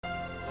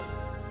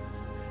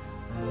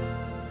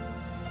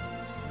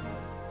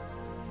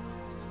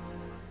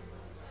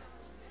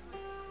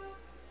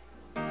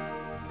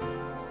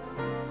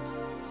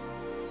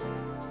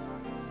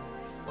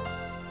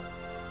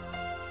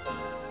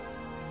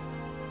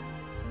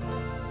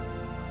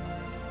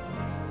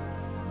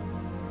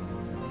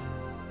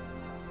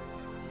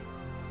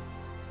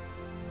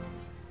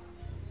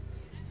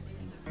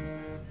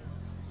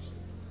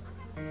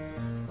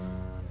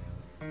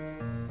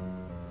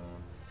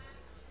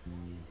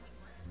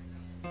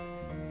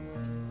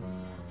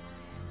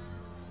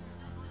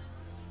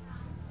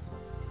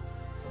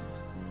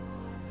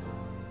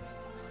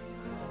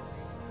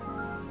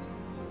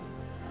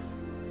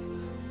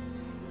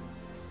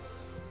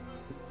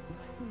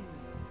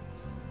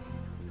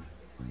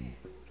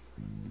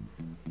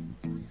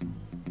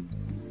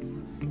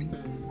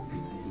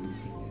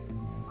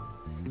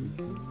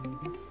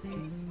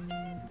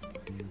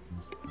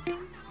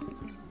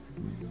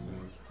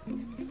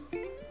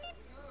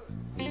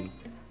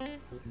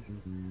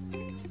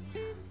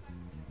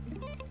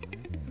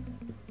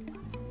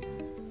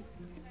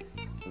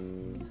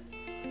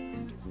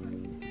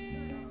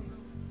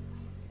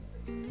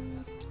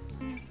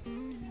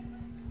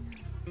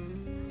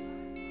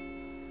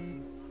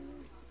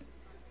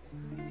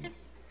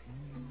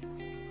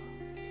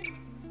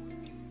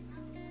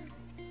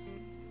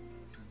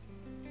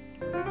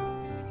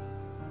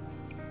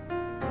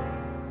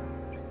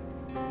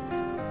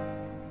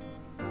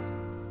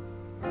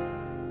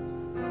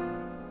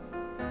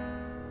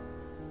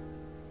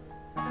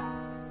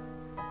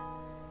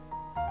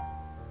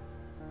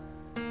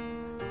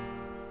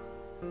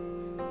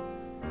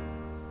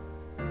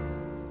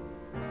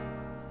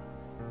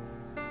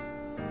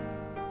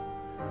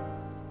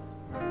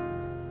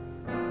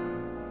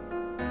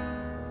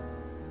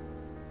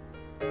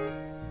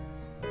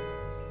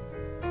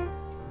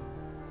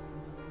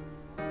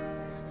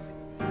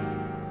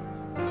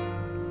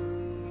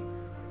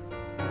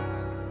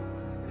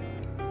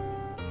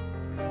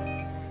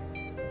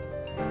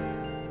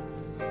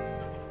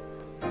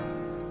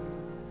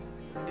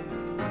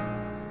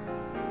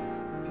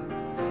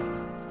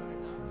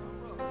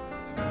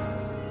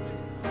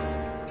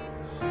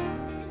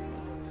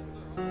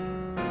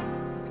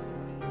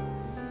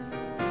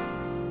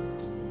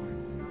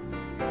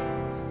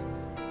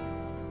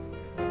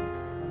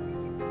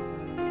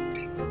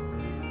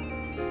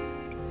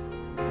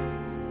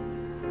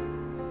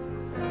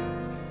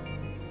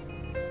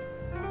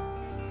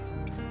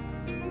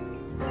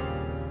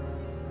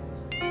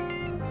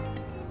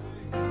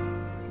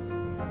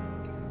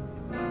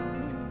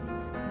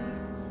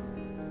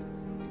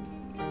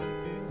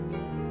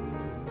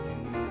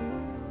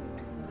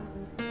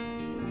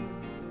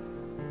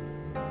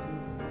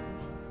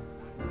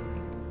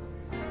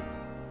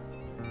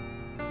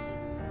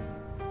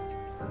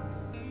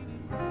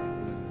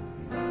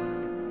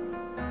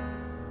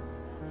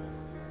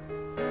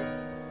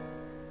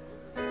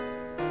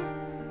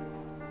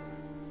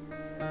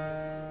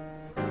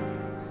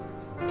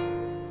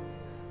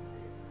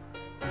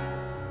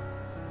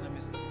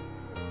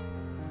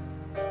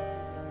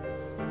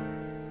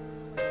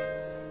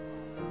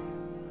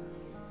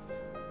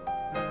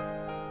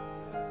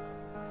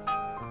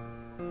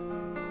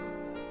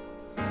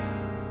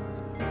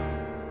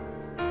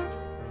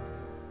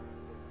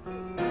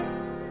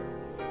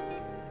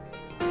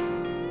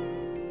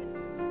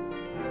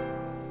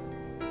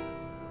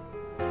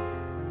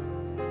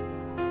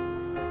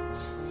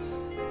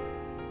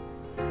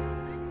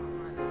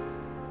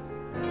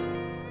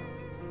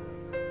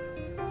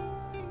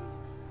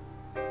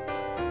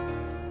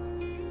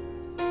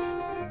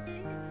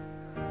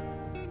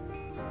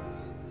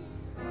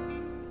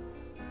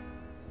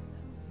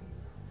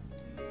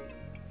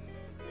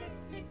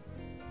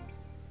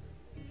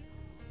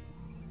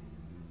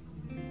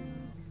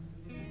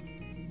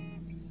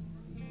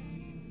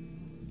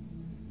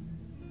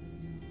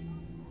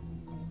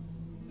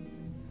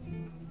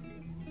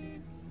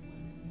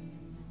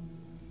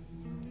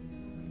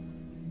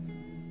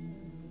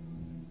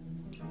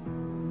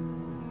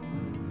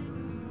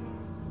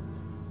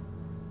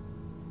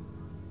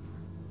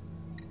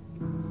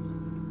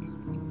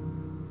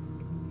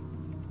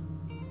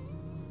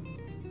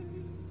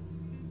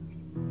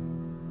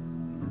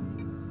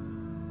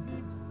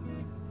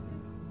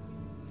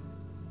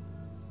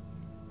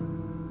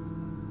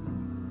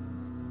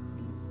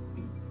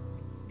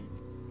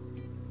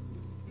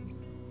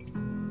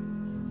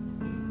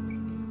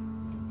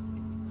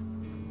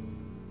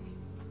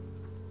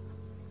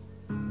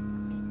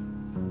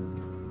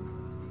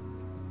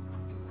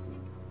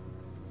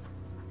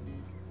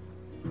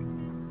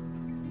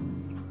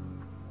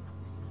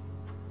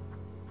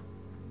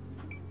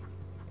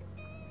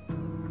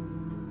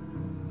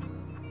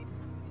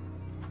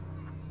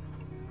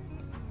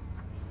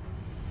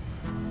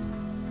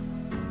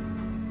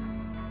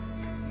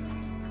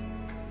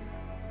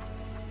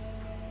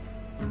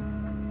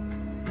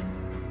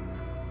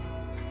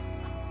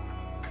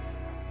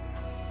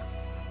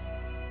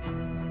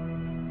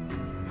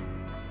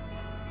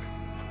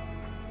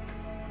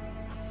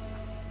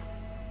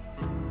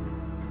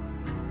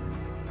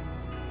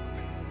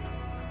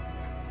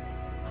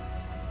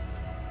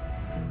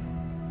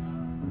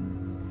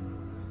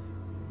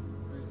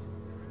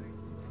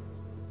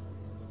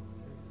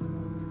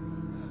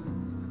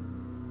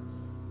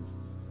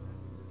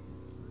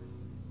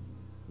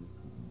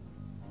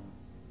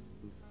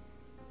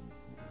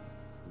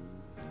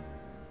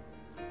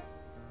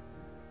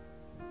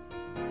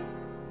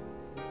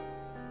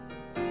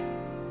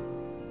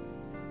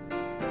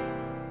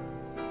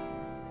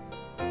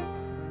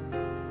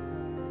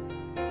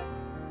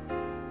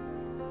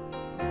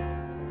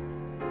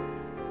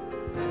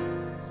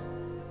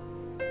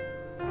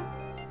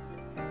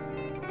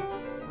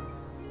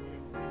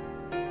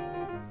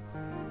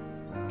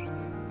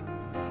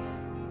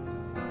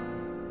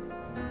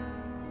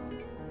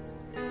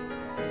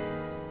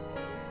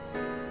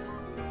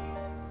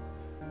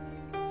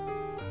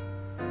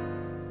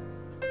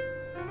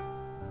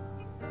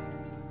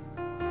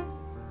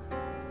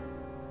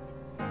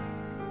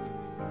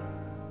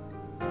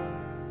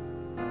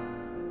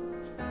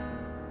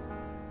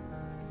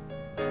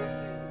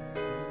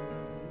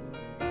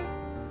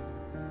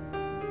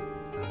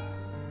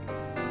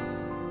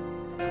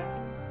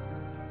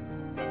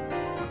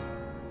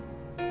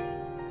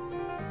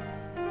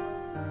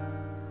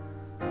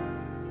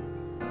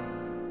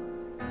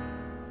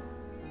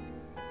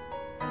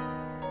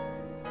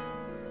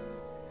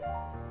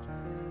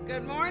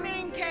Good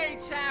morning,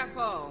 Cade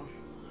Chapel.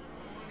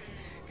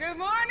 Good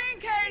morning,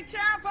 Cade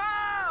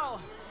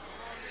Chapel.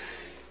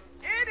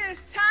 It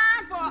is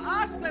time for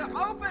us to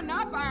open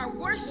up our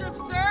worship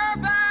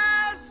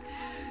service.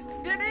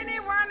 Did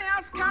anyone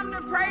else come to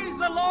praise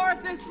the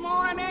Lord this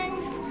morning?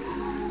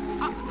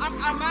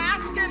 I'm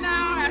asking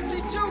now. I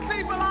see two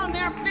people on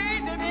their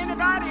feet. Did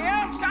anybody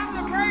else come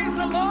to praise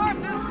the Lord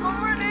this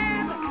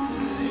morning?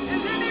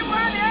 Is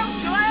anyone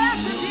else glad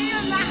to be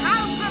in the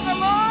house of the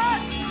Lord?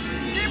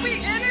 Did we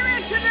enter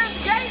into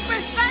this gate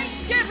with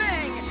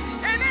thanksgiving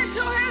and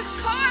into his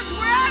courts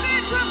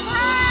ready to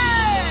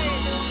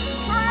praise?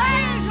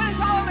 Praise his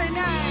holy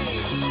name.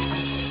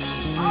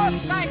 Oh,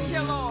 thank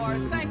you,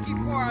 Lord. Thank you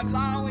for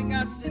allowing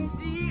us to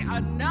see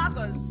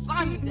another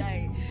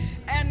Sunday.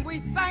 And we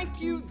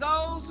thank you,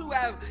 those who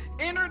have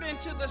entered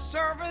into the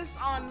service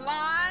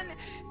online.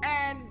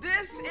 And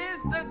this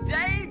is the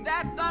day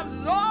that the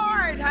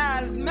Lord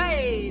has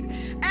made.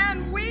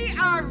 And we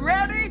are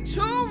ready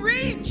to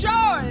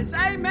rejoice.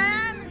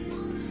 Amen.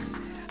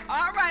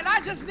 All right,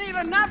 I just need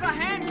another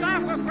hand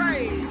clap of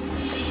praise.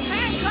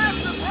 Hand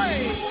claps of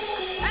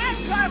praise.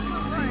 Hand claps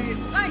of praise.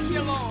 Thank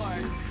you,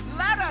 Lord.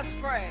 Let us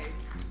pray.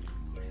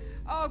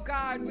 Oh,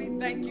 God, we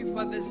thank you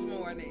for this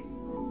morning.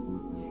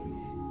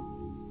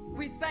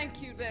 We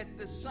thank you that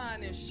the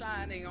sun is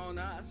shining on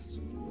us.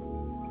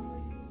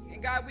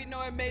 And God, we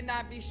know it may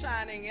not be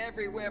shining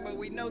everywhere, but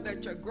we know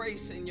that your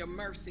grace and your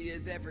mercy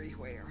is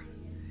everywhere.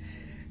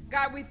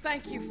 God, we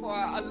thank you for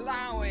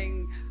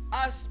allowing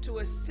us to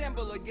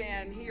assemble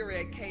again here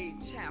at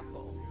Cade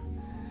Chapel.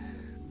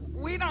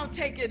 We don't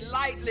take it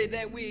lightly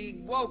that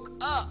we woke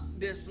up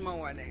this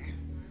morning.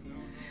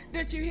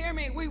 Did you hear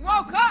me? We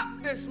woke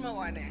up this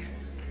morning.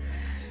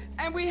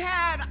 And we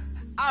had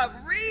a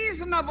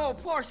reasonable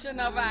portion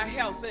of our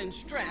health and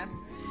strength.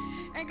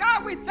 And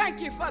God, we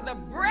thank you for the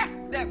breath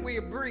that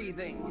we're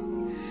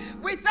breathing.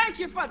 We thank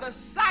you for the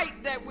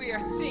sight that we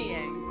are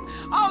seeing.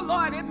 Oh,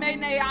 Lord, it may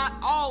not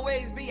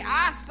always be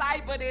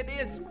eyesight, but it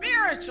is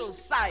spiritual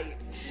sight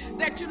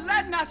that you're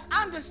letting us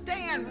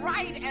understand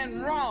right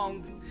and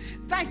wrong.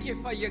 Thank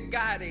you for your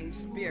guiding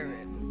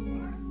spirit.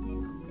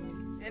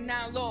 And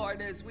now,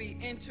 Lord, as we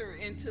enter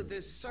into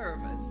this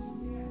service,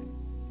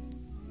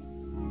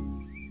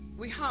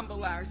 we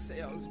humble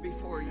ourselves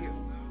before you.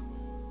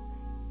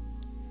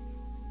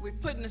 We're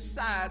putting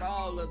aside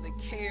all of the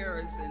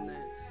cares and the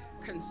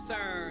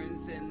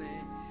concerns and the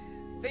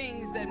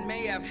things that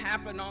may have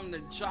happened on the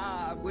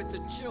job, with the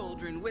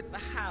children, with the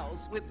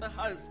house, with the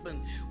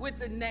husband, with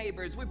the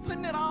neighbors. We're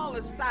putting it all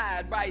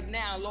aside right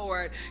now,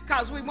 Lord,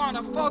 because we want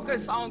to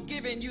focus on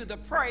giving you the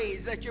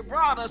praise that you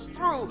brought us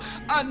through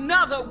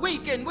another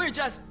week, and we're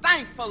just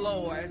thankful,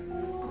 Lord.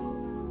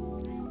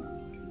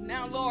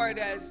 Now, Lord,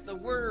 as the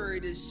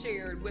word is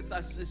shared with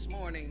us this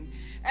morning,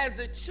 as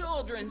the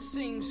children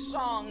sing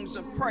songs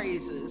of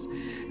praises,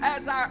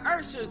 as our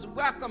ushers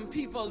welcome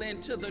people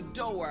into the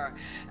door,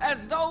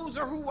 as those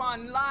who are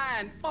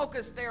online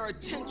focus their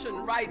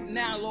attention right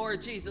now,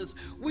 Lord Jesus,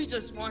 we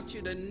just want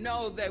you to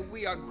know that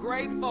we are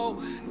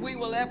grateful. We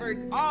will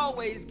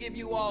always give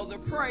you all the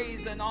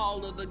praise and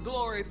all of the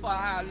glory for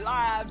our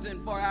lives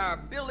and for our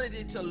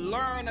ability to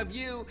learn of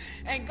you.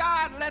 And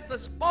God, let the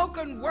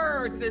spoken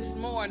word this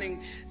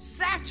morning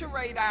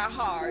saturate our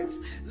hearts.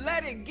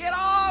 Let it get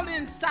all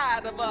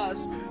inside of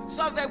us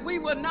so that we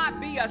will not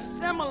be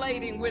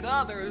assimilating with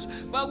others,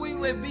 but we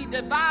will be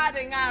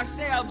dividing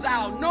ourselves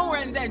out,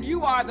 knowing that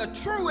you are the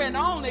true and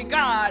only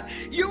God.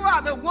 You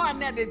are the one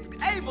that is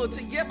able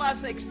to give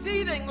us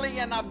exceedingly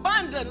and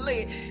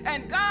abundantly.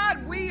 And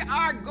God, we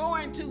are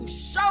going to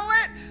show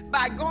it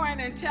by going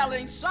and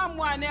telling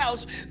someone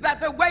else that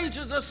the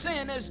wages of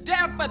sin is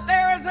death, but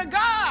there is a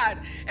God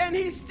and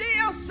he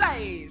still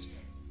saves.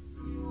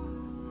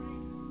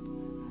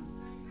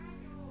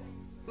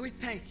 We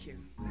thank you.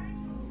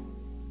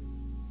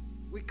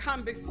 We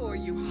come before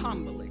you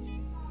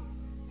humbly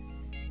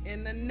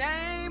in the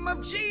name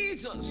of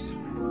Jesus.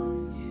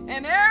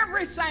 And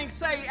every saint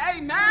say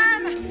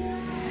amen,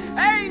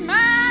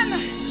 amen,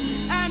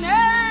 and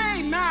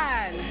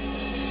amen.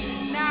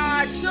 Now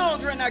our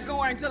children are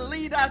going to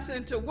lead us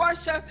into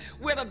worship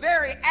with a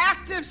very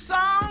active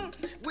song.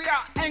 We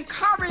are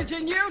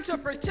encouraging you to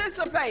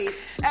participate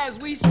as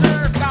we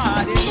serve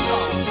God in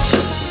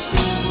song.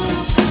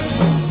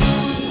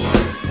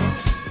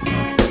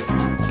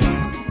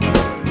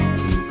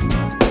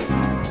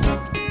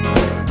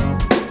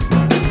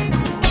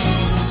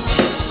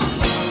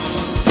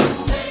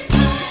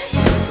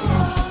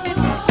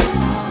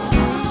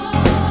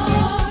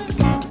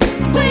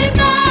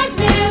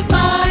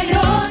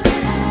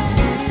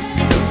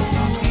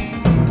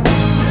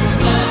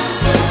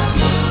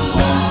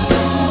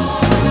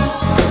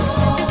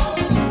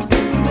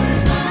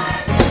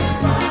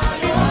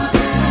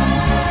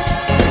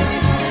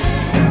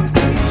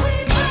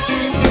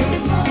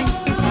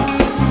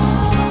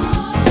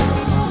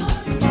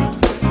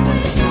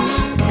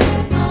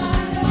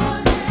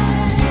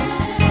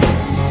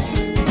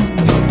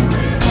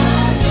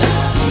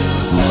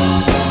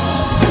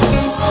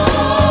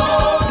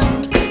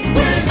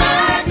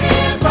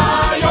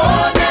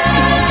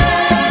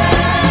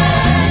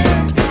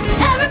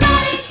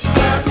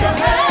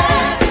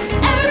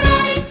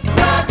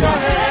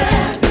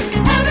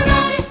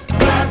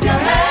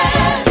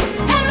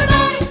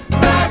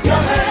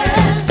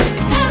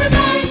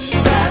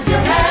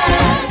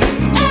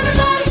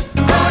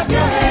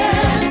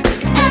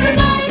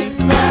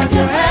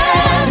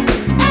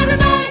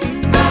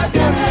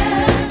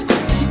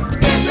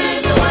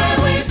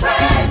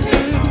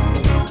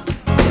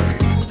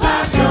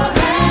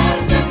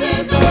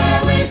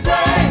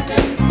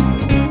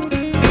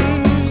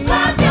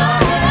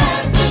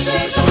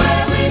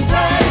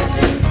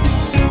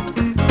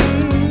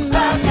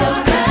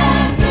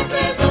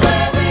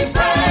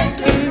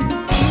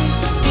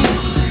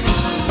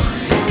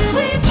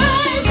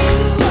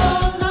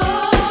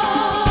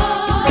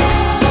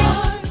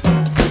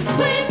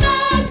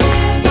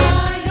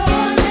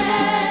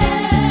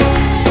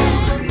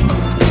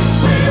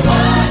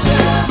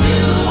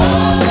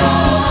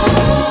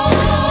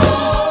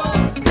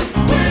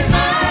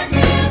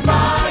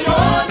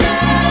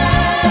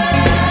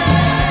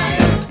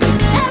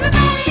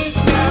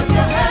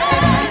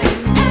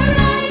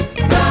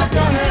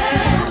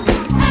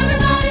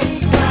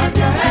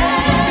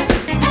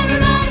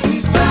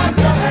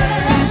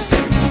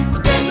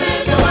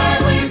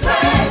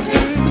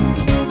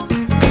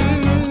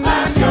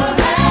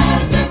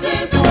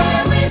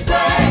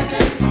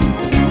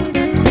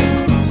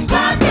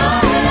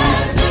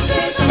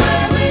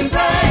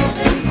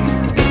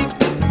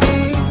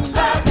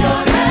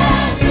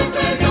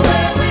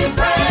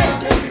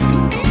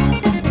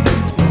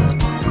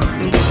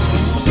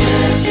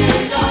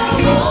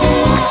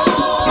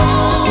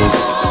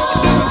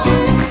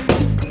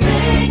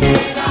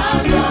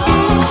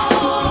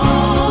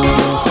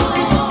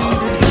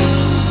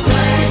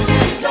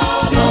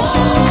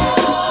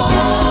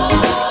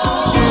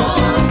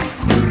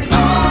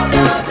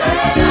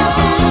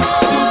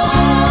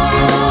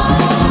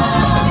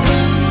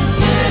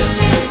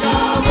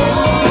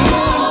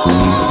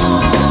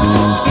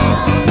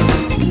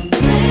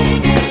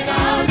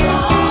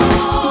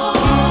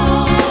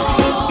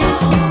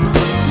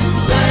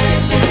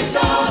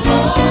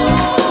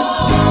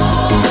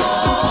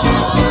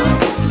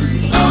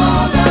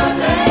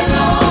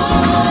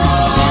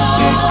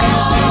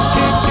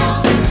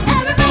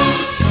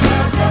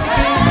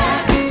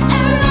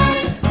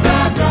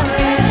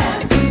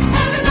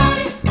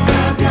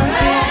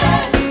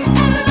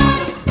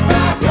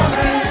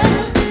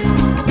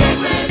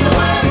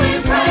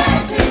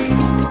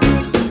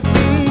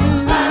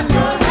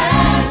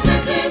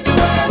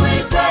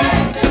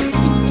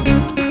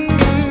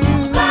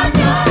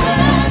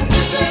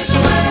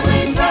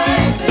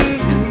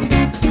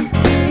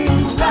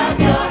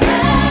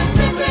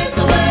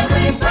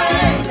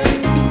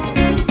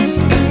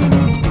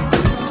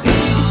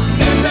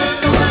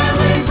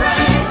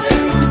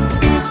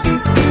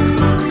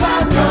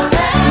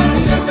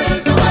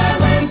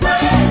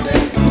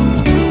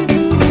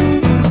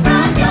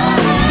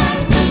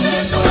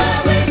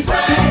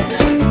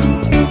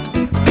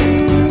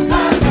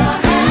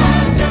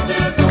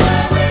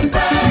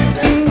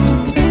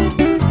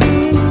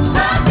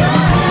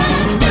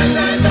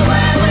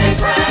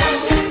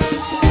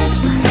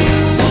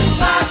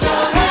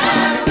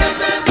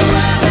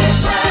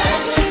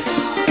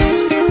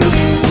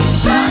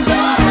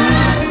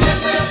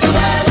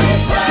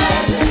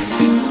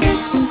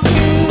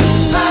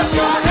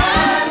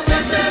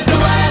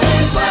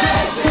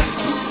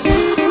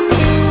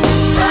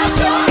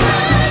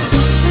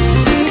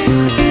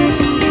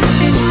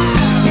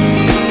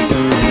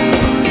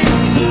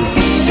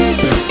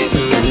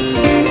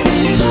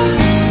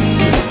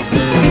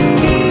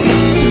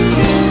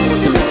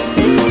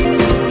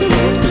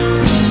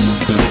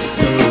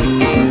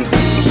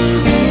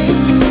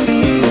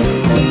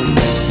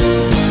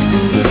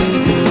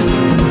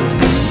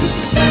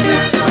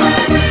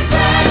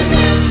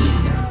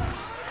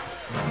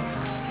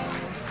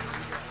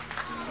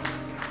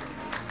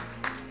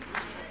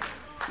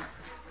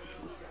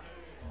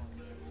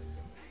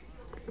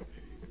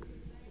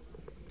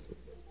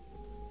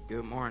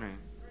 Good morning.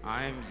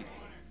 I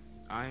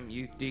am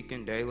Youth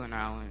Deacon Dalen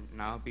Allen,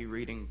 and I'll be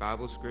reading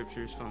Bible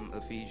scriptures from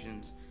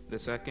Ephesians, the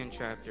 2nd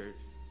chapter,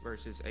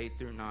 verses 8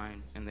 through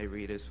 9, and they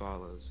read as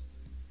follows.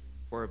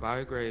 For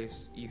by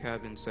grace you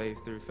have been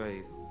saved through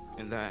faith,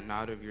 and that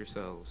not of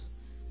yourselves.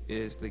 It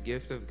is the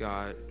gift of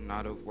God,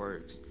 not of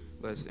works,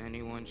 lest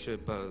anyone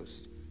should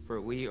boast.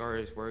 For we are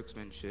his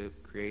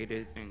workmanship,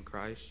 created in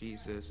Christ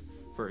Jesus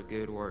for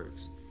good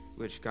works,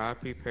 which God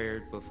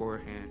prepared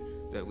beforehand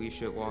that we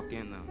should walk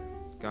in them.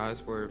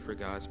 God's word for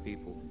God's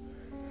people.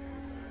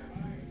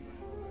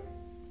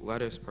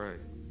 Let us pray.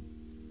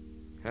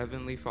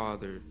 Heavenly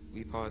Father,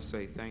 we pause to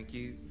say thank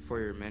you for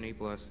your many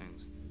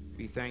blessings.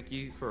 We thank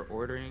you for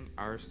ordering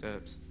our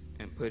steps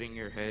and putting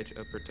your hedge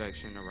of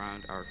protection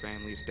around our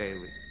families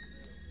daily.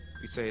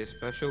 We say a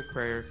special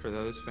prayer for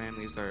those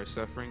families that are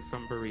suffering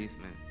from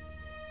bereavement.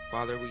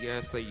 Father, we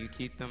ask that you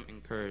keep them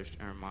encouraged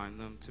and remind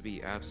them to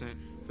be absent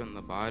from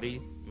the body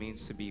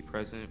means to be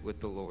present with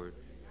the Lord.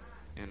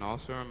 And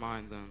also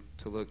remind them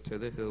to look to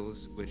the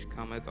hills which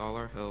cometh all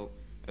our help,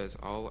 as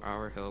all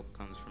our help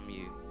comes from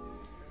you.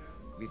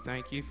 We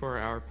thank you for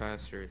our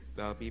pastor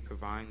that will be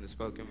providing the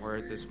spoken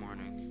word this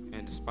morning.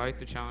 And despite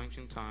the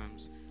challenging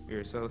times, we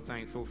are so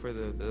thankful for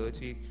the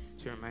ability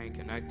to remain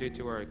connected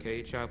to our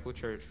Cade Chapel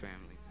Church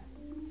family.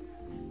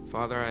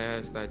 Father, I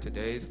ask that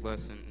today's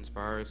lesson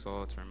inspire us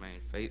all to remain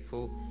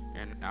faithful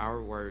in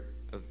our work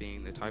of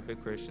being the type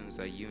of Christians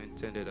that you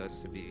intended us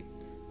to be.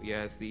 We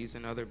ask these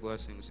and other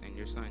blessings in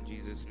your Son,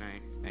 Jesus'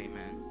 name.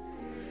 Amen.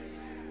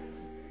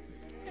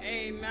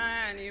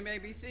 Amen. You may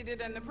be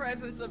seated in the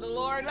presence of the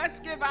Lord.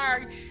 Let's give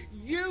our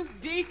youth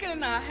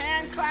deacon a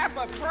hand clap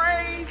of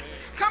praise.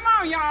 Come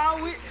on,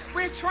 y'all.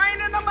 We're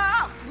training them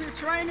up. We're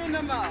training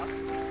them up.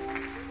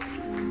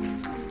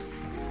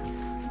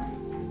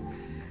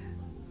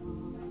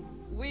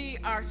 We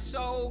are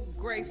so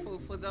grateful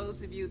for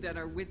those of you that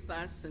are with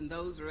us and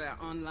those that are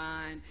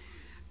online.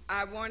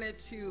 I wanted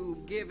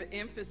to give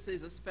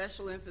emphasis, a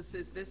special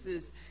emphasis. This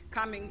is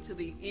coming to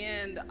the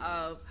end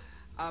of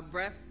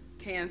Breast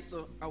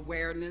Cancer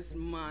Awareness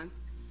Month.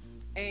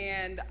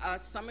 And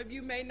some of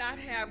you may not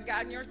have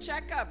gotten your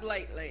checkup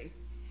lately.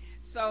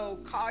 So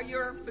call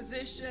your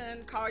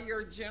physician, call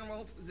your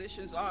general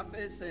physician's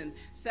office and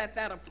set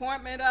that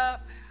appointment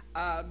up.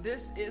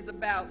 This is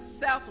about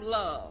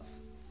self-love.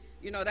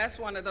 You know, that's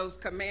one of those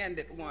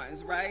commanded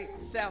ones, right?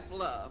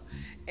 Self-love.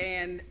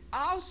 And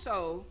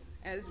also,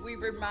 as we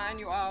remind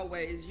you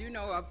always, you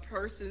know of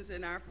persons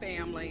in our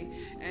family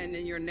and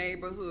in your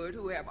neighborhood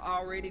who have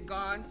already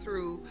gone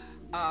through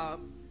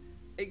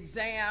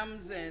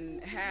exams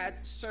and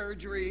had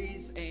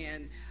surgeries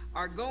and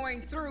are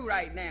going through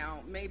right now,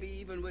 maybe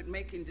even with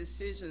making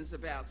decisions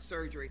about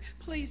surgery.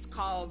 Please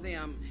call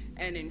them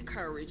and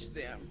encourage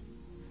them.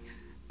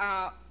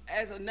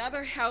 As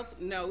another health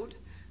note,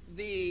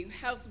 the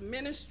health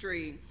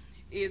ministry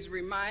is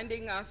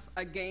reminding us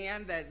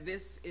again that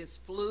this is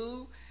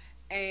flu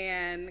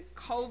and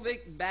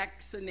COVID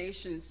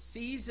vaccination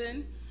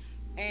season.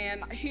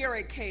 And here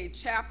at Cade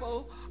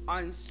Chapel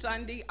on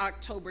Sunday,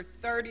 October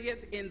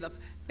 30th, in the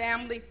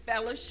Family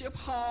Fellowship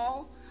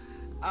Hall,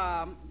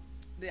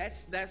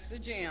 that's the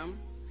gym,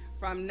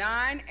 from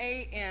 9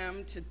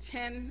 a.m. to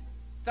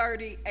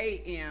 10:30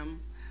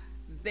 a.m.,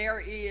 there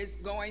is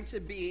going to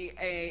be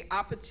an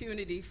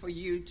opportunity for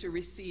you to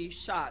receive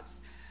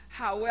shots.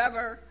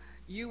 However,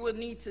 you will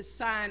need to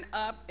sign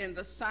up, and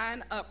the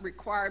sign-up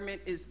requirement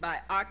is by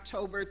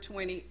October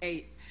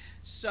 28th.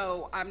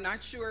 So I'm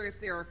not sure if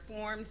there are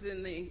forms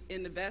in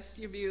the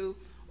vestibule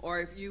or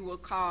if you will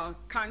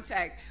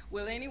contact.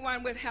 Will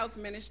anyone with health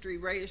ministry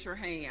raise your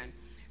hand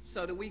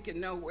so that we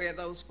can know where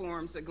those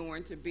forms are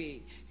going to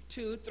be?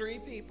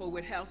 2-3 people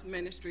with health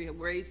ministry are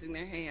raising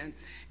their hand,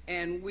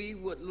 and we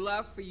would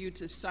love for you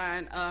to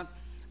sign up.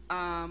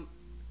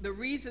 The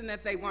reason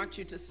that they want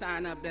you to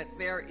sign up, that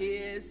there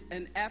is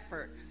an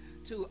effort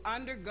to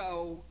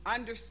undergo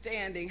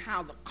understanding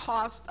how the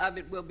cost of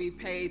it will be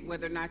paid,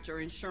 whether or not your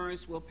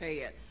insurance will pay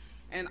it.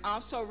 And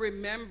also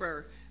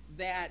remember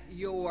that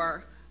you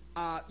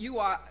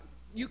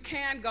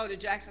can go to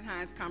Jackson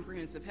Hines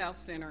Comprehensive Health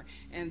Center,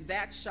 and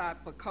that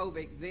shot for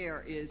COVID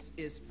there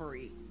is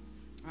free.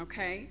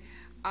 Okay?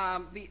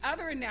 The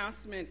other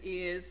announcement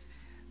is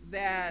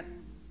that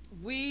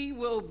we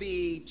will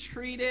be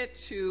treated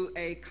to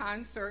a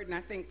concert, and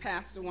I think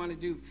Pastor want to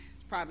do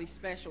probably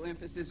special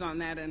emphasis on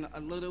that in a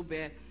little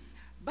bit.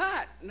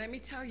 But let me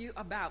tell you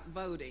about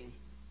voting.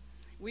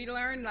 We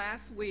learned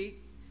last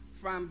week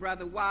from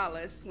Brother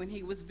Wallace when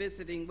he was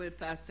visiting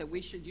with us that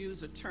we should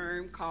use a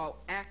term called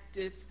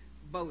active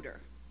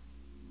voter.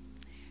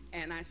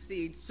 And I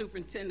see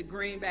Superintendent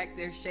Green back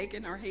there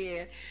shaking her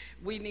head.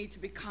 We need to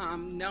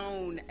become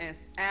known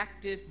as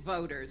active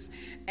voters.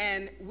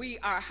 And we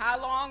are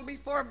how long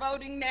before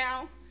voting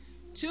now?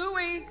 2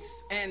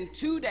 weeks and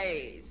 2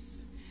 days.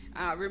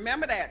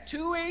 Remember that,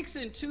 2 weeks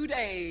and 2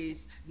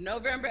 days,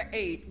 November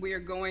 8th, we are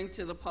going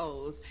to the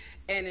polls.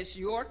 And it's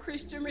your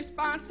Christian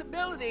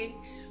responsibility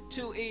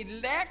to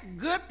elect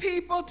good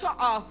people to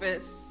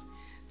office,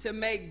 to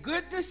make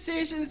good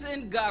decisions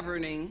in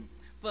governing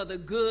for the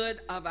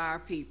good of our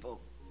people.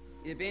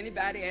 If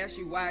anybody asks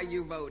you why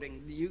you're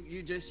voting,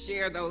 you just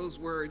share those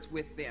words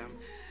with them.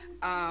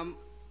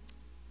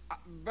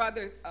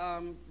 Brother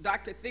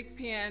Dr.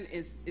 Thickpen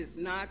is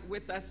not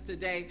with us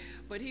today,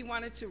 but he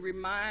wanted to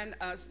remind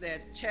us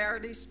that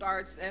charity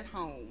starts at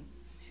home.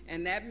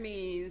 And that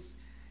means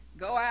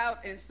go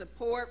out and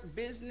support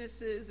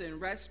businesses and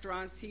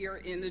restaurants here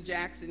in the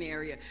Jackson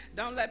area.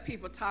 Don't let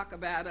people talk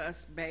about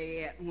us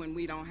bad when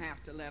we don't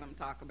have to let them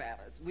talk about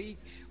us. We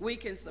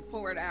can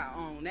support our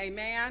own.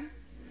 Amen?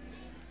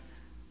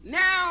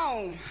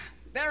 Now,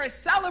 there is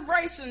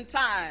celebration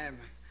time.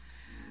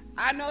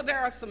 I know there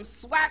are some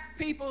SWAC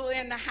people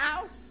in the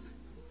house.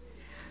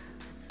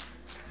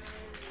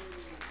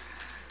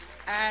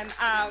 And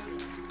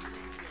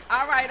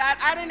all right,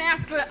 I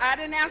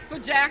didn't ask for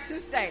Jackson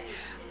State.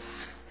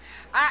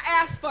 I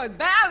asked for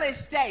Valley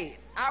State.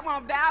 I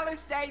want Valley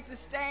State to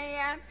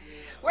stand.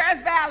 Where's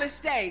Valley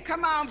State?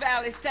 Come on,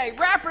 Valley State.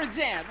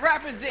 Represent.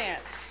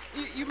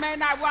 You may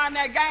not win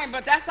that game,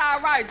 but that's all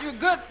right. You're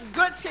a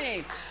good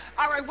team.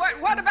 All right,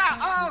 what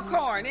about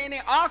Alcorn? Any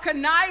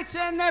Alcornites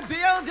in the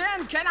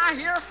building? Can I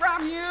hear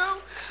from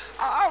you?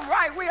 All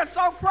right, we are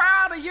so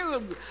proud of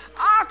you.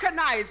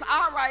 Alcornites.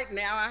 All right,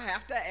 now I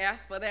have to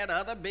ask for that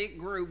other big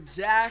group,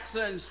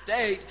 Jackson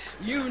State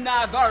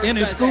University.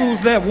 Any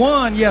schools that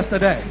won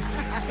yesterday?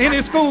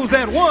 Any schools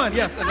that won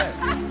yesterday?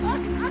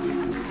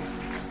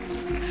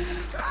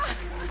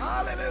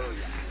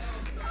 Hallelujah.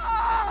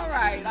 All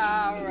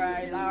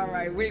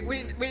right.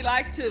 We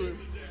like to...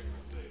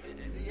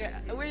 Yeah,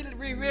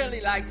 we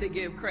really like to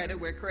give credit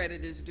where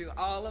credit is due.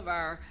 All of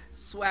our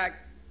SWAC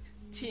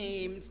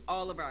teams,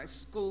 all of our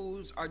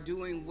schools are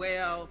doing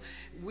well.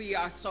 We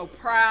are so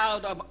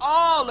proud of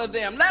all of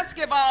them. Let's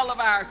give all of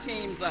our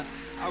teams a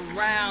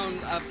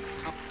round of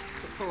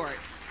support.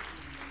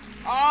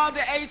 All the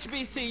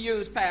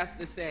HBCUs,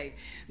 Pastor say.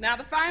 Now,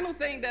 the final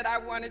thing that I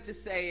wanted to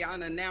say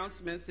on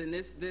announcements, and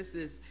this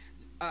is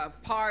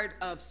part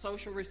of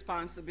social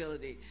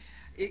responsibility.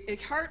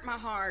 It hurt my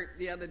heart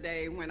the other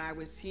day when I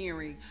was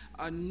hearing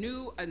a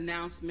new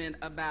announcement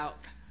about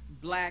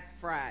Black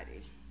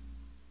Friday.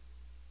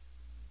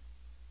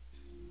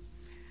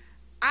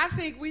 I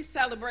think we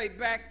celebrate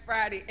Black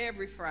Friday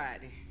every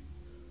Friday.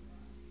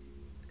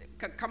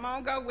 Come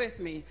on, go with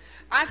me.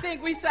 I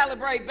think we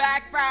celebrate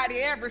Black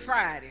Friday every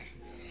Friday.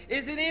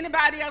 Is it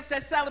anybody else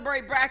that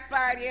celebrate Black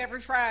Friday every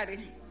Friday?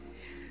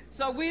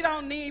 So we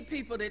don't need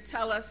people to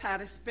tell us how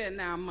to spend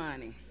our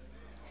money.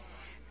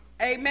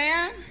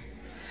 Amen?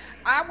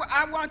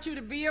 I want you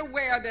to be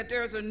aware that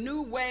there's a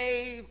new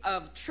wave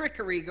of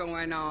trickery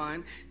going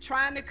on,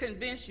 trying to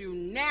convince you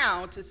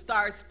now to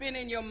start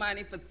spending your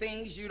money for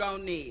things you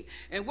don't need.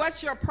 And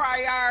what's your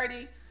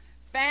priority?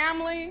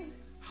 Family,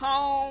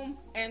 home,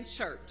 and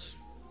church.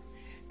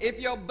 If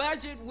your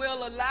budget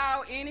will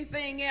allow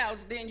anything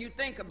else, then you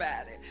think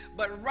about it.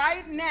 But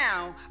right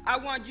now, I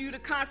want you to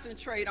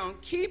concentrate on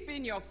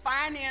keeping your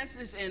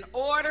finances in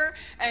order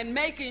and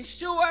making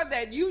sure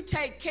that you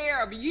take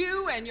care of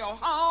you and your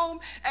home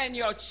and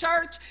your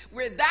church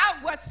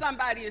without what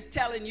somebody is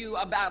telling you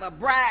about a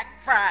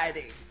Black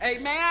Friday.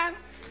 Amen?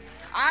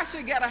 I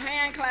should get a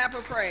hand clap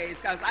of praise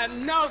because I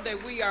know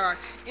that we are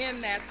in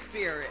that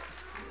spirit.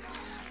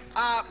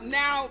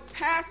 Now,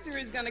 Pastor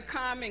is going to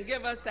come and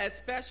give us that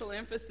special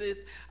emphasis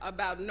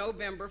about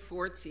November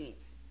 14th.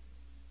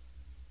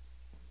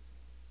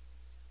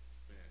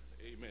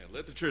 Amen.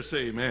 Let the church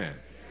say amen. Amen.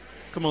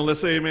 Come on, let's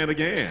say amen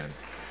again.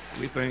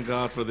 We thank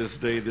God for this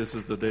day. This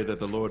is the day that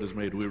the Lord has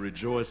made. We're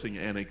rejoicing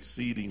and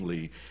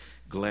exceedingly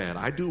glad.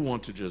 I do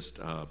want to just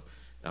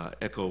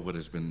echo what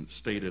has been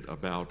stated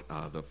about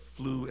the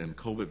flu and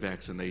COVID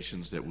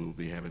vaccinations that we will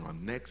be having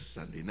on next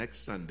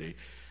Sunday.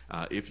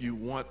 If you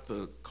want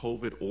the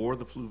COVID or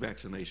the flu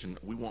vaccination,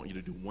 we want you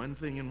to do one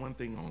thing and one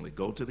thing only.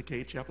 Go to the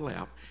Cade Chapel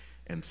app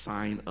and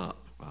sign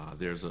up.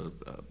 There's a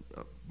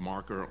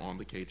marker on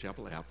the Cade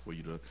Chapel app for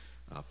you to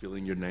fill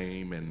in your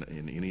name and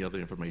any other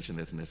information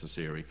that's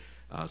necessary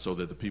so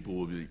that the people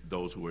will be,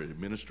 those who are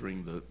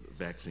administering the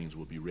vaccines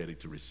will be ready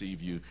to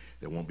receive you.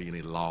 There won't be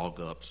any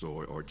log-ups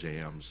or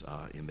jams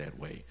in that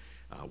way.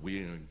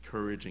 We are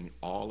encouraging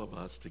all of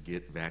us to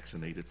get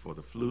vaccinated for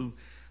the flu.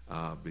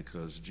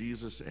 Because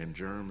Jesus and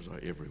germs are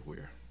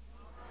everywhere.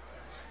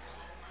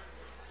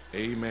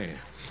 Amen.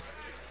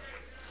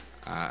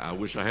 I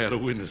wish I had a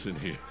witness in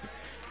here.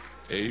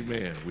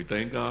 Amen. We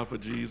thank God for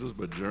Jesus,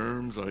 but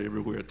germs are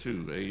everywhere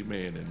too.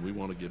 Amen. And we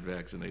want to get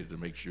vaccinated to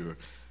make sure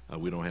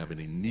we don't have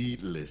any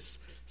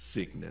needless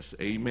sickness.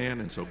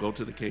 Amen. And so go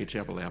to the Cade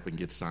Chapel app and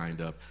get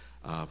signed up.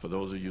 For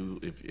those of you,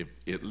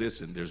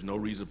 listen, there's no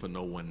reason for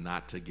no one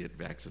not to get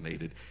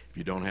vaccinated. If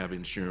you don't have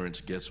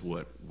insurance, guess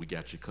what? We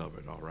got you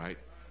covered, all right?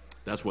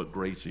 That's what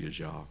grace is,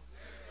 y'all.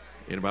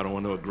 Anybody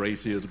want to know what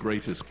grace is?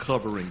 Grace is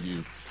covering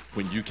you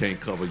when you can't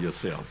cover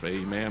yourself.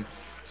 Amen.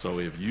 So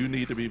if you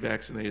need to be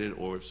vaccinated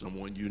or if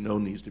someone you know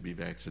needs to be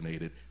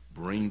vaccinated,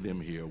 bring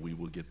them here. We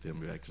will get them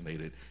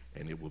vaccinated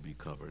and it will be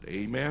covered.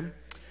 Amen.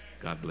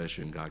 God bless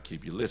you and God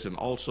keep you. Listen,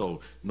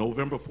 also,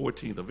 November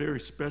 14th, a very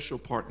special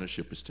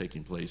partnership is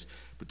taking place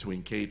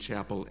between Cade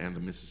Chapel and the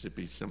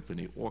Mississippi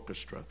Symphony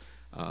Orchestra.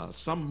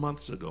 Some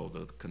months ago,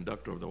 the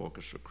conductor of the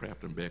orchestra,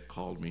 Crafton Beck,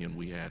 called me, and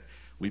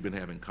we've been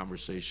having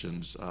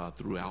conversations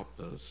throughout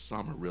the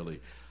summer, really,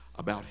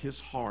 about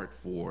his heart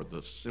for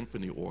the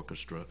symphony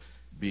orchestra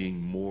being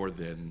more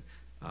than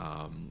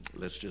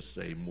let's just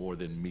say more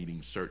than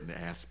meeting certain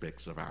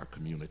aspects of our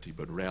community,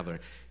 but rather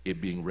it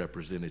being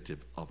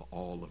representative of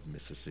all of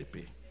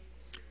Mississippi.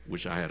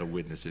 Wish I had a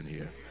witness in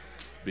here.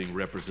 Being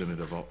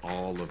representative of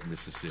all of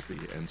Mississippi.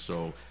 And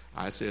so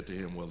I said to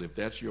him, well, if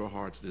that's your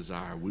heart's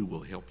desire, we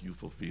will help you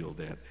fulfill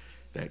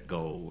that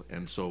goal.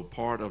 And so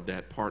part of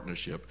that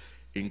partnership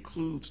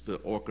includes the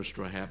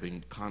orchestra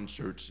having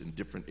concerts in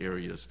different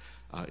areas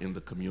in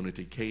the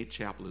community. Cade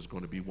Chapel is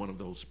going to be one of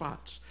those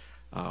spots.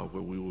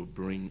 Where we will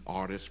bring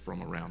artists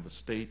from around the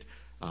state,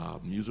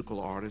 musical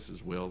artists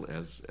as well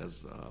as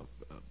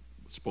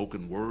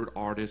spoken word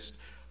artists.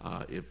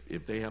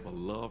 If they have a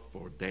love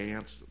for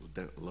dance,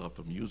 a love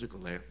for music,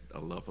 a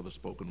love for the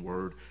spoken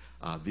word,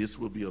 this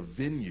will be a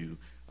venue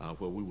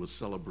where we will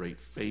celebrate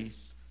faith,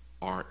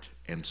 art,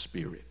 and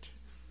spirit.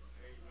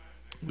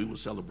 We will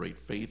celebrate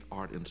faith,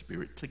 art, and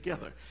spirit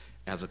together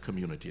as a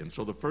community. And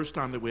so the first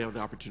time that we have the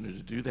opportunity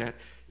to do that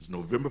is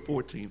November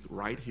 14th,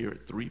 right here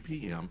at 3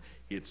 p.m.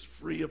 It's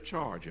free of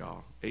charge,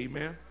 y'all.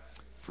 Amen?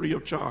 Free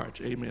of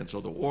charge. Amen.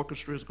 So the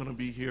orchestra is going to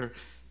be here.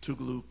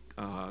 Tougaloo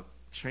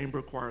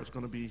Chamber Choir is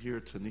going to be here.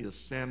 Tania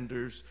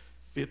Sanders,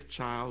 Fifth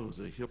Child, who's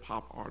a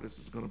hip-hop artist,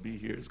 is going to be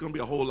here. It's going to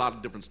be a whole lot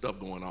of different stuff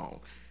going on.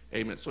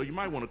 Amen. So you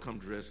might want to come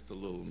dressed a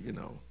little,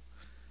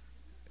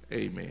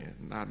 amen,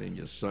 not in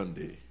your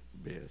Sunday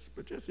best,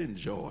 but just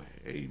enjoy.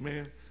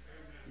 Amen.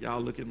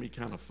 Y'all look at me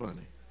kind of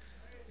funny.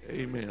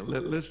 Amen.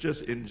 Let's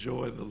just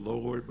enjoy the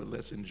Lord, but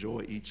let's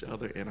enjoy each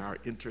other and our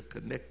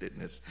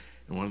interconnectedness.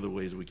 And one of the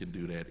ways we can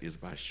do that is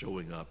by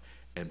showing up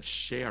and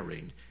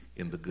sharing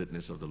in the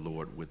goodness of the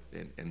Lord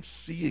and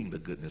seeing the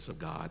goodness of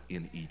God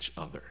in each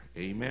other.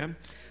 Amen.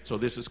 So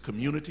this is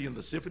Community in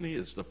the Symphony.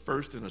 It's the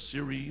first in a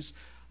series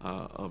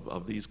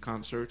of these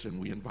concerts, and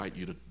we invite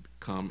you to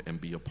come and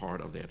be a part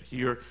of that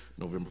here,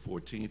 November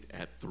 14th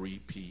at 3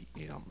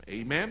 p.m.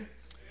 Amen.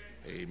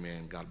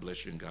 Amen. God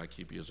bless you and God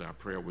keep you is our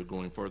prayer. We're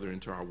going further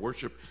into our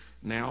worship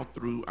now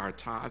through our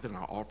tithe and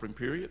our offering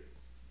period.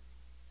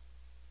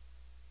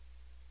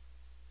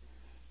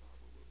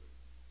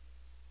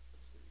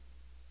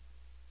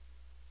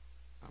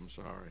 I'm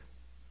sorry.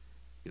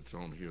 It's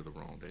on here the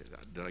wrong day.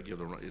 Did I give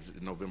the wrong? It's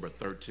November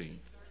 13th.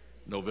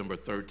 November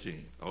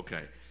 13th.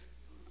 Okay.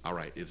 All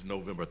right. It's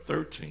November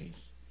 13th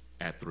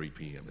at 3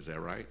 p.m. Is that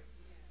right?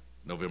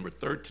 November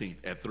 13th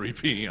at 3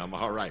 p.m.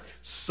 All right.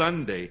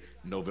 Sunday,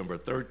 November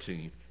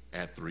 13th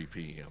at 3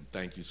 p.m.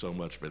 Thank you so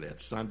much for that.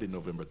 Sunday,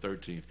 November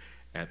 13th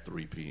at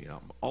 3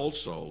 p.m.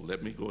 Also,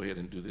 let me go ahead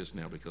and do this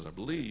now because I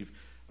believe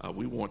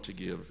we want to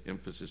give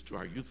emphasis to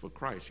our Youth for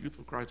Christ. Youth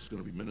for Christ is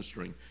going to be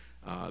ministering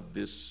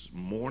this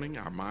morning,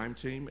 our mime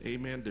team.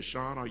 Amen.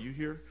 Deshaun, are you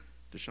here?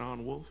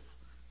 Deshaun Wolf?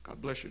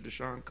 God bless you,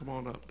 Deshaun. Come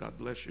on up. God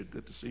bless you.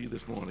 Good to see you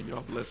this morning.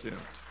 Y'all bless him.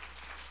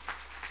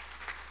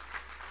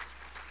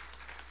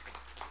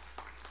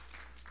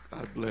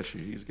 God bless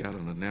you. He's got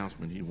an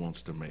announcement he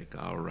wants to make.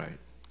 All right.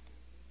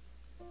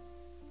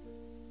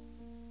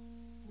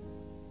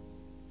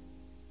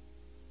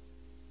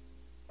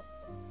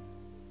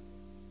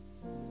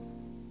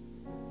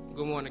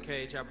 Good morning,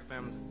 Cade Chapel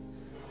family.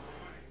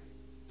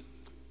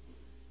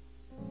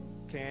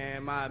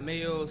 Can my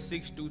males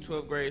 6th through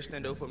 12th grade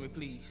stand up for me,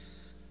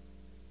 please?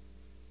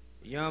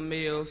 Young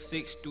males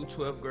 6th through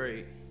 12th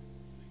grade.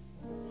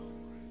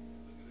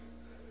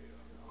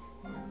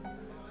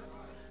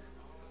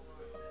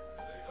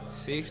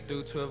 Sixth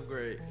through 12th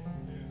grade.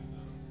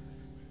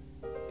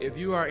 If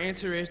you are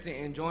interested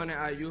in joining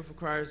our Youth for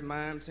Christ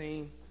mime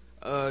team,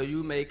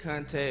 you may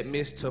contact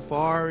Ms.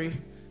 Tafari,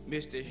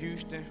 Mr.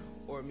 Houston,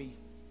 or me.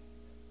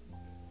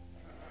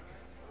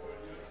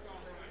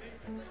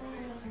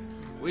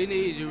 We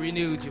need you. We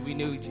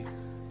need you.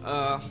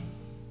 At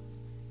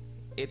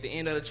the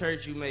end of the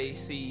church, you may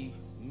see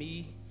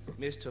me,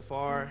 Ms.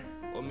 Tafari,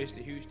 or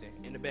Mr. Houston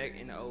in the back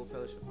in the old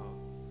fellowship hall.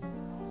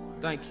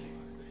 Thank you.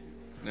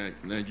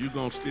 Now you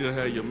gonna still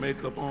have your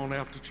makeup on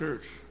after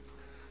church?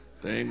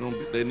 They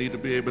need to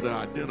be able to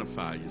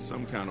identify you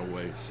some kind of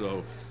way.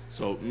 So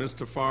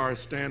Mr. Farr,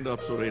 stand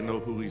up so they know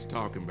who he's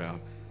talking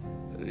about.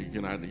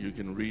 You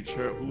can reach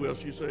her. Who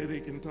else you say they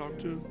can talk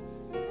to?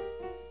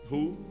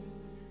 Who?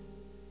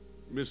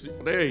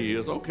 There he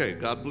is. Okay.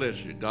 God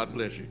bless you. God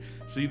bless you.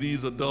 See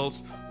these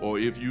adults, or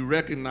if you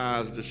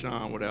recognize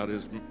Deshaun without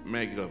his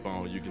makeup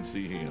on, you can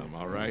see him.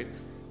 All right.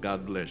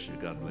 God bless you.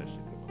 God bless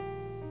you.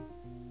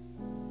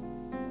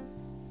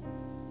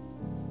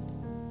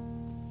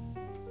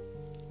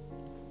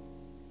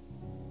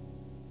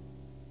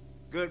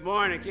 Good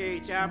morning,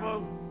 Cade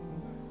Chapel.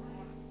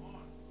 Oh,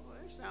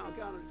 it sounds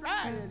kind of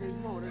dry here this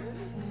morning, isn't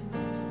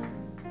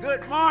it?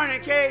 Good morning,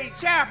 Cade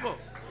Chapel.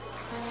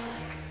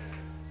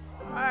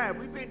 All right,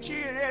 we've been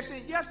cheering there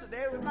since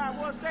yesterday. We might as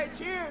well stay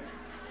cheering.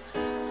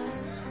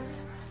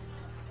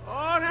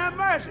 Lord have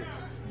mercy.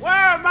 Where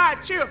are my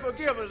cheerful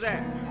givers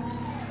at?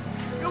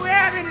 Do we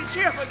have any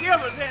cheerful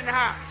givers in the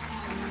house?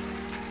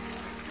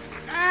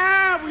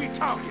 Now we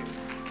talking.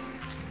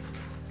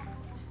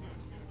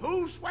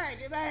 Who's swag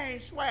if I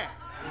ain't swag?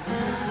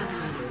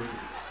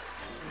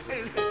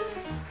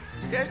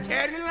 Just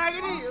tell me like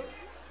it is.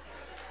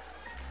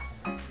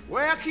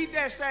 Well, keep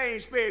that same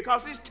spirit,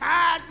 because it's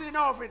tithes and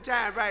offering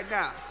time right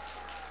now.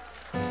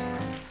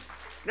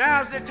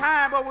 Now's the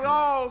time where we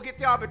all get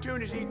the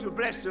opportunity to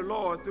bless the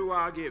Lord through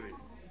our giving.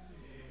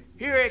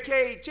 Here at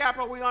Cade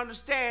Chapel, we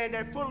understand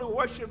that fully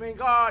worshiping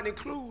God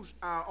includes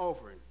our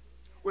offering,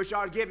 which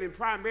are given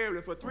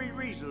primarily for three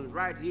reasons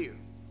right here.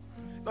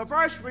 The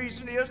first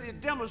reason is it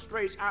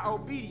demonstrates our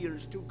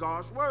obedience to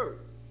God's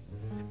word.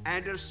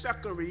 And the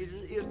second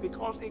reason is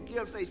because it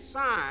gives a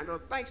sign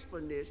of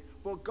thankfulness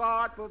for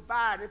God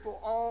providing for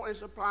all and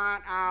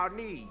supplying our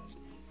needs.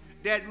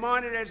 That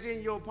money that's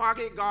in your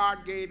pocket,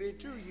 God gave it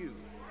to you.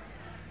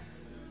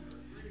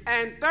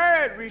 And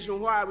third reason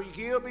why we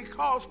give,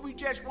 because we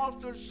just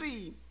want to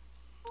see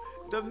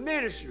the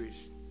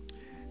ministries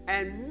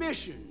and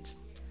missions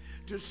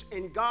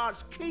in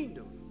God's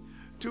kingdom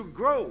to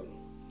grow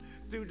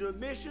through the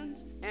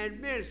missions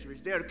and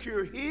ministries that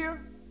occur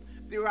here,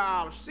 through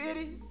our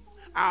city,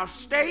 our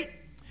state,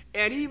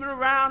 and even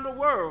around the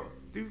world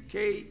through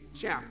Cade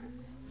Chapel.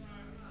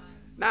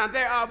 Now,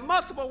 there are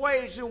multiple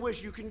ways in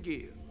which you can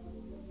give.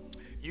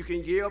 You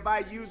can give by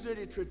using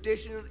the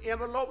traditional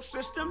envelope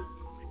system.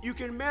 You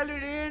can mail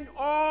it in,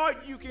 or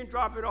you can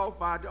drop it off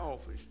by the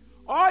office,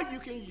 or you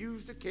can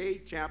use the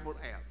Cade Chapel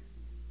app.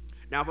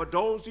 Now, for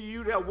those of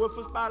you that are with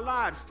us by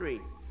live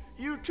stream,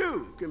 you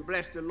too can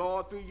bless the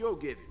Lord through your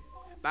giving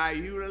by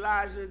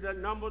utilizing the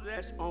number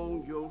that's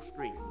on your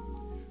screen.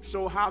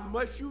 So how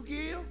much you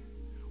give,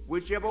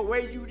 whichever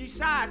way you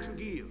decide to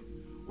give,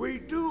 we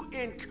do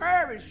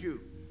encourage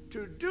you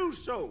to do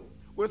so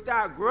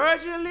without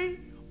grudgingly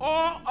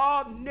or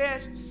of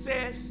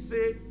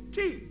necessity.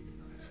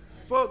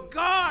 For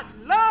God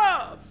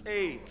loves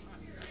a.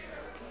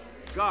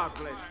 God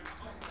bless you.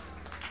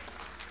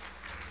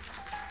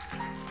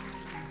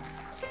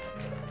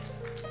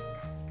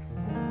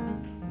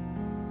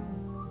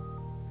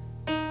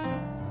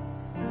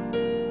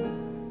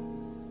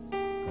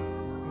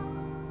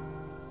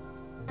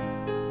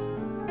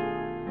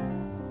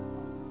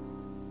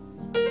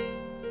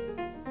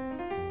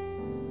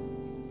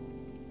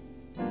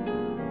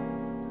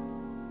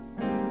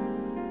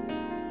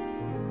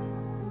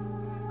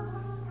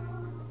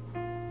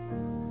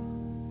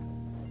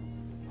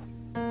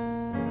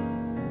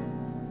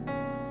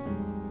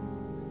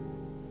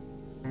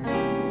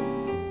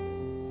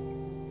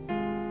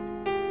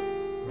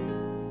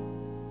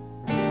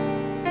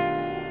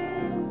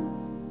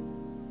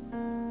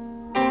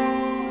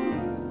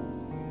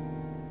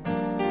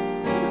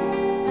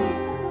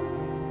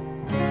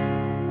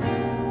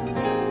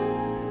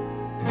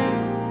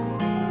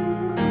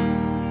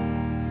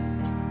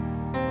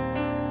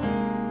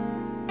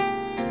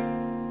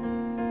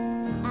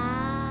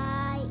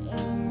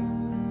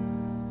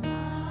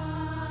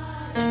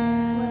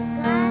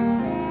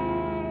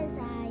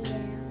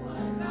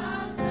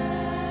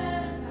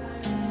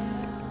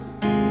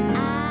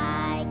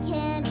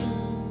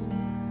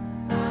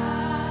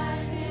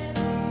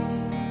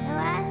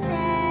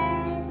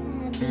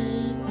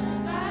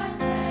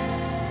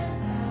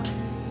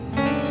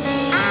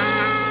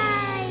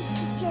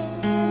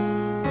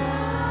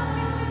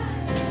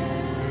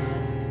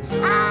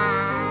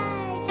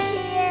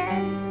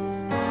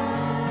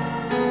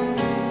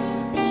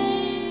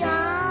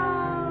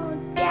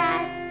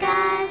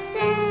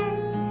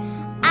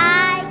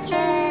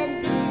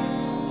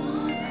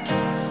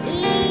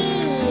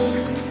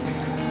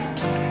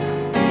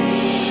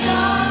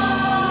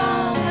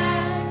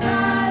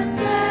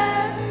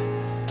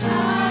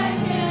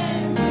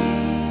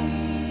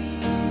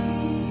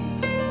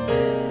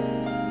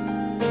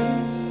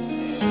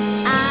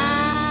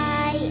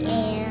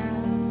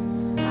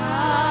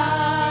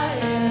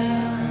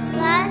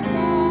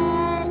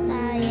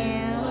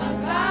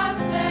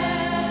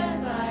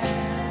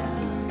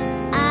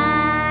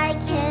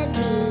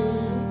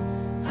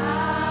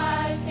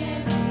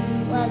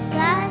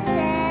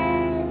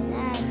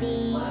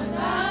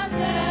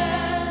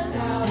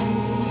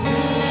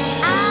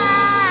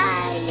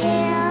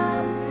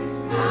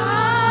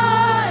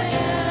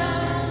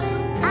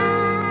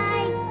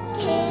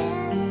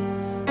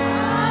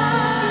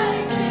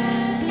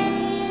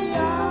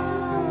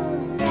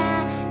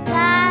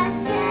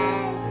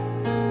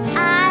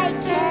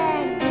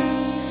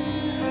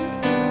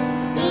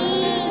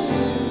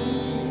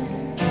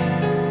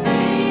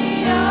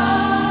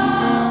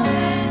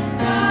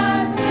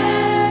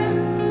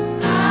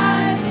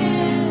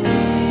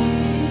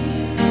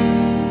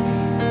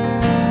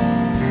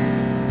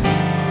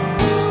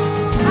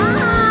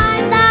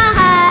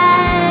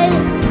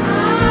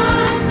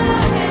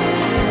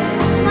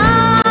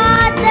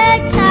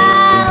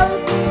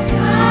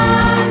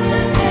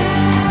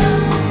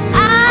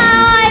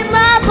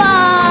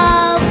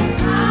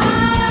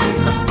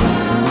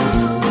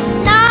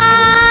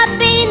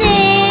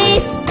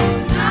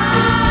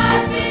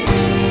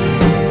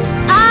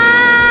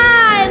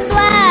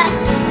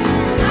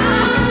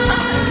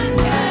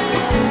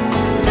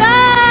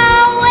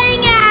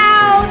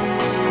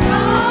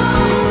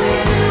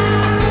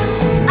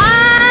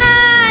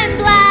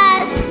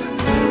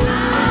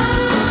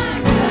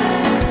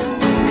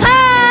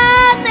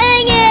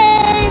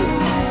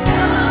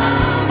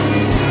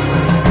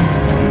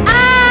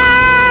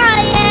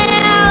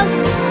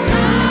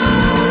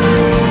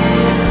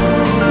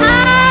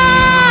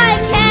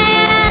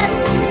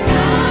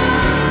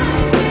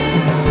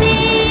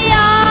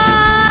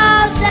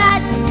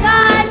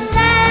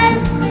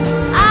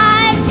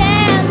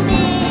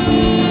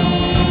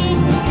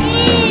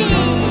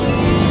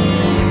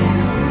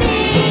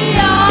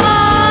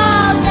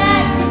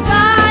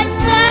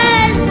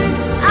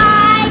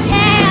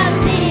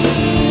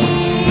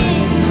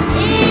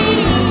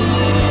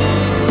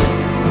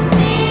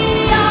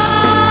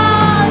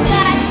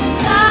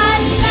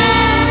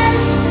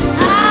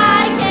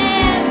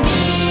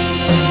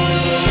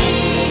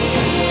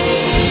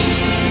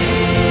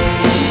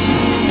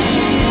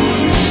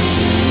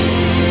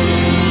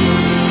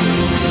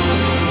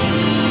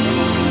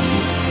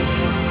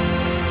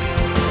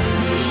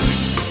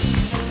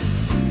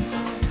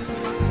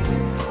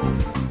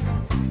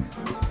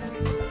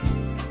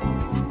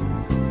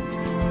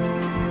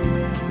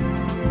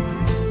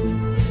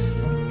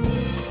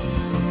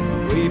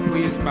 will you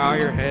please bow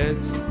your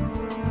heads?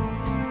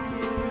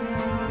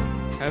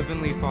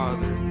 Heavenly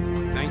Father,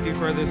 thank you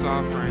for this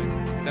offering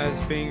that is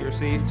being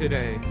received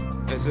today,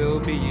 as it will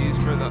be used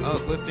for the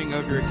uplifting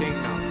of your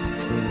kingdom.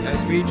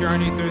 As we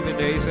journey through the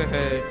days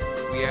ahead,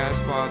 we ask,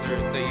 Father,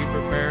 that you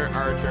prepare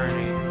our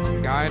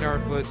journey, guide our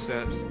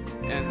footsteps,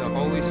 and the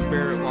Holy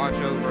Spirit watch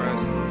over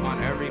us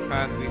on every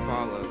path we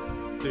follow.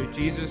 Through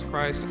Jesus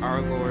Christ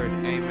our Lord,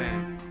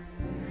 amen.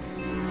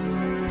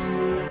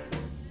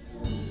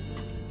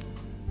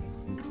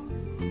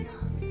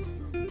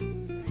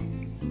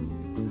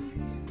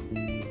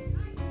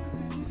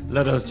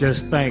 Let us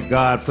just thank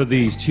God for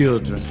these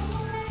children.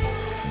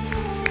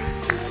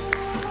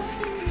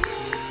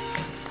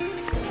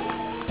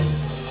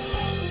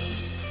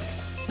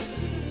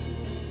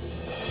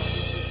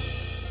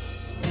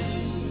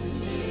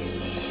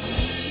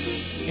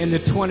 In the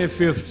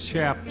 25th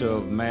chapter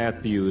of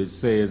Matthew, it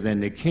says,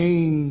 "And the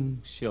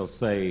king shall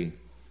say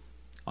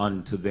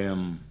unto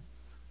them,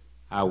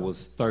 I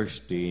was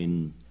thirsty,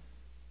 and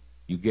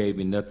you gave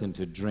me nothing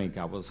to drink.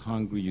 I was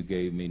hungry, you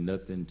gave me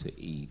nothing to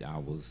eat. I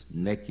was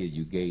naked,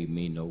 you gave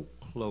me no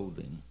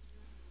clothing.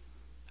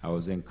 I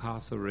was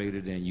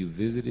incarcerated, and you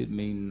visited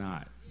me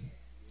not."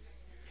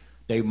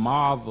 They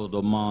marveled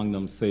among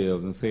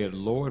themselves and said,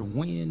 "Lord,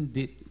 when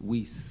did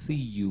we see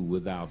you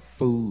without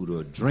food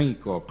or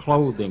drink or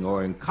clothing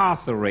or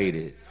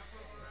incarcerated?"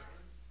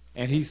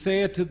 And he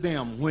said to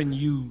them, "When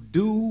you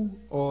do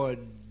or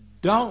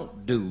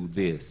don't do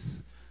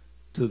this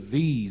to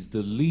these,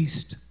 the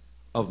least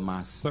of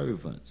my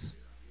servants,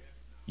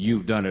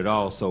 you've done it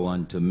also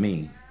unto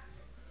me."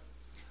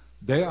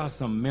 There are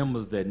some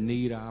members that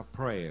need our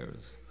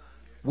prayers.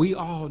 We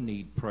all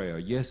need prayer.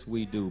 Yes,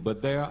 we do.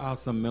 But there are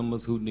some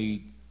members who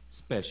need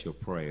special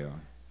prayer.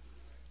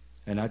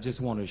 And I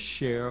just want to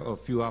share a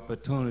few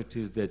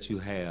opportunities that you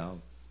have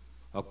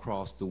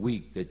across the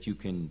week that you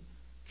can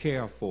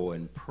care for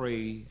and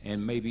pray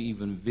and maybe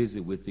even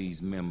visit with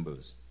these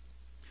members.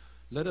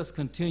 Let us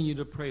continue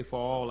to pray for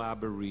all our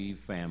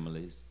bereaved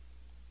families,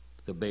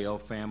 the Bell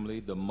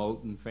family, the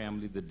Moulton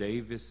family, the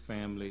Davis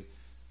family,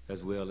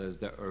 as well as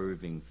the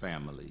Irving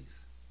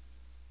families.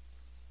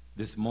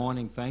 This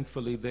morning,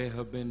 thankfully, there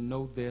have been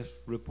no deaths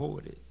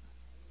reported.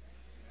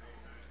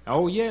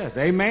 Oh, yes,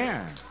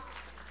 amen.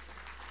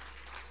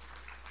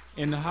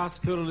 In the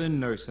hospital and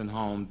nursing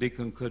home,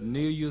 Deacon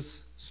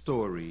Cornelius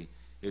Story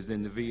is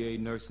in the VA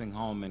nursing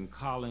home in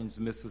Collins,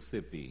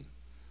 Mississippi.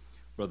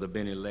 Brother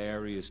Benny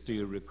Larry is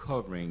still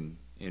recovering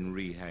in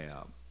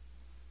rehab.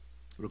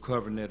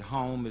 Recovering at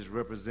home is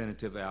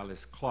Representative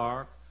Alice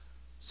Clark,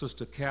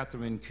 Sister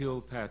Catherine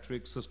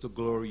Kilpatrick, Sister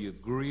Gloria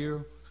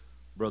Greer,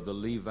 Brother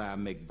Levi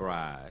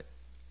McBride,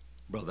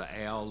 Brother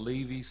Al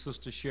Levy,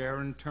 Sister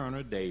Sharon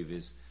Turner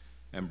Davis,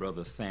 and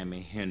Brother Sammy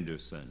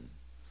Henderson.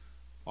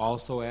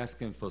 Also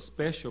asking for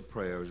special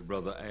prayers,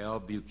 Brother Al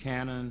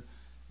Buchanan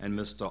and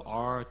Mr.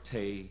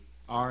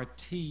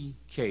 R.T.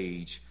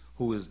 Cage,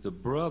 who is the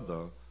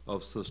brother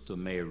of Sister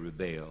Mary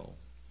Bell.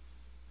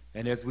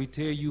 And as we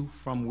tell you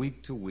from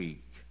week to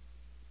week,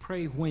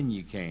 pray when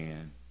you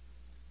can,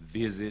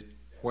 visit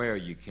where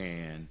you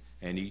can,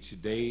 and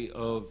each day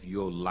of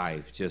your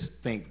life,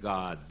 just thank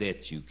God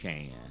that you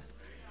can.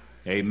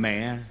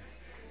 Amen.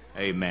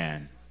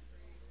 Amen.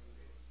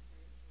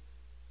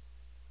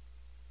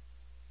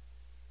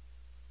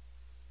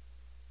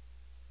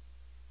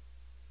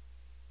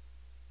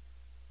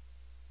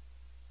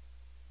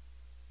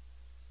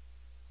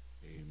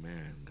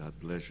 Amen. God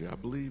bless you. I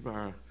believe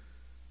our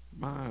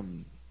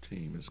mime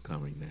team is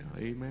coming now.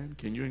 Amen.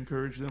 Can you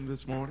encourage them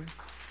this morning?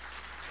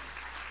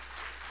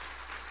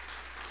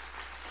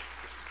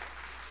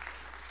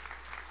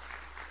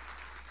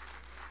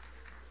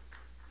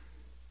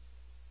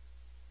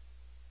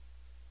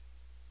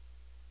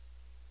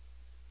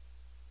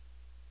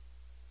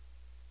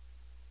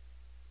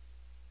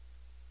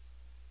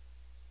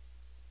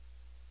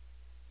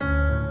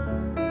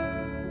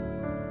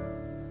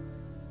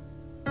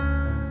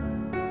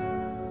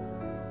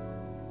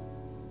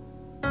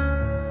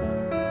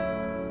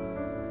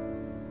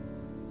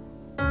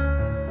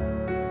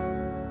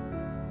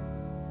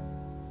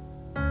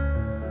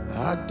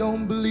 I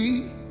don't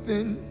believe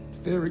in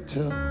fairy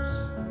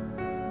tales.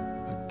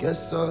 I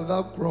guess I've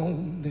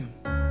outgrown them.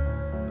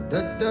 But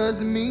that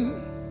doesn't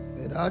mean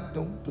that I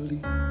don't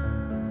believe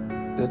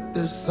that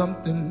there's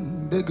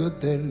something bigger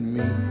than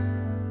me.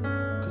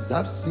 'Cause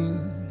I've seen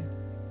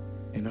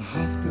it in a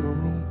hospital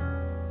room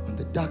when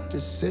the doctor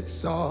said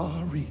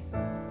sorry.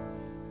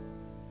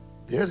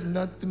 There's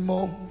nothing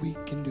more we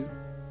can do.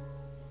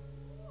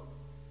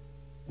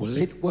 Well,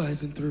 it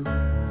wasn't through.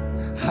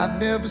 I've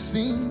never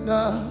seen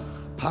a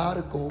pot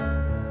of gold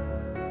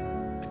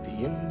at the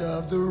end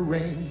of the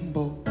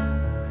rainbow,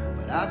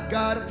 but I've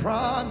got a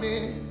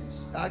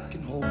promise I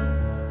can hold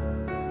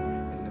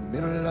in the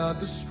middle of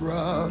the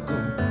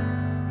struggle.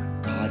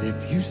 God,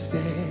 if you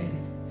said it,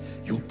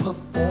 you'll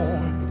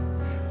perform it.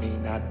 May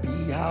not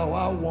be how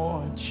I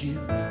want you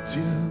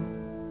to,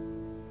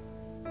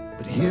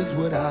 but here's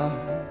what I'll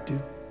do.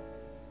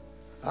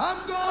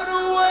 I'm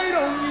gonna wait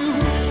on you.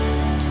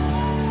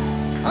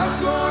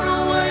 I'm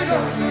gonna wait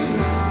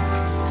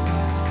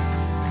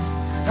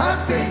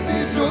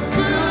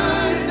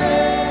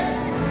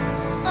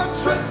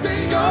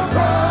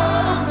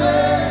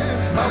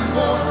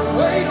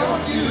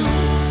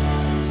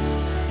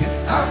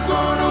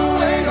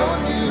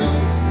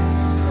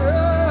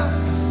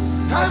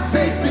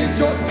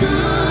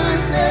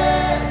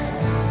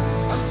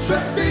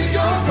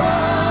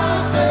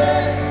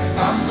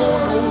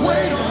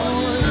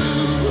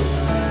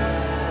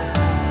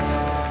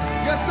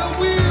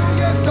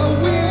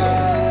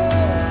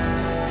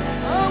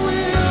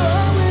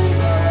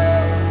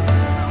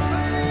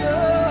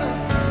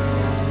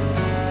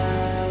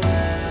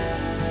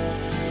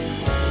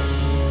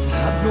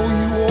know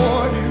you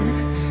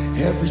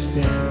order every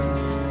step.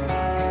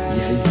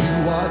 Yeah,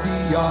 you are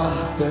the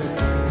author,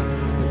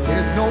 but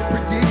there's no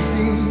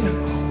predicting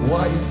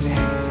what is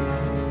next.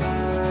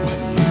 But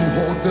you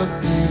hold the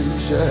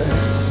future,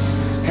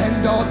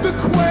 and all the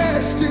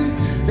questions,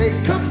 they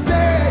come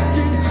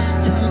second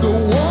to the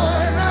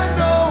one I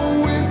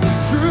know is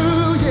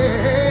true,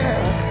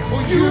 yeah.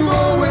 Well, you've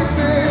always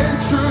been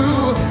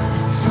true,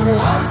 so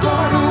I'm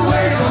gonna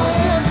wait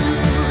on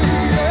you,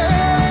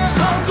 yes.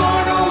 I'm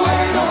gonna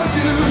wait on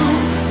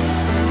you.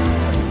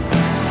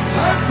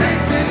 I'm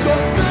tasting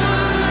your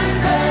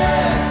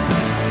goodness,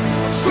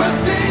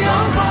 trusting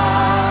your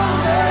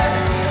promise.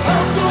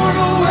 I'm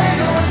gonna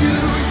wait on you,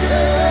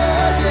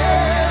 yeah,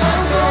 yeah.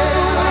 I'm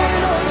gonna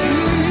wait on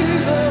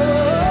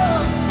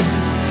Jesus.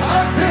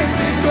 I'm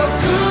tasting your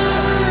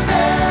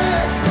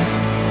goodness,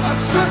 I'm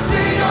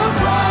trusting your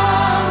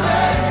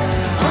promise.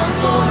 I'm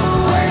gonna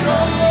wait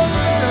on you.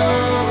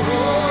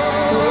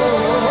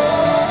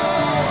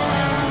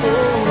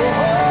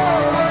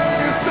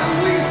 It's the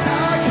least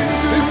I can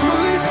do. It's the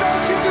least I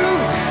can do.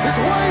 It's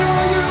wait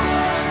on you,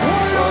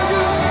 wait on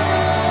you.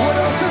 What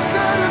else is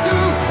there to do?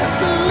 It's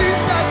the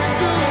least I can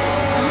do.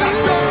 Let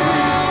go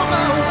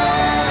my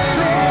way.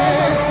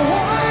 Say,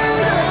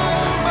 wait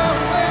on my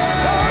way.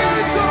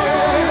 Wait on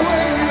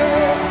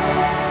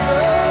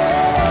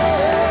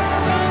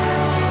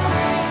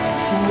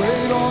so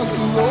wait on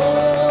the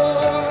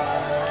Lord.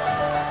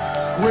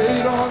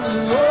 Wait on the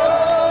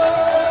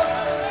Lord.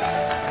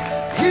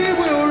 He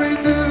will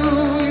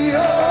renew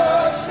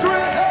your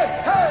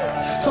strength.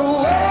 Hey, so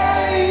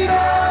wait,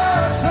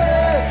 I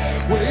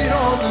say, wait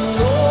on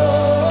the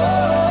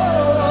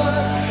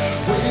Lord.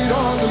 Wait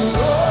on the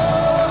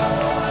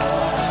Lord.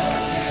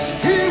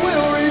 He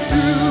will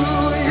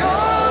renew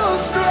your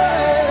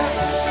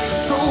strength.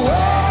 So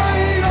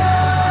wait,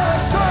 I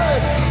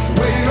say,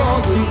 wait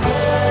on the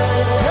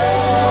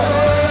Lord.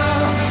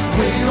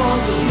 Wait on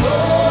the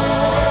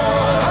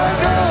Lord. I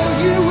know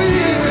He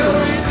will.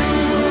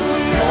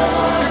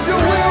 If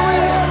you're weary,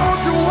 why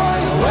don't you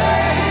wait?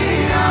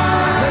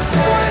 Let's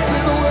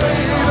strengthen the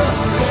wait.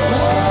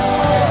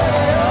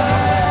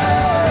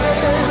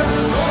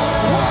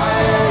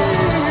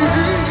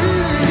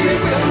 He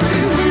will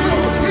renew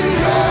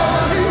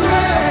your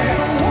strength.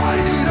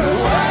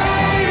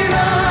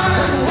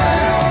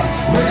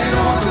 Wait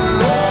on the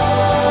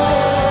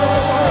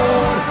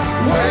Lord.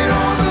 Wait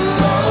on the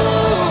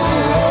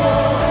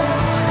Lord.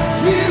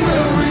 He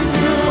will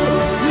renew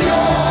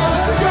your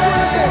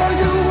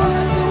strength. You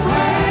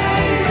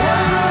wait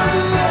on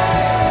the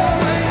Lord.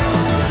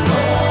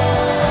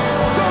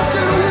 Don't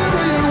get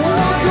weary and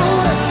well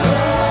doing,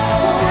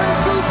 for in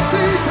due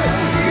season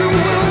you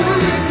will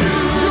reap.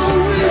 You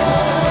reap.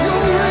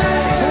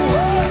 So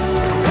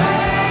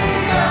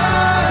I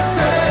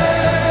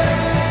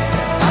say,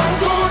 I'm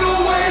gonna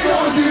wait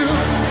on you.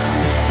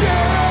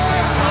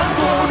 Yeah, I'm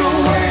gonna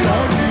wait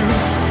on you.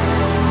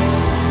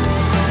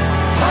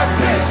 I'm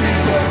tasting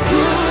your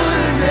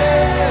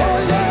goodness.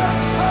 Oh yeah,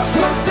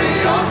 trusting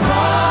your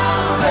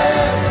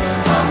promise.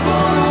 I'm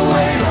gonna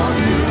wait on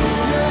you.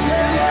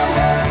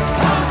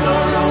 I'm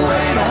gonna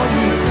wait on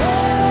you.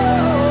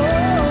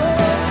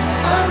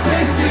 I'm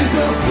tasting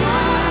your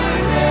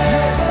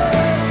goodness,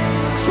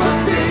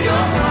 trusting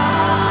your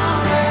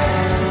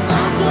promise.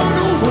 I'm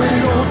gonna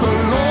wait on the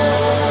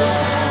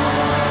Lord.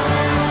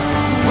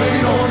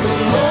 Wait on the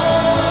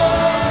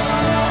Lord.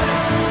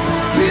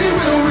 He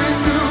will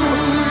renew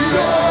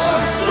your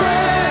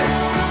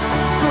strength.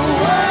 So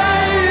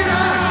wait,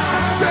 I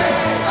say,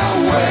 I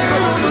wait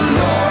on the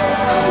Lord.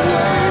 I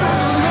wait on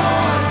the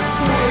Lord.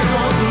 Wait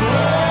on the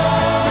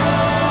Lord.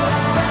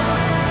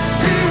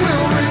 He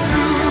will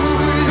renew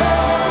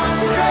your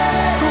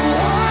strength. So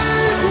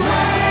wait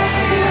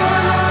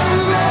on the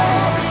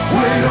Lord.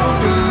 Wait on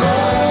the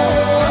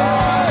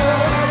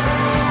Lord.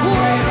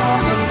 Wait on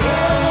the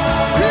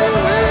Lord. He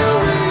will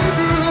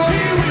renew.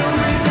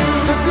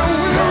 If you're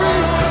weary,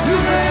 you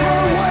should try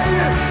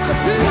waiting,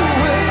 'cause He will.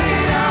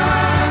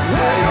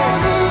 Wait on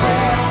the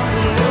Lord.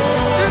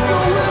 If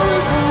you're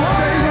weary from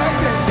waiting,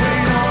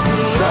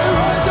 stay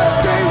right there,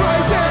 stay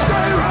right there,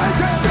 stay right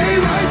there, stay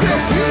right there.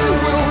 'Cause He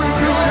will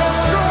renew your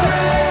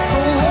strength.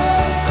 So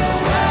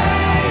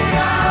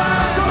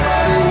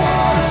somebody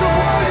worship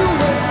while you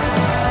wait.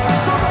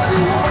 Somebody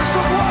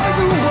worship while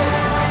you wait.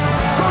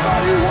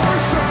 Somebody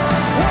worship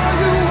while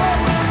you wait.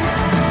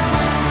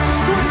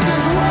 Strength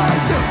is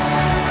rising,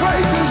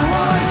 faith is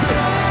rising,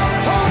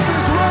 hope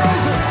is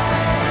rising.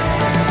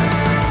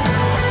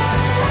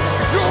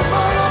 You'll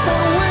mount up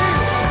on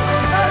wings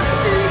as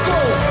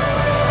eagles.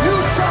 You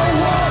shall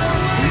walk,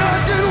 not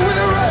get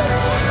weary.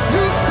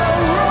 You shall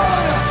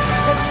run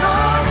and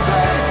not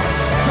faint.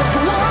 Just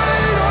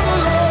wait on the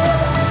Lord.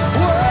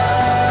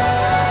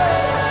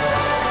 Wait.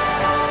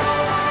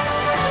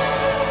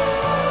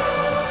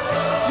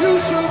 You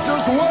should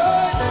just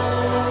wait.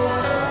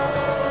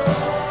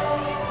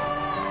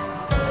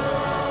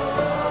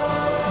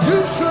 You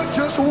should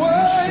just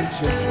wait.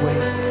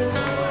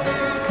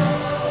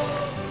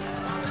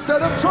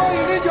 Instead of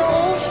trying in your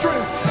own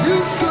strength, you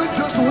should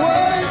just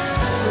wait.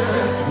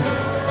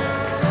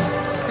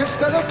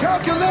 Instead of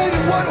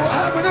calculating what will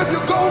happen if you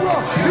go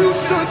wrong, you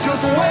should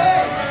just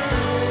wait.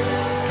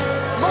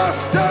 My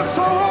steps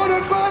are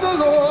ordered by the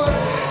Lord.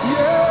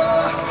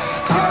 Yeah,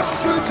 I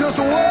should just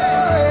wait.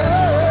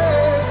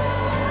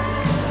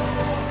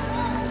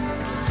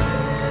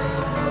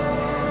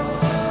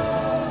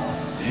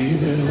 They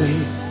that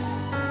wait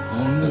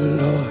on the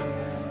Lord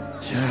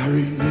shall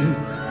renew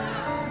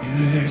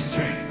their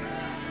strength.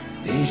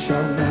 They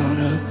shall mount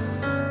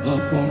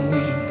up on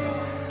wings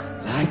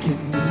like an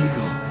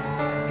eagle.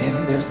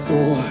 In their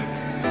soar,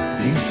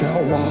 they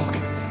shall walk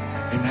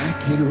and not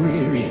get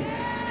weary.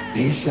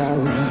 They shall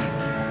run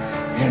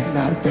and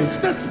not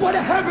faint. That's what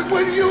happens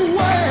when you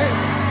wait.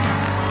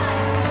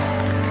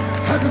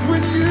 Happens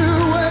when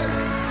you wait.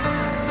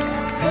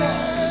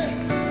 Hey.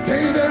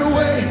 They that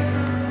wait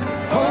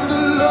on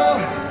the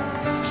Lord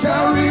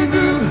shall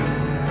renew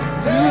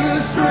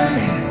their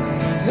strength.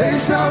 They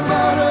shall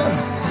mount up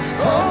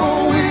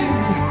on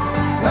wings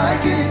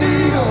like an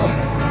eagle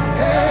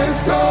and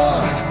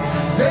soar.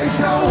 They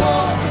shall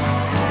walk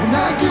and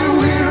not get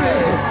weary.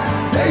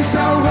 They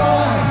shall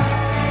run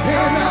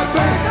and not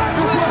faint. That's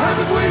what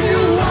happens when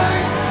you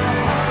wait.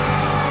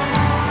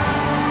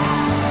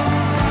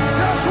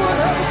 That's what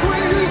happens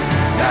when you.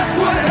 That's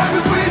what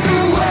happens when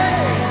you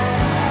wait.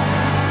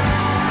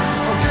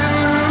 I'm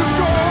getting a little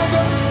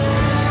stronger.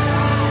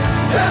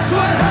 That's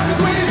what happens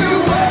when you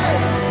wait.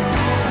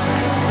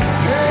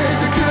 Hey,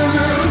 you get a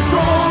little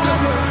stronger.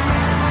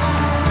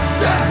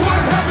 That's what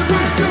happens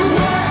when you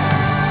wait.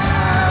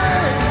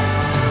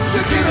 You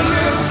get a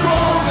little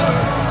stronger.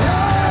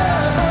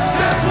 Yeah.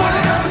 That's what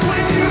happens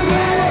when you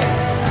wait.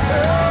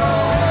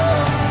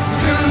 Yeah. You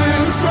get a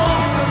little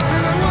stronger.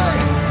 Wait.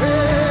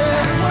 Yeah.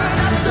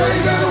 They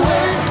that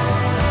wait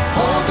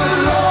on the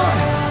Lord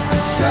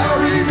shall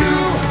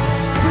renew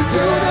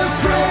their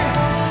strength.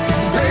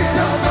 They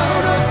shall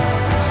mount up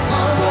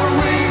on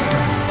wings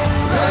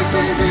like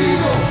an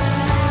eagle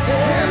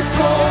and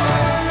soar.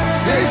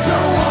 They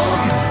shall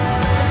walk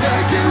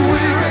and get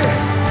weary.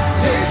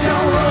 They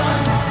shall run.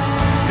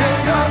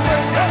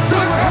 That's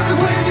what happens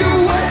when you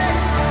wait.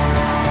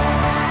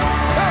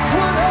 That's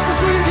what happens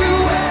when you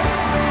wait.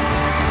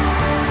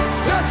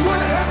 That's what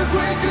happens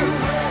when you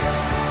wait.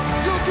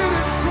 You're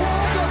getting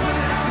stronger. That's what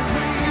happens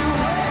when you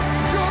wait.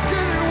 You're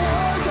getting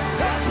wiser.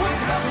 That's what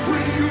happens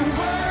when you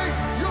wait.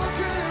 You're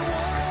getting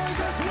wise.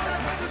 That's what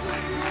happens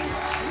when you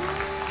wait.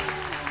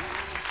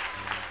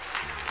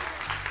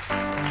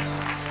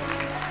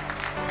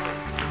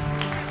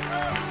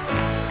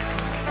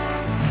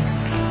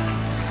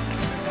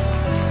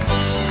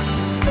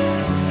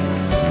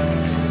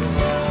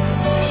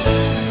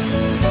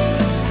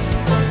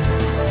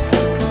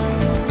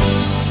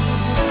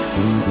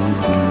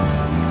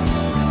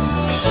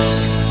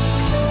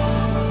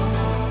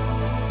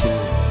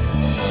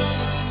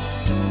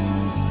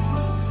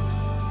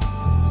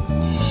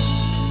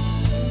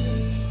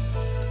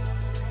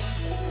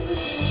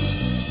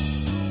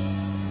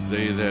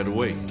 They that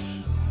wait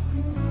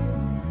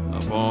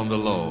upon the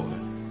Lord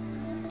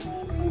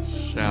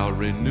shall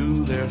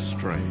renew their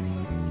strength.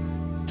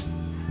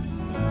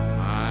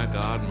 My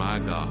God, my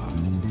God.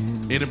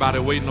 Anybody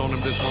waiting on him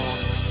this morning?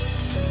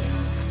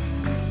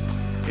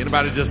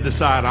 Anybody just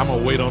decide, I'm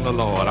gonna wait on the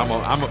Lord. I'm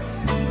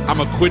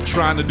gonna quit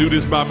trying to do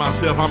this by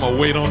myself. I'm gonna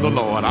wait on the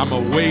Lord. I'm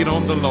gonna wait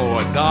on the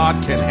Lord.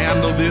 God can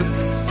handle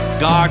this.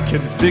 God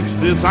can fix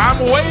this. I'm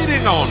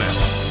waiting on him.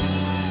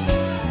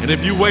 And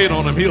if you wait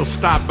on him, he'll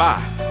stop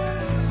by.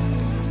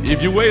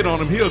 If you wait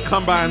on him, he'll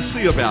come by and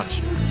see about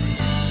you.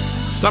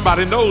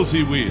 Somebody knows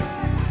he will.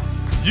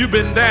 You've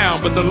been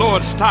down, but the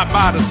Lord stopped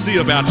by to see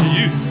about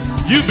you.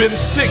 You've been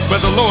sick, but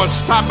the Lord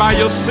stopped by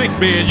your sick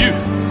bed. You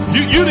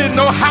didn't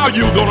know how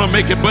you were going to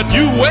make it, but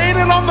you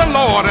waited on the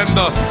Lord, and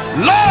the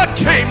Lord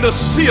came to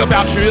see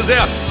about you. Is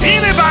there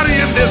anybody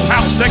in this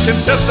house that can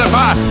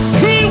testify?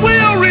 He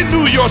will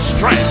renew your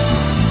strength.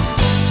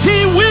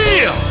 He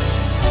will.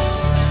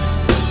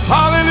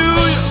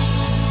 Hallelujah.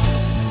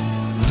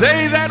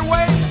 They that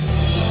wait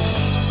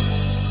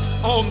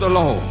on the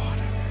Lord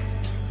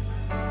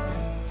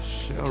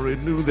shall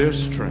renew their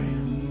strength.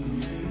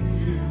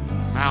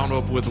 Mount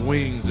up with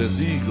wings as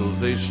eagles.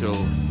 They shall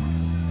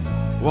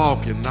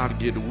walk and not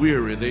get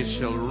weary. They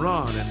shall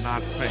run and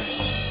not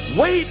faint.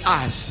 Wait,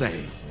 I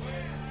say,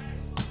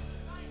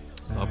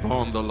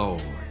 upon the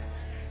Lord.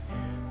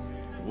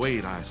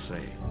 Wait, I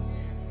say,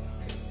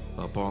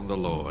 upon the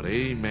Lord.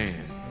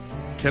 Amen.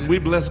 Can we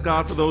bless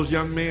God for those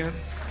young men?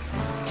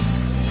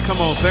 Come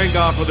on, thank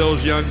God for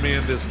those young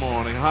men this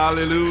morning.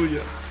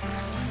 Hallelujah.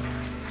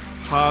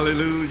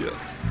 Hallelujah.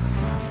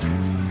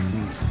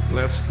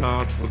 Bless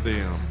God for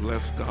them.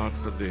 Bless God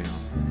for them.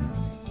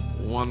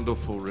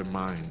 Wonderful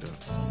reminder.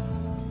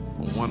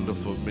 A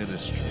wonderful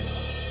ministry.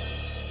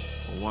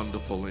 A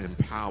wonderful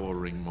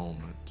empowering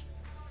moment.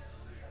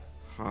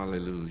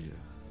 Hallelujah.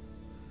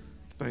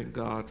 Thank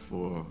God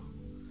for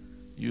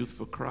Youth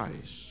for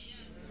Christ.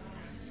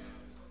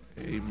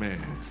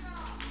 Amen.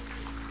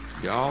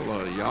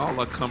 Y'all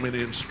are coming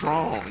in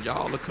strong.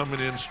 Y'all are coming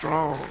in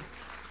strong.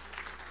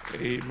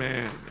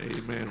 Amen.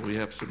 Amen. We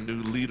have some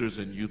new leaders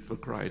in Youth for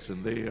Christ,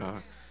 and they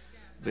are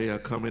They are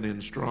coming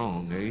in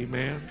strong.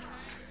 Amen.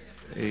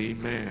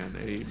 Amen.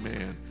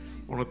 Amen.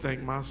 I want to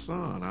thank my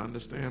son. I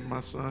understand my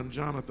son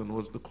Jonathan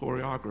was the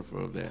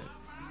choreographer of that.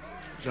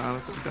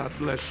 Jonathan, God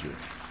bless you.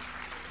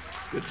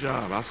 Good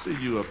job. I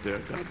see you up there.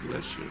 God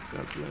bless you.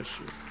 God bless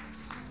you.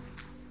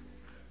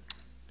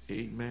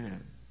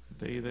 Amen.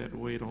 They that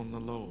wait on the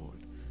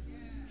Lord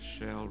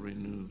shall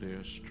renew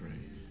their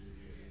strength.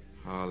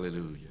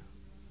 Hallelujah.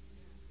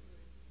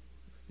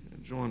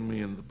 Join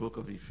me in the book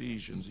of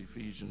Ephesians,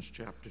 Ephesians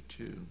chapter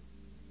 2.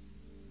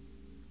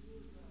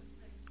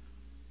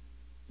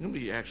 There'll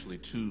be actually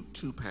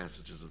two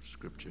passages of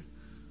scripture.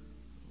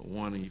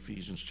 One in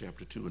Ephesians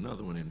chapter 2,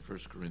 another one in 1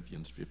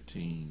 Corinthians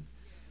 15,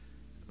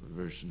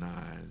 verse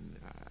 9.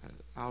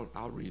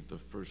 I'll read the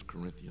 1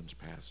 Corinthians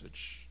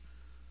passage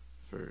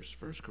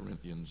first. 1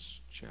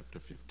 Corinthians chapter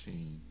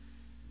 15,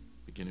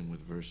 beginning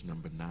with verse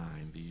number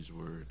 9. These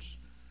words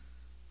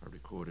are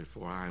recorded,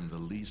 "For I am the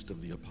least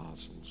of the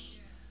apostles,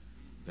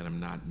 that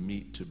am not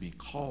meet to be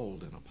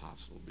called an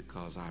apostle,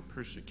 because I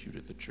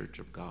persecuted the church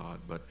of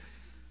God, but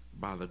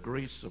by the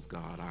grace of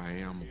God I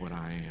am what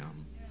I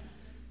am.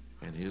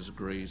 And his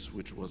grace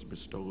which was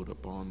bestowed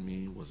upon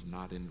me was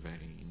not in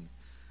vain.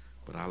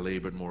 But I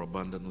labored more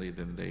abundantly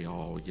than they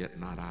all, yet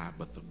not I,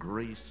 but the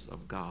grace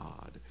of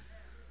God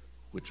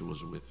which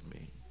was with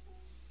me."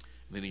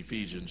 And then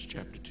Ephesians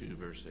chapter 2,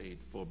 verse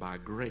 8, "For by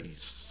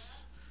grace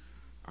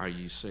are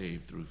ye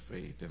saved through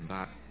faith, and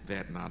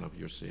that not of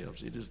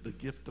yourselves. It is the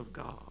gift of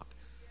God,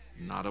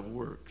 not of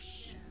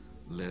works,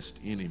 lest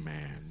any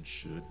man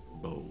should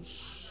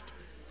boast."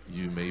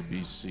 You may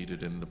be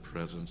seated in the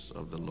presence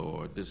of the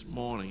Lord. This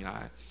morning,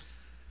 I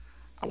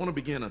want to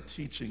begin a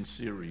teaching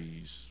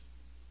series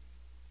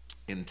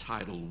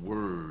entitled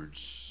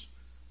Words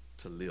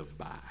to Live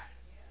By.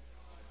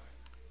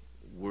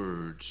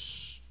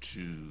 Words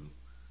to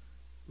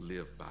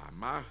live by.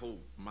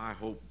 My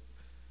hope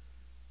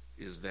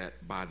is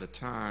that by the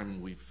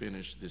time we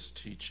finish this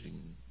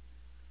teaching,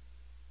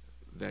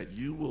 that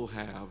you will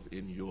have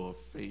in your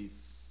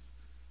faith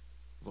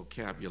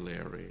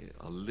vocabulary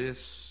a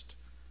list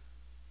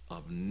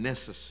of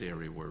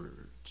necessary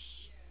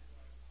words.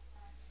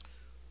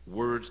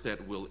 Words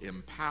that will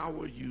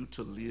empower you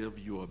to live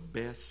your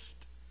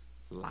best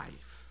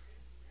life.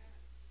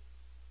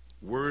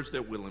 Words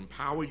that will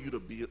empower you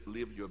to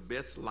live your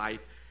best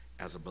life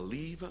as a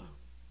believer,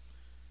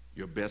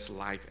 your best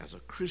life as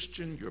a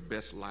Christian, your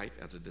best life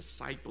as a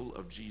disciple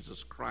of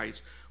Jesus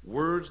Christ.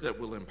 Words that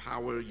will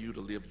empower you to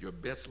live your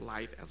best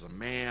life as a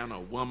man, a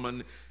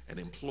woman, an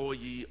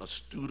employee, a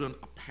student,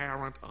 a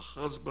parent, a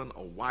husband,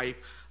 a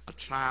wife, a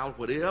child,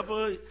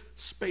 whatever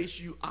space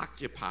you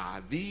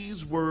occupy.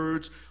 These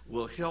words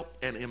will help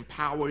and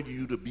empower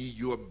you to be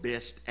your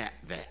best at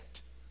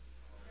that,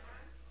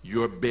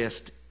 your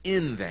best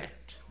in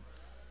that,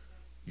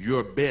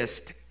 your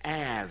best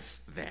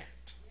as that.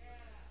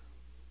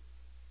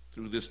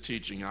 Through this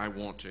teaching, I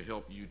want to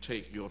help you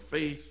take your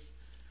faith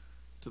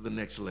to the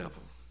next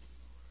level,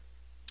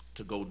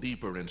 to go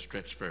deeper and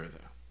stretch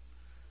further,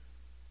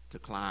 to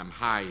climb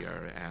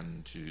higher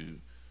and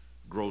to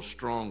grow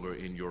stronger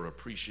in your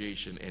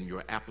appreciation and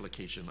your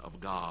application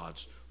of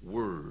God's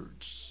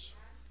words.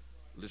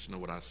 Listen to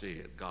what I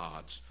said,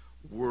 God's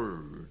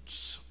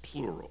words,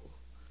 plural.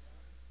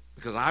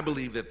 Because I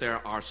believe that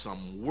there are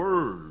some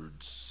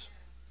words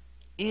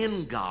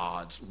in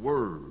God's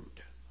word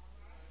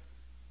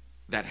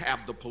that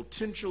have the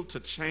potential to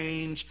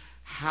change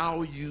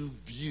how you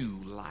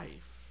view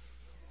life.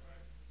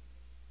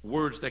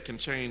 Words that can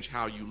change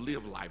how you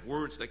live life.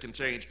 Words that can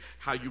change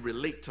how you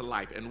relate to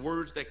life. And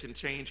words that can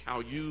change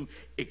how you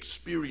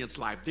experience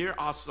life. There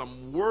are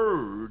some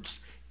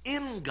words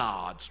in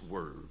God's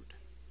word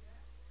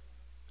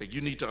that you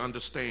need to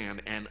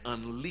understand and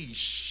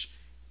unleash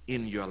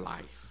in your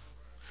life.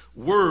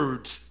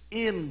 Words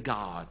in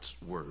God's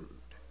word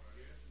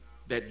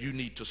that you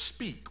need to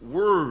speak.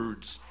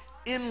 Words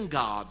in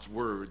God's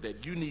word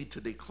that you need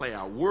to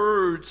declare.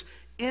 Words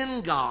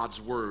in God's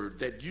word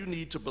that you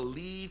need to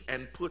believe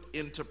and put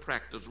into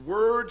practice.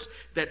 Words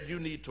that you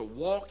need to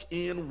walk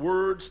in.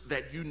 Words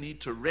that you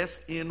need to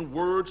rest in.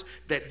 Words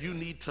that you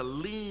need to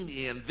lean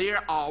in.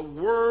 There are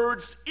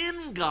words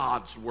in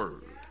God's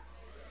word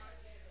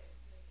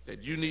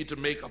that you need to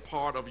make a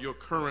part of your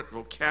current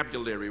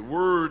vocabulary.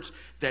 Words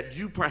that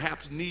you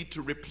perhaps need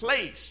to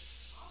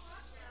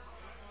replace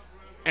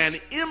and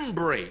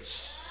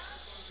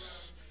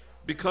embrace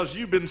because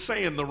you've been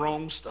saying the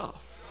wrong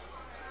stuff.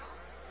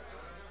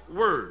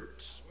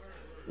 Words.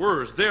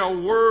 There are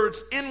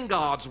words in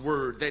God's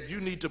word that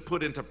you need to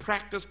put into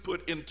practice,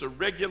 put into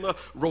regular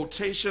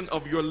rotation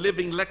of your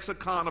living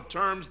lexicon of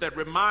terms that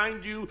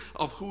remind you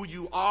of who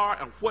you are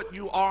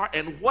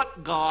and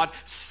what God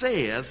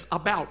says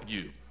about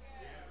you.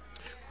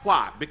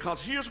 Why?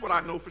 Because here's what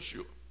I know for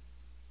sure.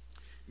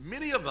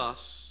 Many of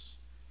us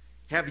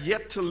have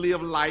yet to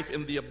live life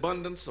in the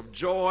abundance of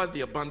joy, the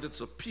abundance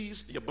of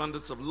peace, the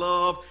abundance of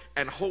love,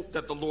 and hope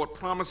that the Lord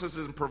promises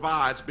and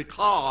provides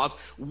because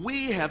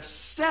we have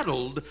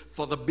settled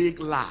for the big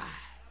lie.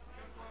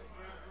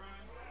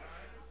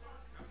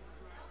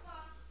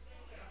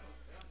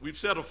 We've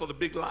settled for the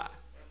big lie.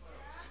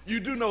 You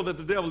do know that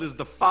the devil is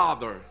the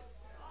father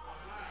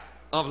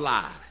of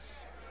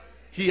lies.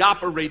 He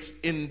operates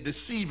in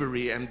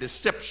deceivery and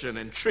deception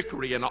and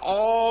trickery, and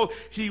all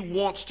he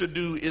wants to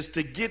do is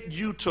to get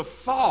you to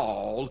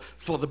fall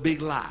for the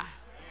big lie.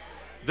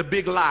 The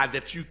big lie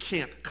that you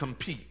can't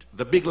compete.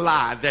 The big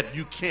lie that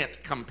you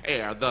can't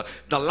compare. The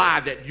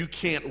lie that you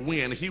can't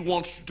win. He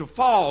wants you to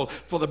fall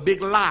for the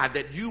big lie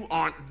that you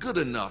aren't good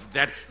enough,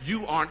 that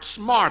you aren't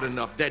smart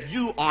enough, that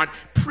you aren't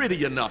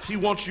pretty enough. He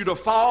wants you to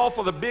fall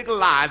for the big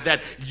lie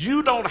that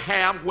you don't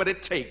have what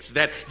it takes,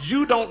 that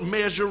you don't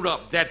measure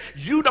up, that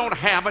you don't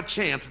have a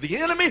chance. The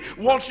enemy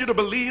wants you to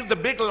believe the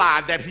big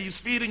lie that he's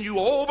feeding you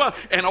over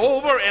and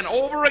over and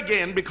over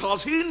again,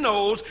 because he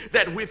knows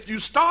that if you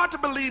start to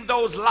believe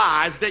those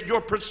lies, that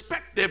your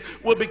perspective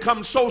will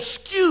become so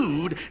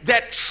skewed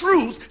that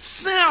truth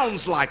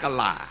sounds like a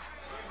lie.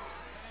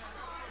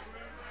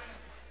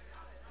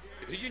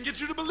 If he can get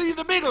you to believe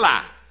the big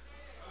lie,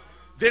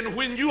 then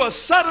when you are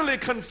suddenly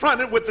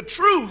confronted with the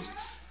truth,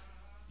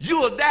 you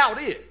will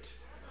doubt it.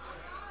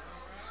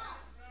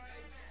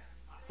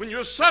 When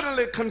you're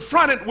suddenly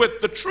confronted with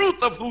the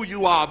truth of who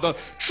you are, the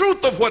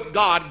truth of what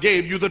God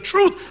gave you, the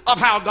truth of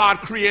how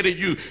God created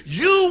you,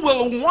 you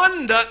will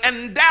wonder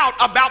and doubt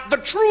about the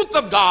truth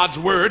of God's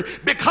word,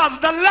 because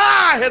the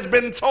lie has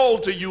been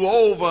told to you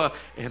over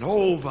and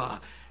over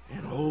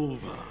and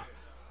over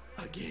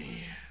again.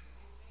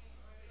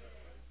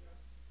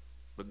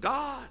 But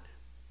God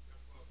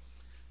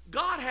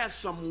has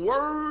some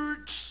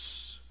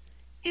words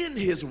in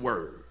his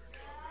word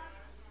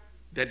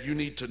that you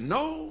need to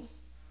know,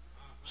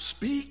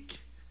 speak,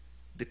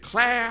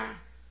 declare,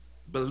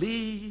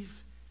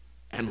 believe,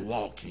 and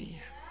walk in.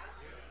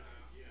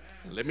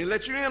 Let me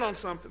let you in on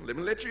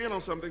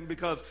something.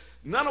 Because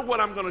none of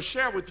what I'm going to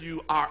share with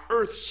you are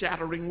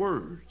earth-shattering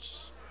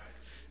words.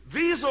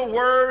 These are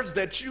words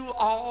that you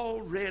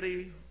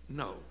already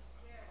know.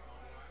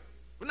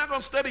 We're not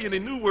going to study any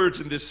new words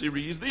in this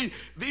series.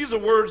 These are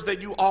words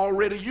that you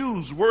already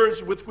use,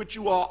 words with which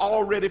you are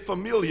already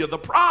familiar. The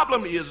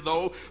problem is,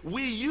 though,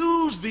 we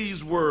use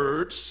these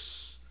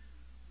words,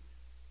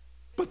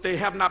 but they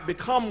have not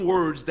become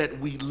words that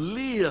we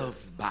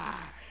live by.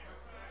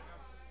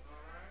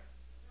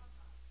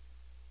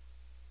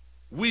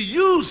 We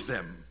use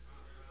them,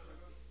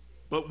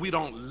 but we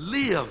don't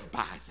live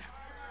by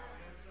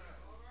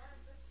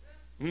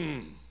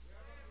them.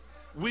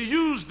 We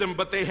use them,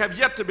 but they have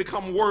yet to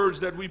become words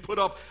that we put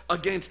up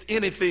against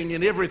anything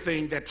and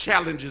everything that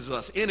challenges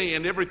us, any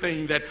and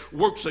everything that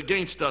works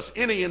against us,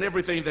 any and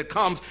everything that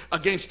comes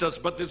against us.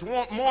 But this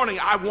morning,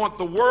 I want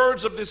the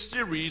words of this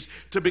series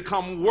to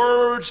become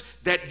words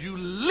that you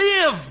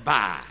live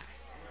by.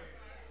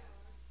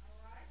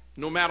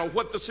 No matter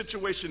what the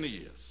situation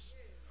is,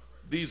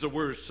 these are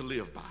words to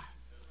live by.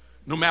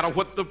 No matter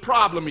what the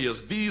problem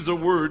is, these are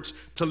words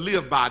to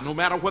live by. No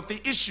matter what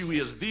the issue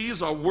is,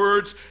 these are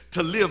words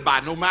to live by.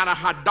 No matter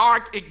how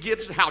dark it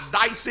gets, how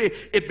dicey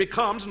it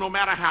becomes, no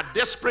matter how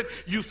desperate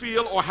you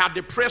feel or how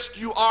depressed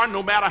you are,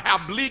 no matter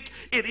how bleak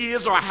it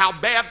is or how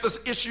bad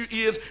this issue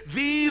is,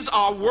 these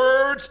are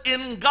words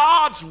in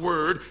God's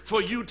word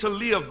for you to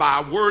live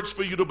by. Words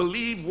for you to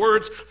believe,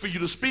 words for you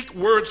to speak,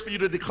 words for you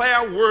to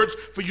declare, words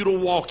for you to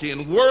walk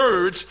in,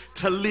 words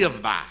to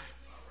live by.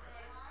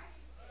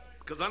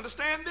 Because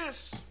understand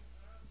this,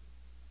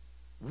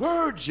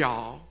 words,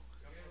 y'all,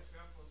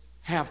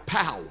 have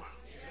power.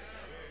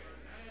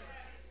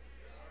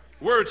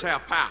 Words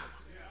have power.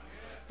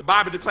 The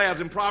Bible declares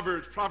in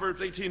Proverbs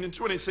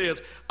 18:20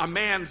 says, a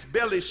man's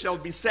belly shall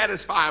be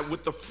satisfied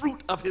with the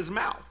fruit of his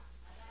mouth,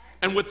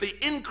 and with the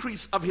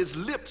increase of his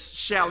lips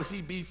shall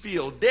he be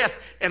filled.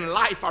 Death and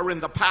life are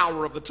in the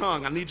power of the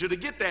tongue. I need you to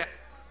get that.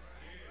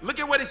 Look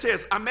at what he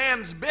says. A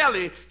man's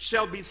belly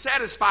shall be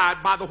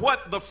satisfied by the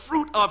what? The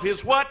fruit of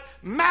his what?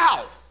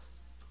 Mouth.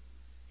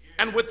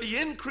 And with the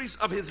increase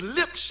of his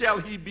lips shall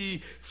he be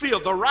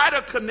filled. The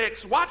writer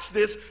connects, watch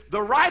this, the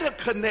writer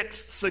connects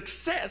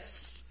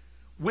success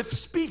with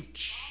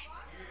speech.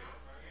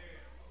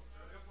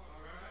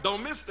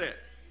 Don't miss that.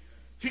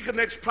 He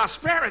connects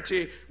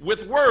prosperity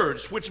with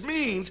words, which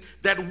means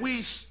that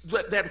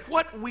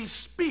what we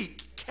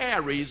speak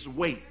carries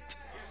weight.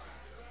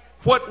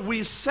 What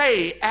we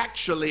say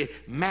actually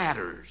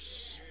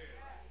matters.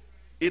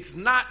 It's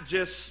not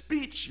just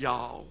speech,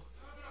 y'all.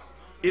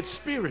 It's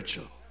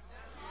spiritual.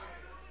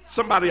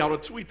 Somebody ought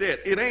to tweet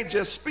that. It ain't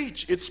just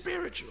speech, it's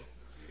spiritual.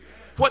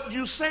 What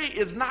you say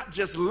is not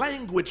just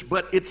language,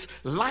 but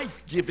it's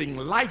life-giving,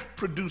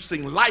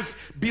 life-producing,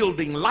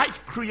 life-building,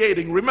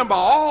 life-creating. Remember,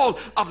 all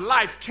of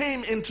life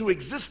came into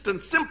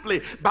existence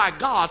simply by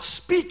God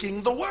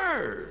speaking the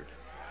word.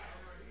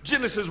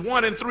 Genesis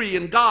 1 and 3,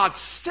 and God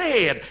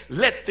said,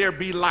 let there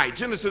be light.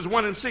 Genesis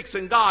 1 and 6,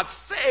 and God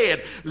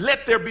said,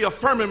 let there be a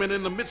firmament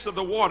in the midst of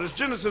the waters.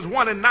 Genesis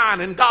 1 and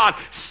 9, and God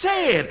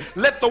said,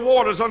 let the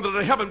waters under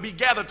the heaven be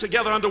gathered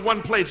together under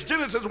one place.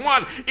 Genesis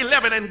 1,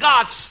 11, and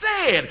God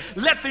said,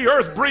 let the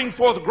earth bring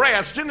forth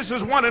grass.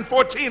 Genesis 1 and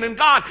 14, and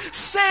God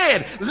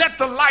said, let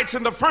the lights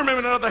in the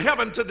firmament of the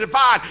heaven to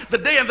divide the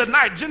day and the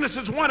night.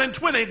 Genesis 1 and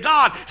 20,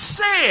 God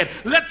said,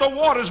 let the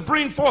waters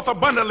bring forth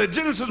abundantly.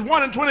 Genesis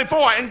 1 and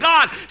 24, and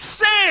God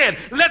said,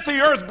 let the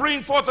earth bring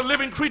forth a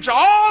living creature.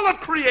 All of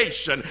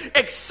creation,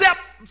 except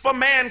for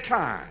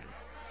mankind,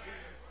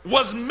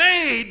 was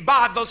made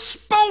by the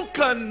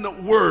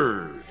spoken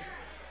word.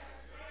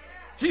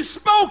 He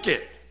spoke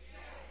it.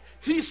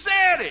 He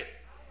said it.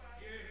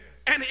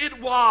 And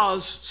it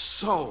was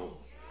so.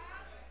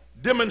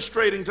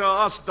 Demonstrating to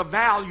us the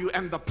value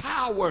and the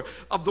power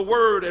of the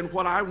word. And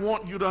what I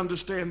want you to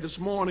understand this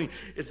morning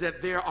is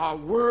that there are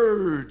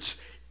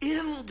words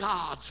in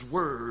God's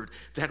word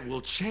that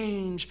will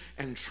change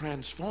and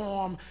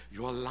transform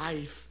your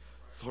life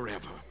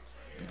forever.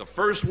 And the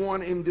first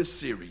one in this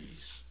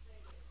series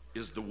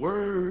is the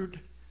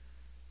word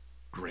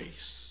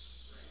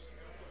grace.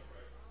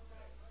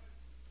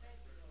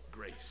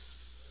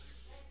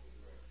 Grace.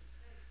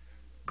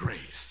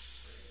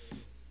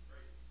 Grace.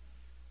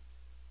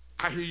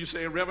 I hear you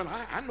saying, Reverend,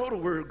 I know the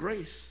word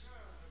grace.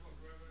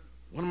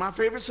 One of my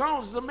favorite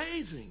songs is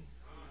Amazing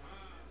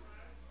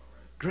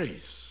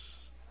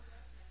Grace.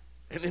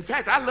 And in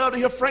fact, I love to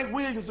hear Frank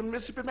Williams and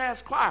Mississippi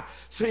Mass Choir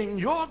sing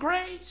Your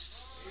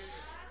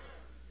Grace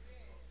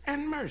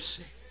and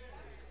Mercy.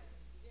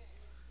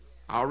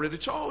 I already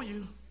told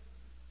you,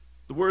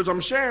 the words I'm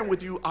sharing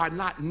with you are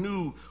not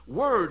new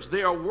words.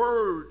 They are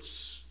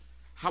words,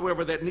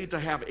 however, that need to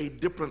have a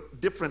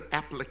different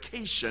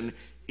application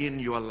in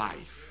your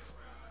life.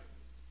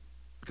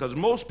 Because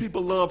most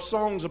people love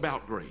songs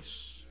about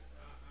grace,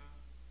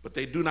 but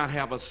they do not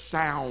have a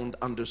sound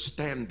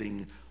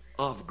understanding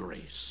of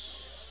grace.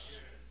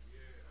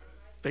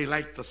 They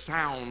like the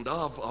sound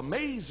of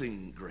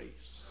Amazing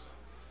Grace,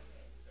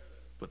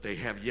 but they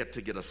have yet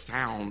to get a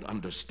sound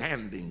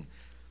understanding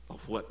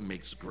of what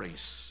makes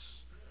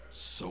grace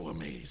so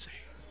amazing.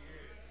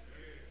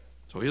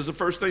 So here's the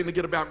first thing to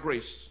get about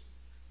grace.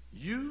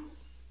 You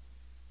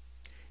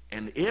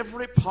and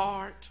every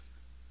part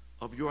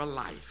of your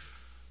life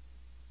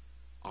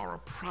are a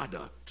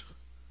product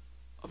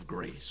of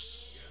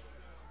grace.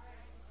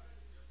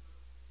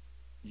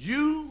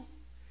 You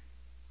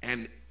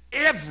and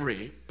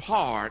every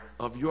part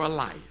of your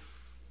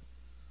life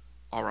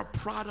are a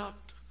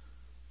product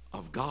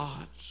of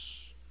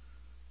God's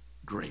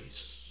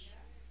grace.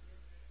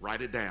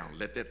 Write it down.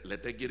 Let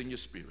that get in your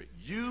spirit.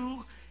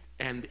 You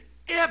and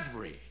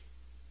every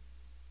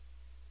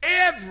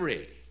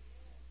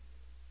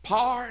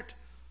part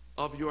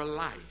of your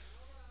life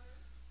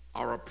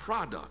are a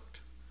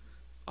product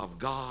of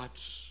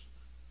God's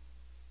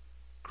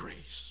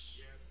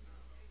grace.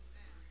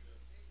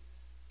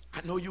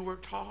 I know you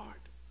worked hard.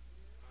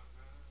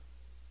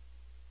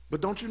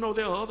 But don't you know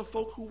there are other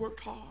folk who worked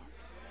hard?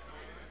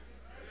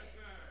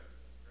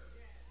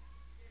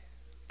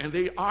 And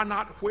they are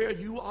not where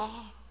you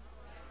are.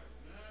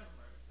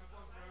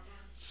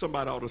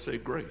 Somebody ought to say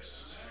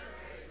grace.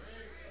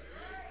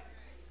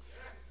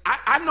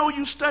 I know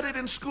you studied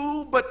in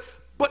school, but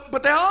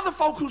there are other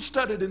folk who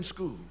studied in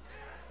school.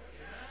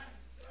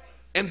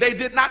 And they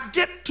did not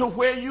get to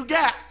where you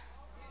got.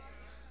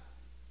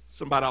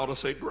 Somebody ought to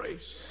say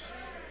grace.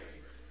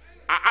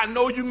 I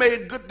know you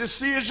made good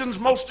decisions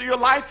most of your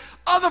life.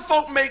 Other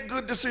folk make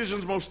good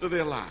decisions most of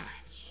their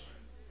lives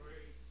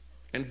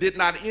and did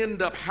not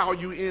end up how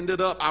you ended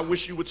up. I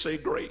wish you would say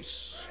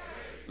grace.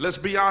 Let's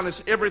be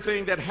honest.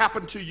 Everything that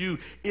happened to you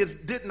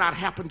did not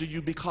happen to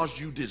you because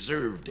you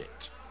deserved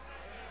it.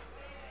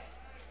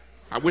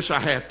 I wish I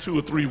had 2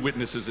 or 3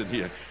 witnesses in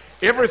here.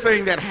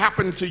 Everything that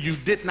happened to you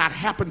did not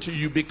happen to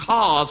you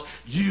because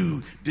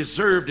you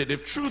deserved it.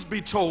 If truth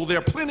be told, there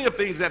are plenty of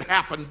things that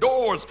happened,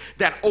 doors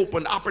that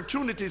opened,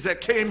 opportunities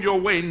that came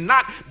your way,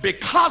 not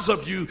because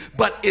of you,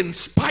 but in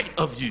spite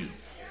of you.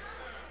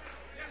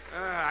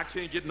 I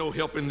can't get no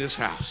help in this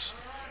house.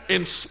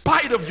 In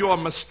spite of your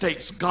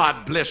mistakes,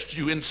 God blessed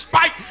you. In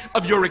spite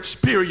of your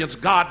experience,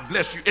 God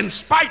blessed you. In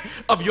spite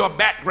of your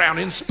background,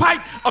 in spite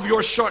of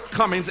your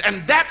shortcomings.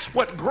 And that's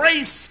what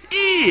grace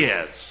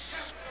is.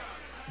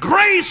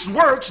 Grace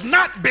works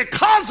not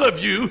because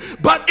of you,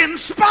 but in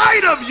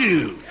spite of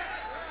you.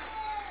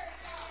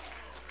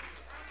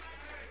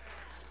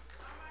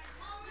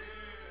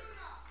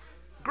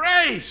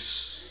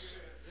 Grace.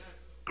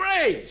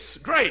 Grace.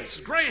 Grace.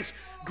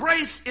 Grace.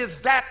 Grace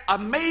is that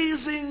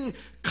amazing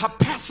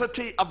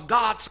capacity of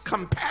God's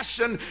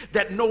compassion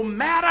that no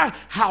matter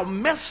how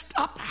messed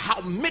up, how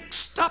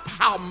mixed up,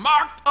 how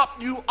marked up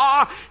you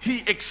are,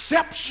 he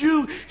accepts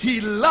you,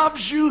 he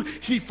loves you,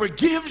 he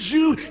forgives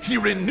you, he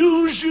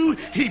renews you,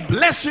 he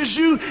blesses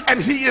you,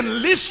 and he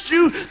enlists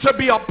you to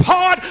be a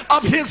part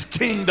of his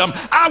kingdom.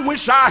 I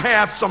wish I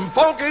had some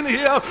folk in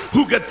here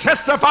who could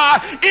testify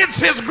it's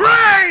his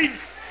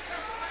grace.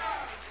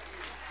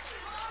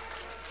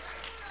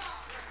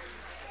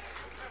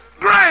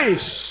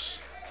 grace.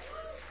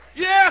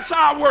 Yes,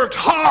 I worked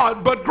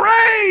hard, but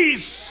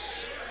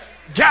grace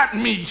got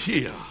me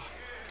here.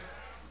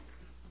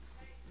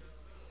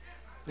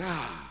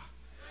 Yeah.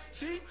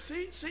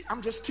 See,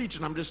 I'm just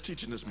teaching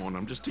this morning.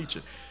 I'm just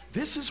teaching.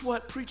 This is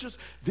what preachers,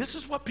 this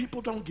is what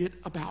people don't get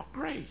about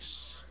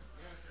grace.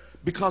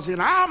 Because in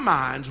our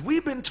minds,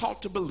 we've been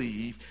taught to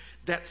believe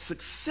that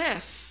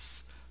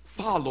success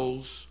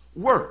follows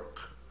work.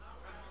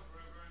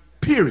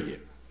 Period.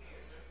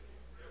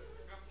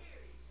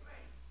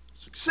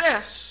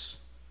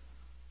 Success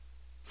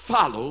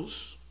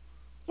follows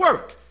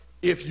work.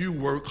 If you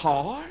work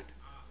hard,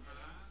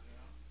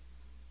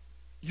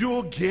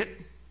 you'll get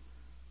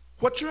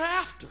what you're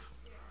after.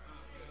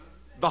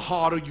 The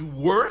harder you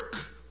work,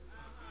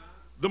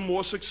 the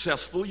more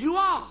successful you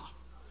are.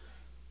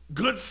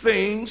 Good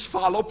things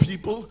follow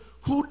people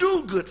who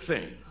do good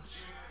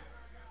things.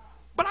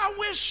 But I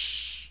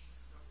wish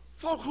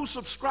folk who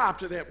subscribe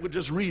to that would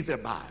just read their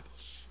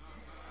Bibles.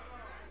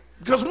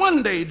 Because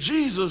one day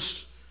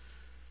Jesus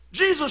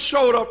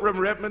showed up, Reverend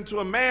Redmond, to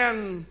a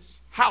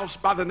man's house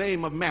by the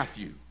name of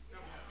Matthew.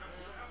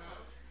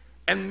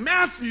 And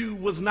Matthew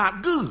was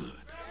not good.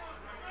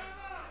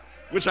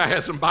 Wish I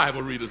had some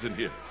Bible readers in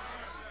here.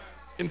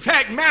 In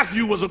fact,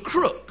 Matthew was a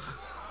crook.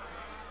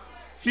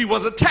 He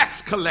was a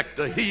tax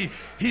collector. He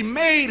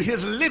made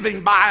his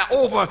living by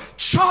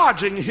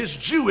overcharging his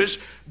Jewish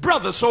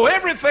brothers. So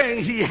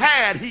everything he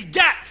had, he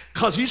got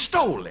because he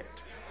stole it.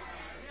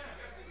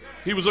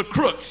 He was a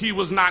crook. He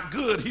was not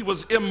good. He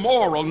was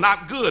immoral,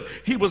 not good.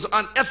 He was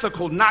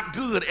unethical, not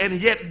good. And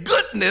yet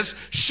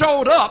goodness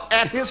showed up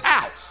at his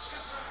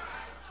house.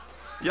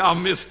 Y'all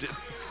missed it.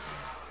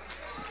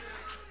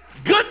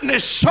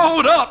 Goodness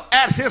showed up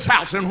at his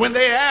house. And when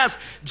they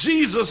asked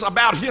Jesus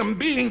about him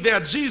being there,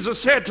 Jesus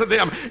said to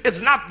them, it's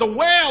not the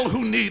well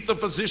who need the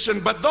physician,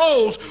 but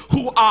those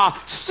who are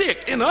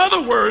sick. In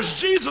other words,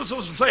 Jesus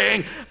was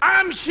saying,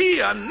 I'm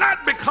here not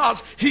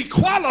because he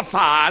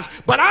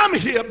qualifies, but I'm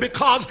here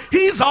because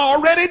he's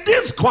already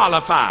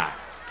disqualified.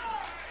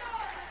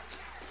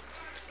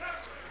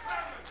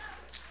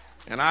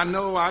 And I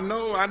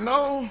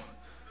know.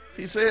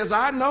 He says,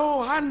 I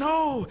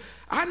know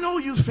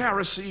you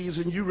Pharisees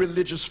and you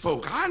religious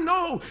folk. I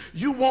know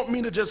you want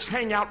me to just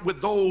hang out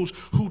with those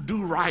who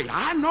do right.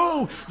 I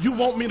know you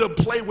want me to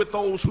play with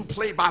those who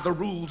play by the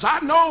rules. I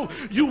know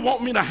you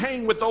want me to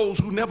hang with those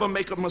who never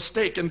make a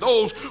mistake and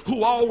those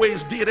who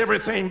always did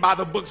everything by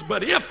the books.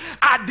 But if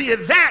I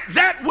did that,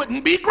 that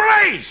wouldn't be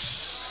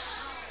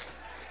grace.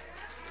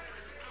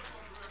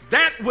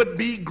 That would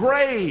be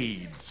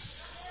grades.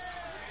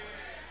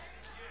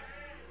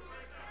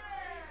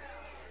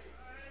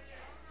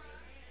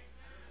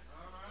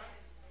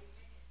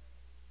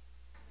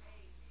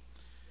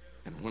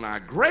 When I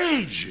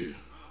grade you,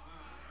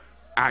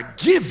 I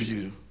give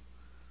you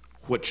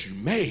what you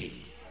made.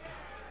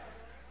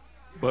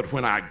 But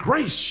when I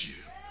grace you,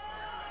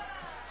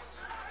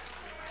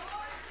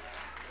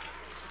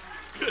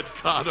 good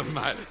God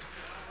Almighty,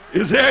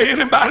 is there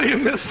anybody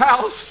in this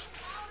house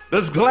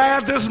that's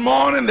glad this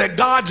morning that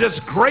God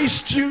just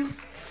graced you?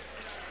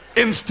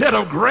 Instead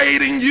of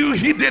grading you,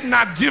 he did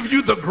not give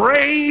you the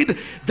grade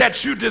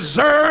that you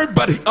deserved,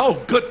 but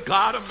oh, good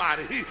God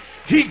Almighty,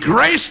 he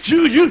graced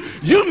you.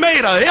 You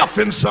made an F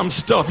in some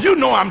stuff. You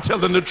know I'm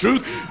telling the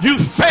truth. You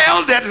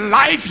failed at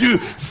life. You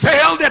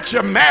failed at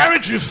your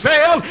marriage. You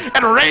failed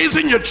at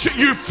raising your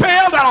children. You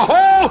failed at a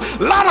whole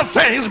lot of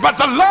things, but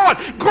the Lord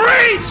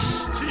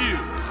graced you.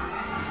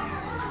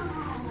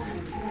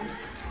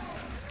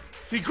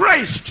 He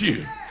graced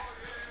you.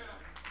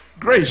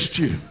 Graced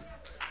you.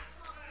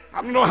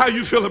 I don't know how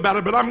you feel about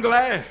it, but I'm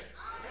glad.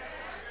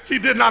 He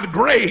did not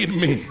grade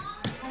me,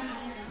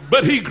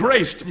 but he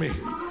graced me.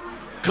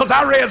 Because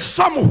I read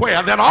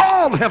somewhere that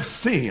all have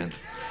sinned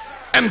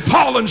and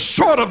fallen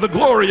short of the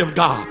glory of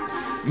God.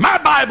 My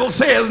Bible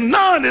says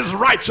none is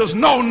righteous,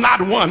 no,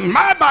 not one.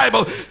 My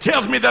Bible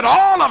tells me that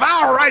all of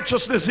our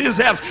righteousness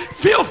is as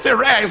filthy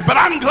rags. But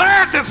I'm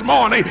glad this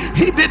morning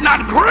he did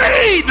not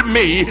grade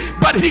me,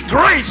 but he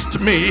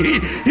graced me.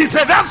 He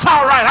said, that's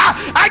all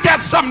right. I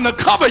got something to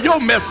cover your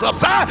mess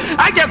ups.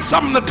 I got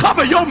something to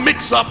cover your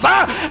mix ups.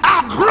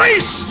 I'll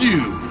grace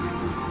you.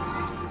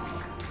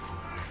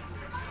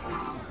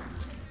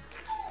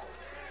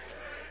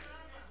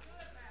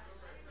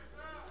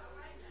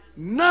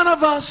 None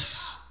of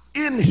us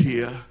in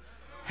here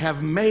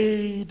have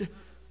made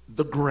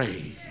the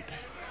grade.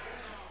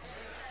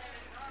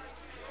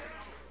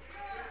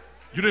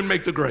 You didn't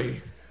make the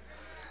grade.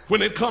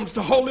 When it comes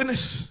to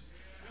holiness,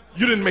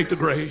 you didn't make the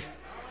grade.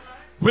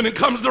 When it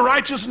comes to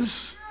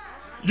righteousness,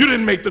 you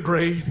didn't make the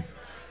grade.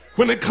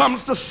 When it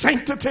comes to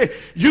sanctity,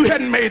 you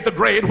hadn't made the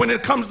grade. When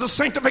it comes to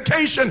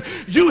sanctification,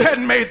 you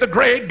hadn't made the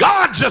grade.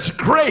 God just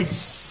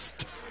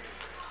graced.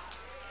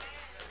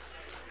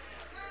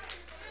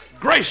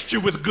 Graced you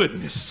with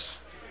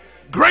goodness,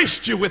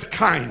 graced you with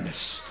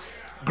kindness,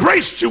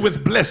 graced you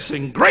with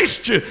blessing,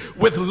 graced you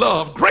with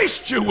love,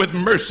 graced you with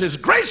mercies,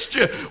 graced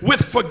you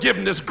with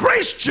forgiveness,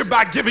 graced you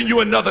by giving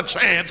you another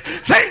chance.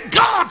 Thank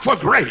God for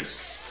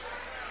grace.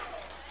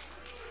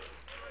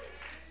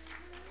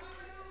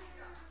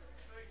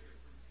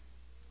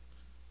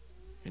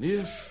 And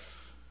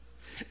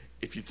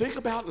if you think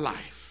about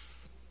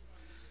life,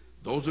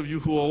 those of you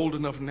who are old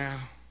enough now,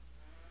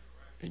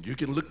 and you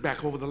can look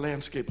back over the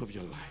landscape of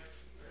your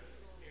life,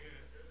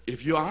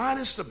 if you're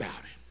honest about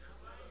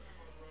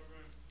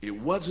it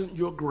wasn't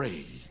your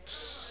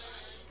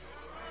grades.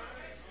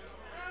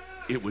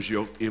 It was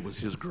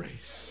his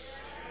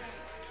grace.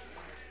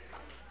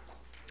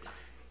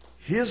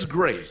 His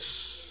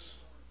grace.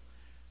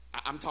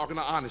 I'm talking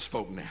to honest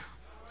folk now.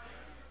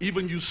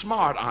 Even you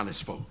smart,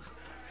 honest folk.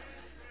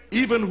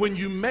 Even when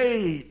you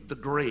made the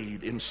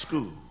grade in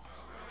school,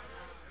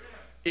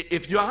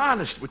 if you're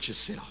honest with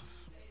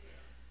yourself,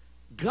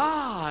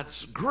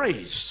 God's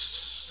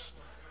grace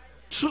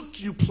took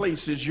you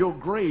places your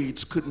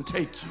grades couldn't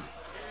take you.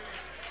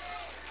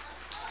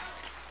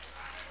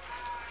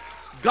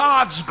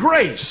 God's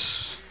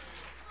grace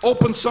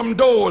opened some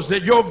doors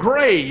that your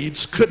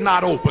grades could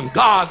not open.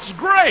 God's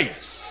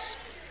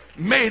grace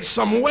made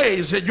some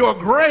ways that your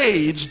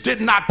grades did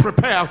not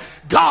prepare.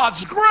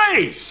 God's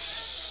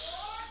grace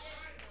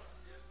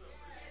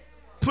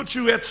put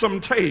you at some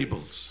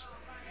tables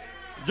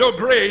your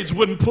grades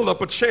wouldn't pull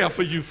up a chair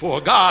for you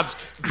for. God's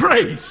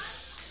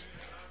grace.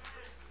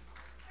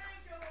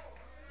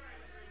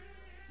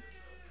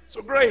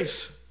 So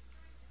grace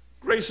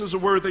is a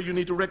word that you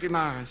need to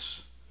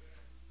recognize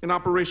in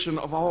operation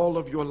of all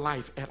of your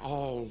life at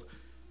all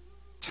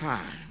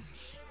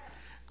times.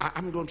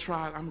 I'm going to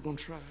try.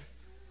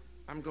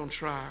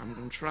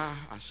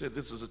 I said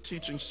this is a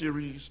teaching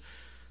series,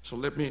 so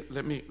let me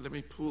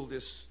pull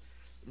this.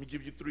 Let me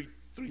give you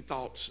three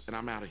thoughts and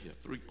I'm out of here.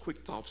 Three quick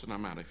thoughts and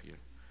I'm out of here.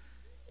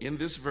 In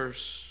this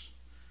verse,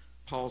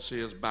 Paul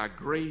says, by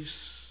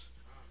grace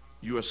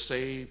you are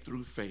saved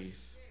through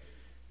faith,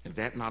 and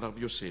that not of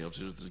yourselves.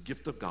 It is the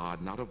gift of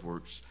God, not of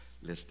works,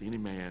 lest any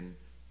man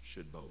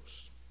should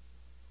boast.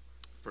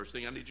 First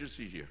thing I need you to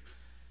see here,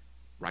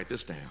 write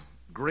this down.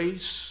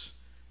 Grace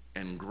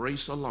and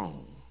grace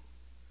alone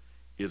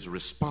is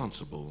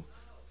responsible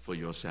for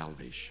your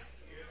salvation.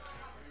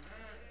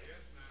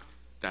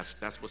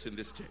 That's what's in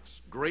this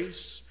text.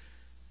 Grace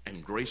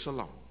and grace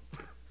alone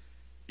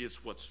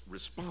is what's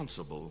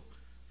responsible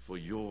for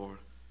your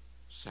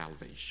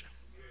salvation.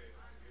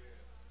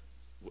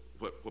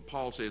 What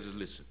Paul says is,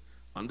 listen,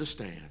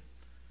 understand,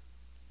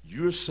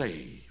 you're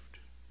saved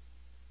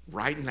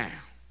right now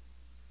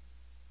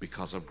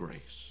because of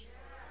grace.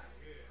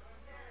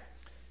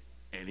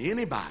 And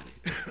anybody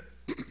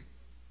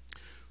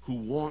who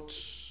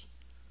wants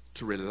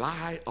to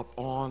rely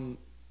upon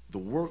the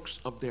works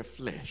of their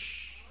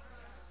flesh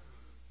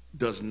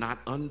does not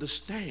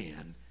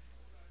understand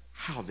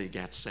how they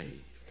got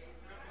saved.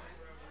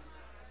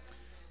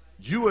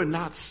 You are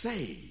not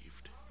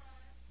saved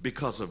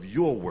because of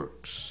your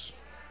works.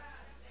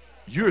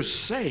 You're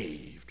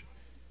saved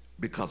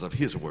because of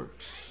his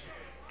works.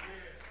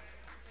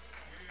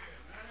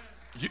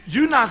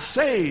 You're not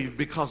saved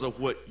because of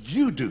what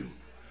you do.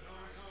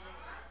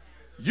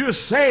 You're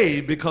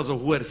saved because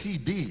of what he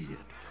did.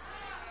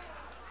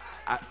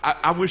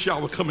 I wish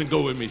y'all would come and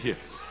go with me here.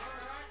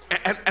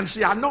 And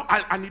see, I know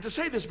I need to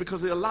say this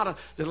because there are a lot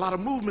of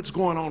movements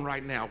going on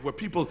right now where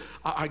people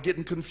are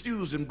getting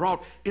confused and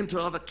brought into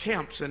other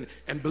camps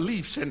and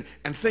beliefs and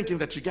thinking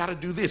that you got to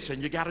do this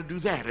and you got to do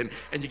that and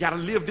you got to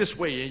live this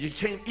way and you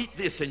can't eat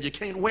this and you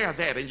can't wear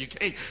that and you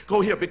can't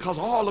go here, because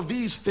all of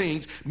these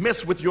things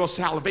mess with your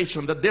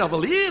salvation. The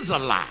devil is a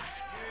lie.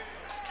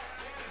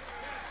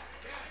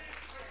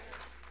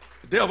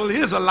 The devil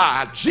is a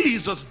lie.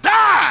 Jesus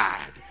died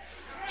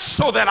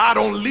so that I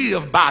don't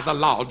live by the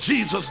law.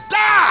 Jesus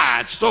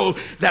died so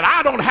that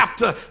I don't have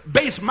to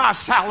base my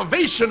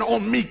salvation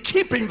on me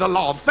keeping the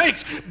law.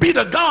 Thanks be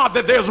to God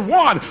that there's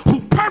one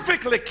who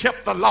perfectly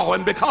kept the law,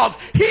 and because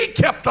he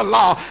kept the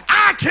law,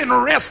 I can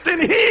rest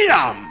in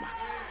him.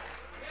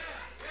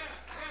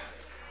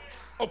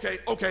 Okay.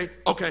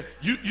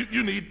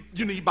 You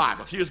need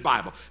Bible. Here's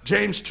Bible.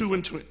 James 2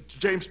 and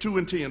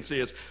 10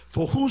 says,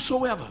 for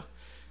whosoever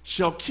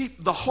shall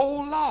keep the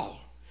whole law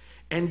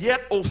and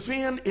yet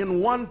offend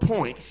in one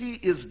point, he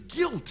is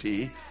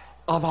guilty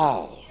of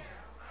all.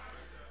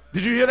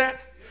 Did you hear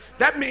that?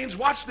 That means,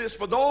 watch this,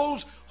 for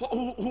those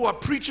who are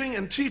preaching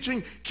and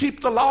teaching, keep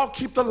the law.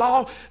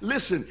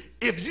 Listen,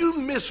 if you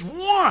miss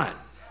one,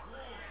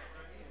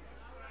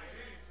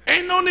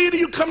 ain't no need of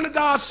you coming to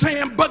God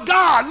saying, but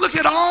God, look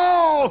at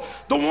all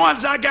the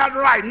ones I got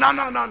right. No.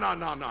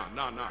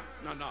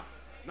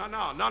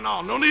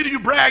 No need of you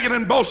bragging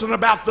and boasting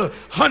about the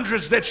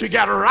hundreds that you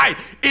got right.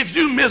 If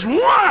you miss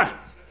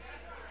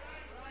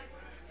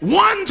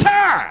one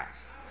time,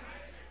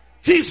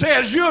 he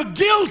says you're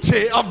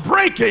guilty of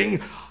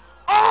breaking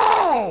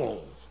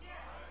all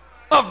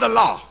of the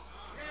law.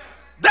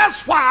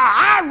 That's why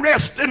I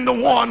rest in the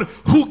one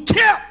who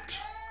kept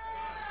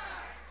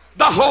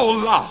the whole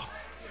law.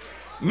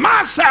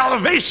 My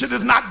salvation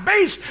is not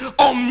based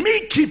on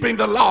me keeping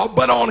the law,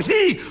 but on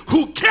he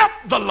who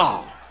kept the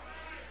law.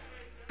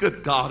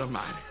 Good God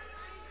Almighty.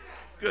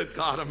 Good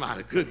God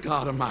Almighty. Good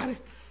God Almighty.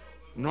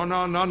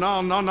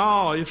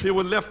 No. If it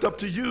were left up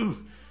to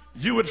you,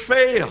 you would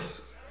fail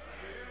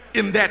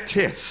in that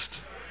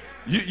test.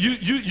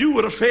 You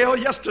would have failed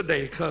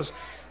yesterday because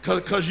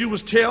you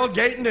was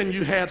tailgating and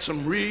you had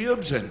some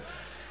ribs, and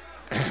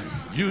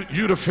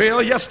you'd have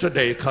failed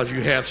yesterday because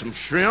you had some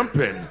shrimp,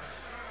 and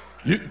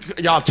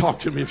y'all talk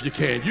to me if you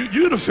can.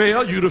 You'd have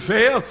failed.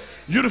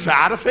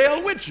 I'd have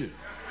failed with you.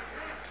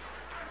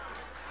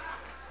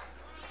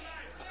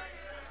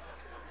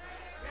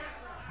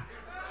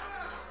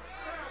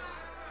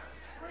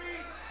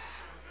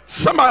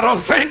 Somebody ought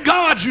to thank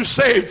God you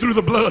saved through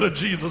the blood of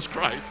Jesus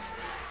Christ.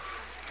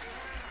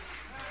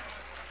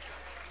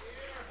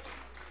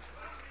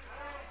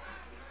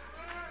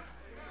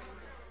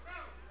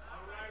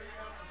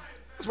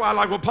 That's why I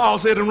like what Paul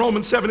said in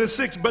Romans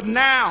 7:6. But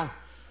now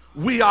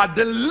we are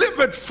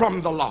delivered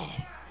from the law,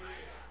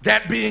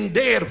 that being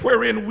dead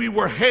wherein we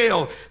were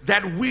held,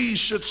 that we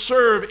should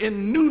serve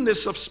in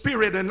newness of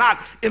spirit and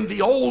not in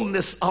the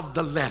oldness of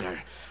the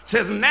letter. It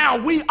says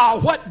now we are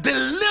what?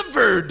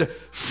 Delivered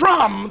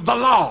from the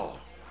law.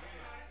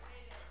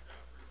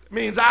 It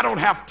means I don't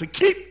have to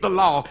keep the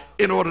law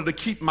in order to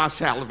keep my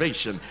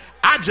salvation.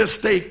 I just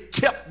stay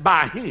kept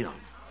by him.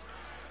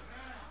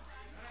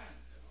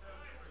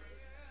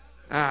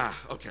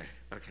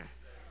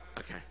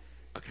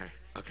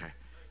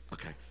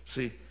 Okay.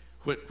 See,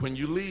 when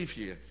you leave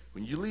here,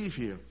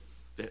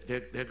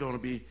 they're going to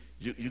be,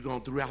 you're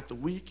going throughout the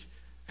week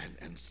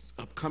and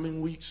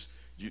upcoming weeks,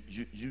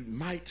 you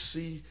might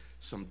see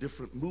some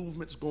different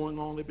movements going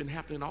on. They've been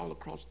happening all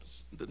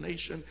across the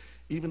nation,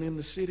 even in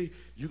the city.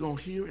 You're going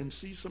to hear and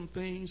see some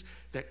things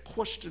that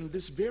question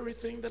this very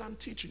thing that I'm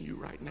teaching you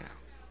right now.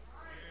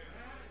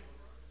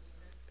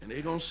 And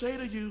they're going to say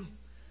to you,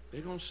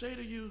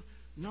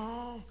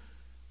 no,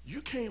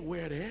 you can't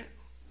wear that.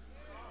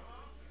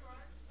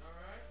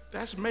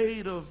 That's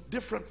made of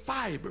different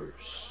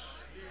fibers.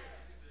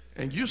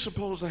 And you're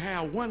supposed to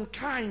have one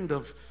kind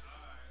of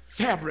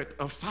fabric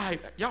of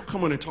fiber. Y'all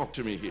come on and talk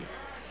to me here.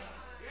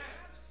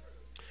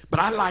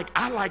 But I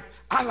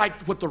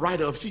like what the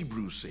writer of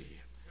Hebrews said.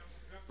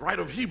 The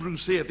writer of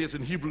Hebrews said this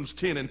in Hebrews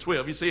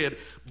 10:12. He said,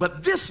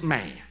 but this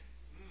man,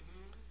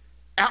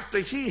 after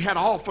he had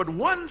offered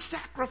one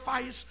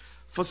sacrifice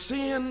for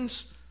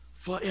sins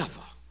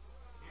forever,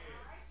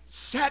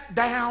 sat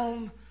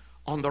down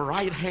on the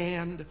right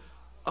hand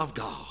of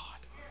God,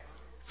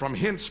 from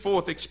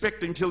henceforth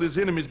expecting till his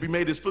enemies be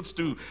made his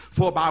footstool.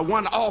 For by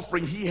one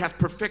offering he hath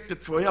perfected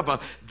forever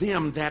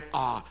them that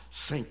are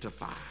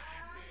sanctified.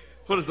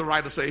 What does the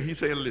writer say? He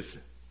said,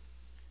 listen,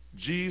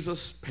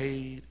 Jesus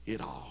paid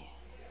it all.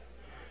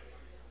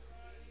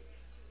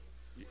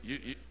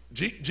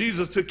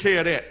 Jesus took care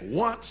of that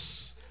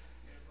once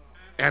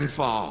and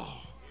for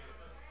all.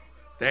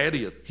 There it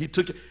is. He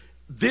took it.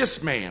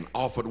 This man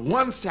offered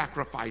one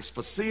sacrifice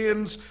for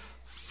sins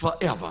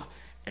forever.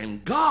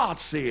 And God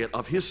said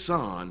of his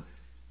son,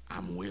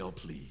 I'm well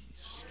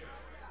pleased.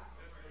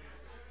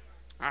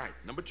 All right,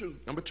 number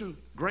two,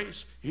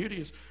 grace. Here it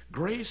is.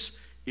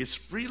 Grace is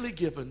freely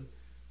given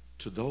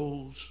to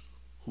those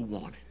who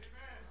want it.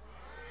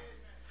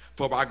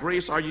 For by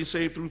grace are ye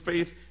saved through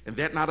faith, and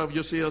that not of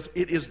yourselves.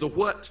 It is the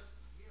what?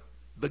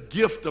 The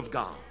gift of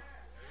God.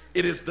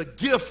 It is the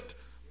gift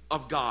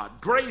of God.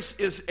 Grace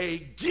is a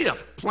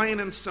gift, plain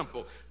and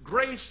simple.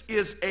 Grace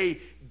is a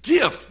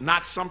gift,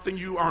 not something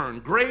you earn.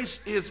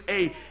 Grace is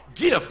a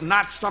gift,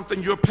 not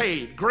something you're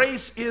paid.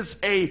 Grace is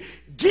a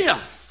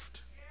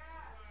gift.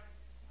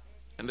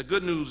 And the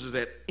good news is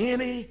that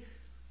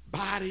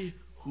anybody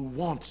who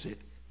wants it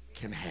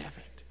can have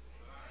it.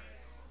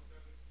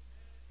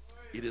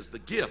 It is the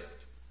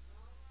gift,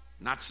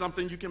 not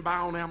something you can buy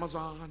on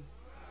Amazon.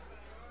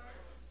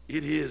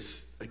 It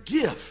is a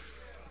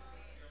gift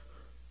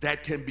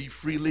that can be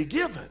freely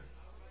given.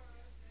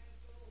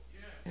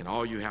 And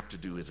all you have to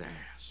do is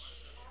ask.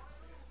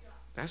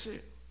 That's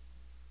it.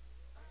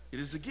 It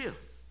is a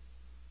gift.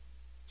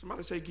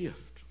 Somebody say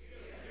gift.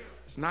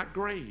 It's not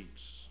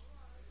grades.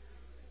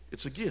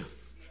 It's a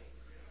gift.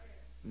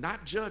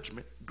 Not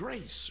judgment.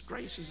 Grace.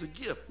 Grace is a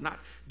gift. Not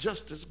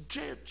justice.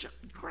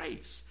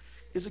 Grace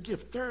is a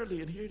gift.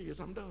 Thirdly, and here it is,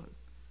 I'm done.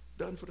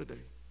 Done for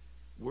today.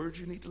 Words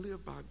you need to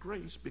live by.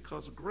 Grace,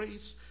 because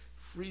grace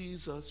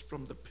frees us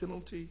from the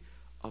penalty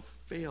of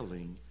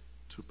failing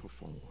to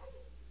perform.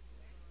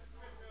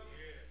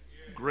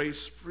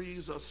 Grace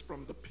frees us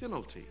from the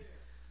penalty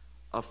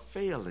of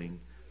failing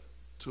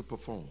to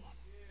perform.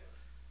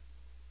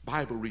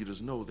 Bible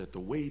readers know that the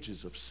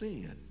wages of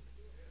sin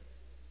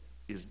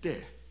is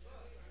death,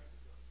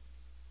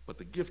 but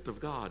the gift of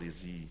God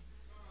is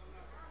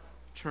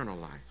eternal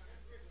life.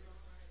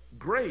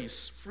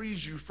 Grace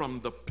frees you from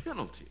the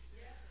penalty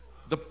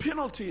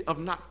of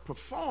not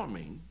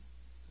performing.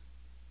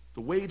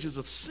 The wages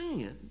of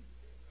sin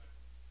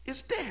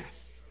is death,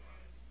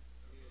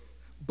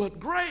 but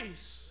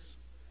grace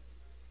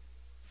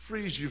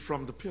frees you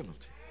from the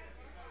penalty.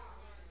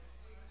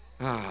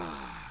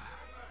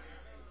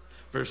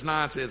 Verse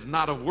 9 says,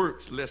 not of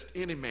works, lest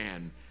any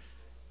man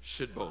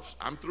should boast.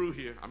 I'm through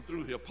here.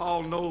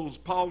 Paul knows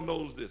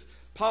this.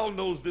 Paul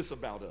knows this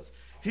about us.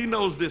 He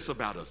knows this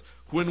about us.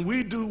 When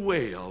we do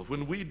well,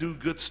 when we do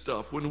good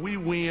stuff, when we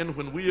win,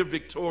 when we are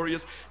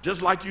victorious,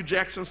 just like you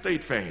Jackson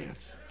State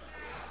fans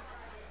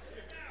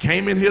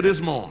came in here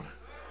this morning.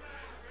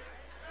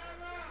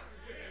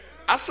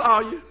 I saw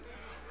you.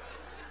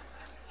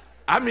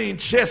 I mean,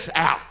 chest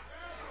out.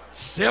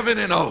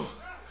 7-0.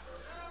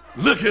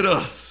 Look at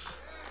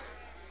us.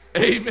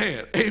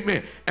 Amen.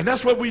 Amen. And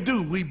that's what we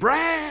do. We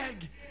brag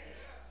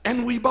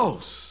and we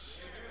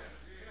boast.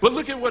 But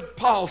look at what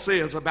Paul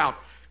says about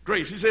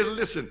grace. He says,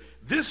 listen,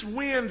 this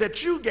win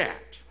that you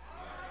got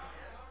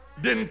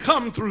didn't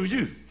come through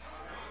you.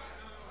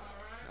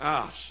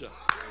 Shucks.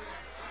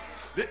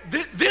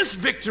 This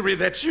victory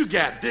that you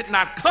got did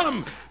not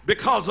come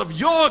because of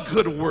your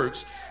good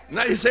works.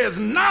 Now he says,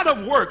 not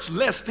of works,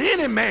 lest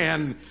any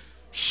man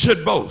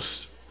should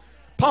boast.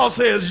 Paul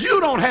says, you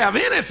don't have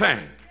anything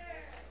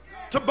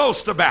to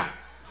boast about.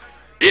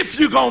 If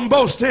you're going to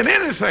boast in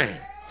anything,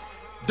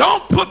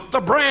 don't put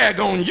the brag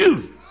on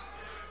you,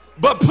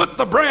 but put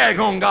the brag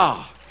on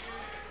God.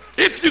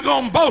 If you're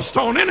going to boast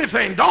on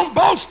anything, don't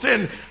boast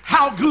in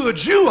how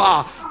good you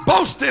are.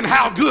 Boast in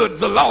how good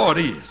the Lord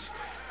is.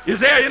 Is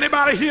there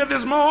anybody here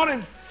this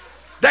morning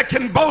that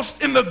can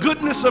boast in the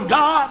goodness of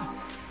God?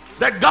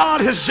 That God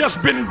has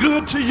just been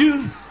good to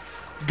you?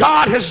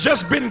 God has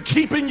just been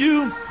keeping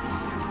you?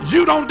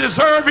 You don't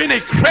deserve any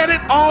credit.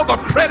 All the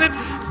credit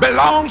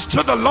belongs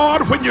to the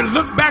Lord. When you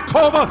look back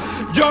over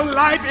your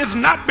life, it's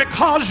not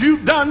because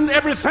you've done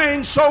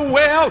everything so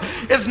well.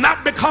 It's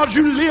not because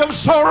you live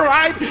so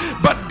right.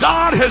 But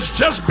God has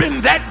just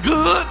been that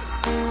good.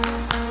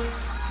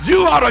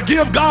 You ought to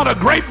give God a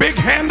great big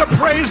hand of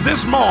praise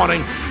this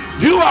morning.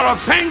 You ought to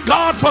thank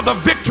God for the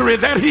victory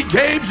that he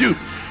gave you.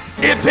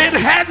 If it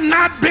had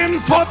not been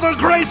for the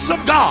grace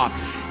of God,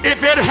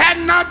 if it had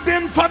not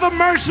been for the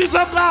mercies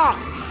of God,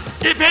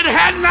 if it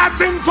had not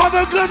been for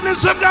the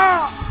goodness of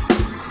God.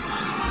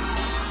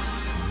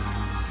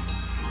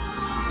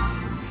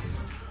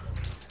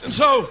 And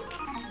so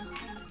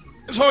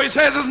he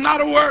says it's not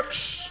of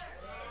works,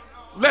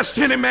 lest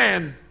any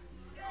man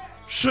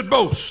should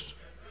boast.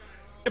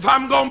 If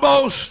I'm going to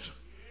boast,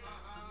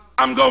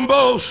 I'm going to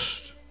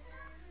boast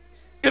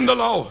in the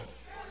Lord.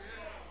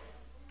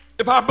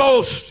 If I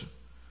boast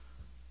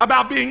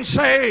about being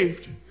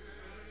saved,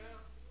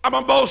 I'm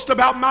going to boast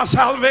about my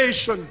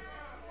salvation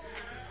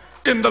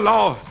in the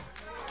Lord.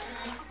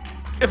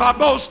 If I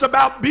boast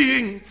about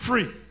being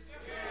free,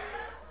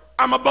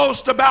 I'm going to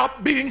boast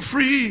about being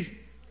free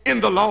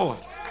in the Lord.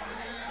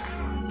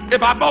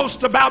 If I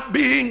boast about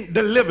being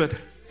delivered,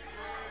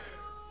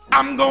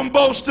 I'm going to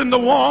boast in the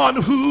one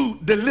who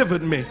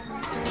delivered me.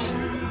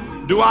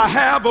 Do I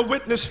have a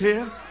witness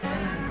here?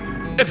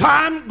 If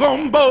I'm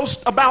going to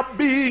boast about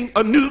being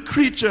a new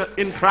creature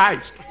in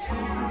Christ,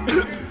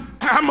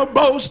 I'm going to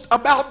boast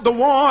about the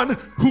one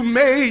who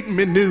made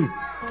me new.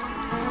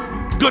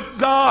 Good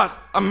God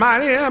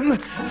Almighty,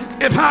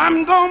 if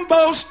I'm going to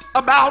boast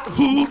about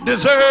who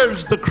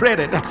deserves the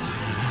credit,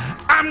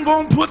 I'm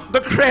going to put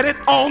the credit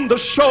on the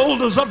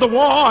shoulders of the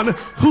one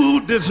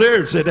who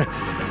deserves it.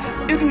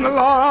 In the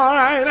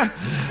Lord,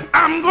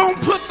 I'm going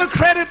to put the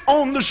credit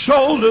on the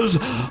shoulders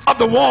of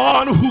the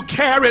one who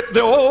carried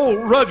the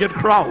old rugged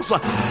cross.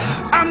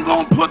 I'm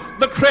going to put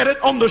the credit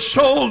on the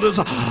shoulders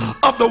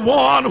of the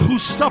one who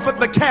suffered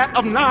the cat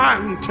of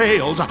 9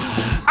 tails.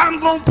 I'm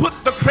going to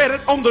put the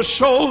credit on the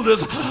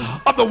shoulders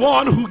of the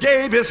one who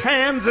gave his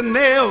hands and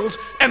nails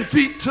and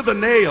feet to the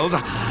nails.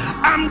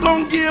 I'm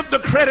going to give the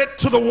credit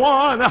to the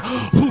one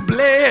who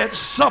bled,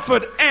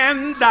 suffered,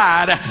 and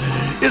died.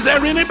 Is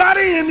there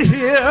anybody in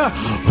here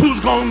who's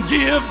going to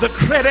give the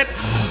credit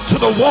to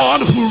the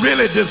one who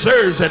really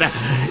deserves it?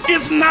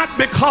 It's not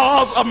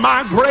because of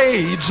my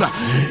grades.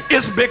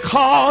 It's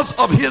because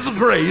of his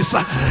grace.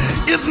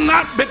 It's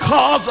not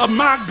because of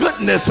my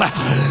goodness.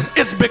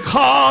 It's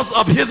because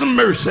of his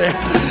mercy.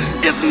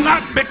 It's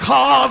not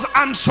because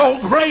I'm so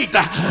great.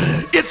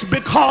 It's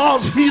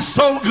because he's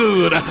so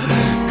good.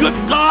 Good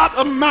God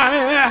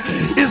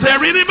Almighty, is there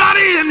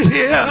anybody in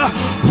here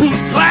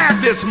who's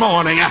glad this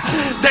morning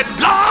that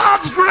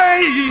God's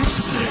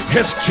grace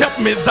has kept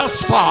me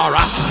thus far?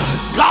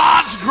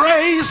 God's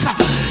grace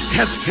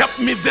has kept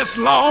me this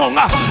long.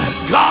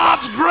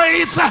 God's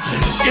grace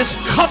is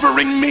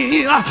covering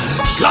me.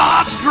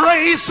 God's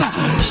grace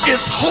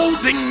is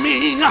holding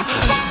me.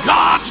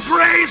 God's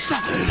grace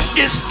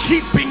is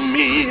keeping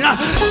me.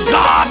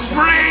 God's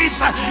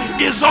grace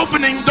is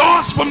opening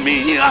doors for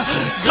me.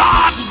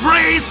 God's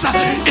grace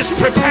is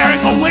preparing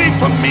a way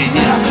for me.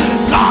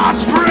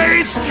 God's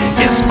grace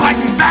is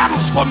fighting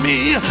battles for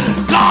me.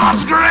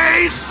 God's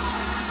grace.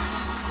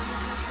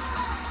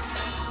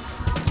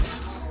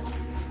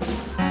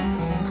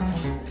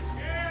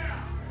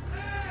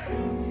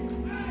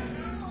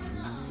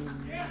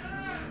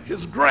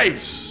 His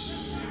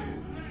grace.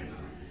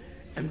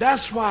 And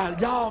that's why,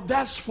 y'all,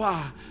 that's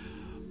why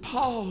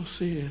Paul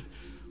said,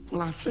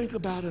 when I think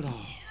about it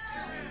all,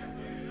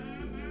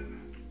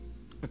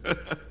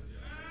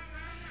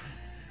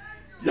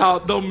 y'all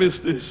don't miss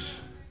this.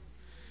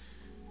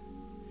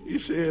 He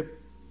said,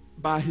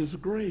 by his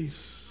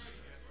grace,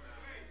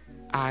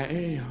 I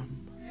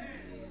am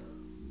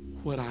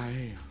what I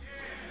am.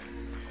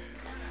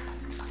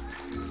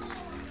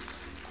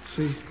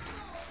 See,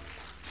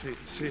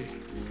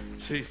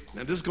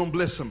 now this is going to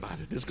bless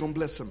somebody. This is going to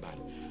bless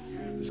somebody.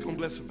 This is going to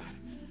bless somebody.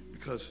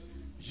 Because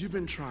you've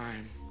been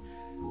trying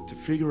to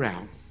figure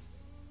out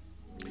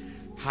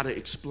how to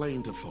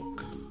explain to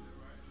folk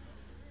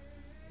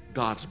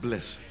God's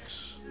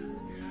blessings.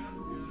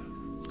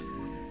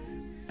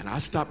 And I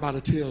stopped by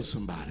to tell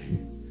somebody,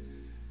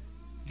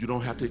 you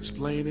don't have to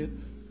explain it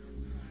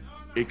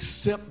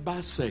except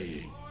by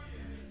saying,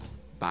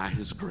 by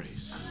his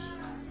grace.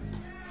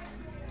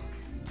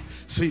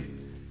 See,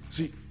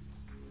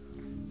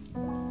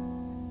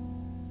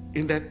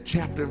 in that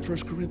chapter in 1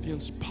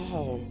 Corinthians,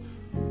 Paul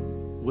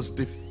was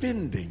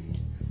defending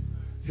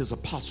his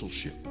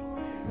apostleship.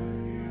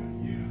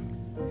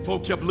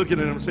 Folk kept looking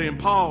at him saying,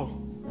 Paul,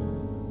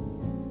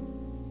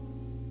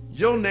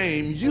 your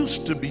name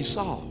used to be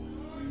Saul.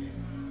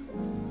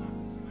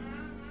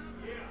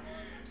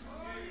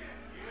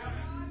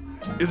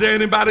 Is there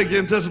anybody that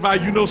can testify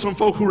you know some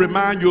folk who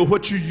remind you of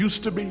what you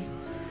used to be?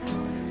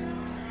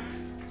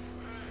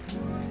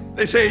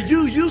 They say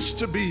you used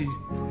to be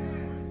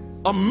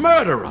a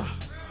murderer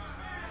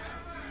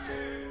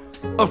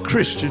of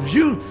Christians.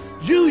 You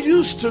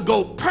used to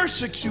go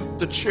persecute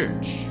the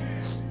church.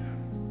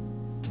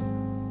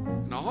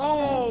 Now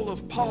all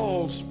of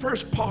Paul's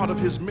first part of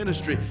his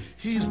ministry,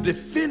 he's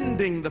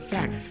defending the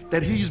fact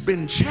that he's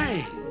been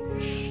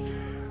changed.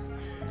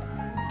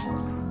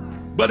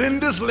 But in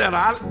this letter,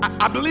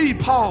 I believe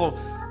Paul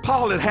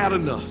had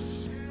enough.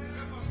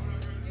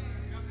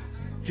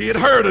 He had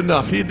heard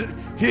enough. He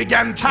had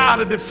gotten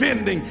tired of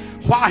defending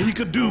why he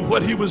could do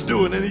what he was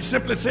doing. And he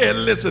simply said,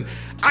 listen,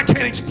 I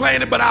can't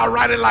explain it, but I'll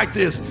write it like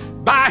this.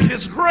 By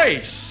his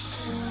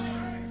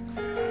grace,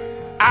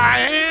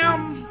 I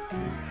am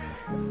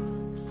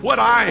what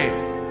I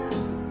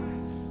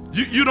am.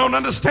 You don't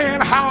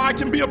understand how I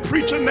can be a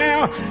preacher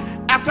now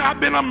after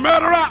I've been a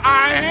murderer?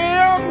 I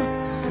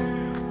am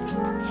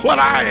what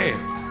I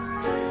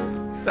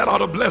am. That ought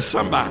to bless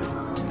somebody.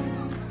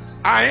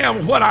 I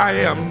am what I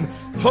am.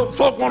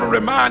 Folk want to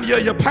remind you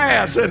of your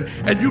past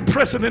and you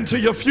press it into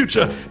your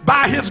future.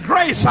 By his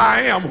grace,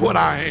 I am what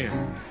I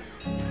am.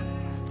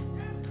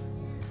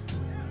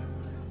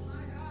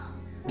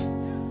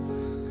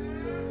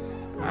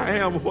 I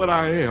am what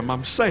I am.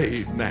 I'm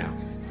saved now.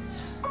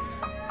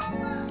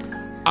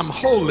 I'm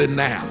holy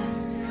now.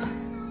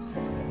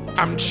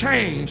 I'm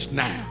changed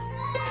now.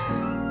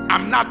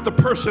 I'm not the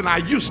person I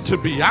used to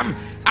be. I'm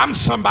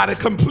somebody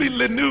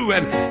completely new,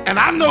 and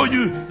I know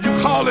you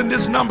calling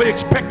this number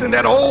expecting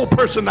that old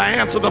person to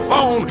answer the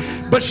phone,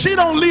 but she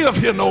don't live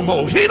here no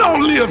more. He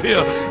don't live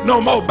here no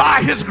more.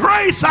 By his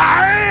grace,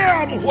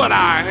 I am what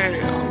I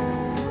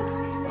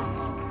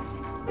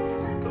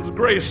am. His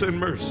grace and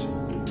mercy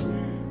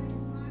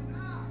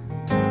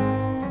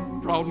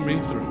brought me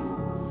through.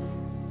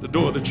 The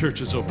door of the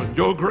church is open.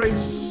 Your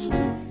grace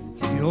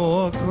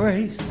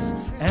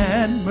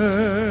and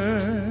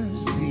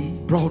mercy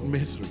brought me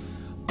through.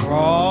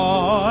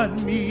 I'm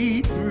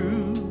living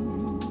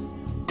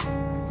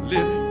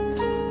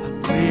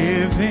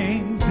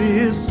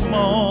this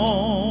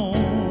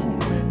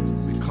moment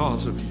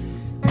because of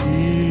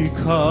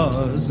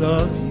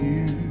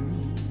you.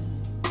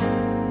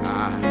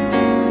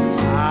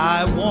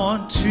 I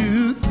want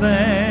to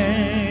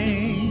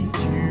thank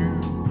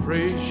you,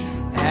 praise you,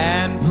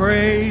 and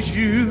praise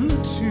you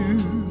too.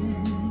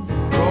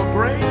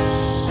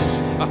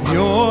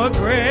 Your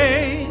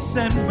grace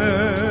and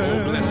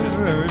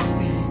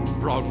mercy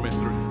brought me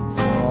through.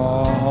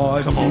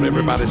 Come on,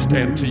 everybody,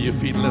 stand to your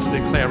feet and let's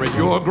declare it.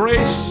 Your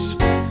grace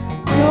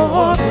and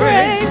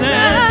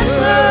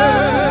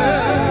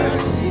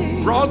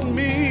mercy brought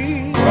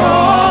me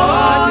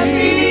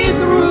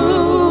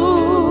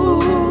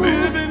through.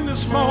 Living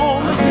this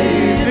moment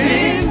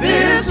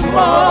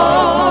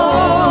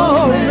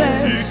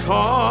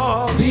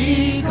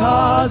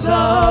because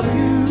of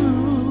you.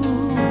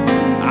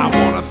 I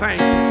want to thank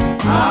you.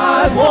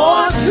 I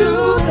want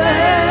to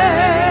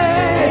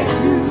thank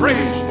you,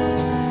 praise you,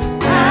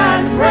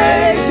 and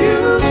praise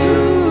you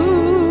too.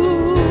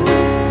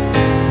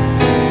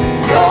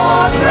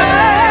 Your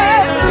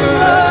grace and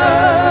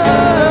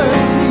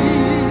mercy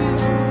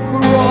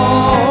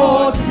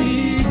brought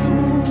me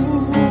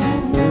through.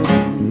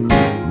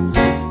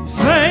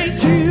 Thank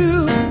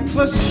you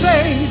for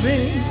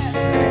saving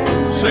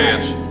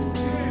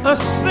a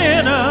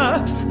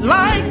sinner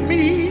like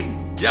me.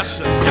 Yes,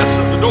 sir. Yes,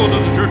 sir. The doors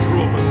of the church are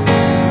open.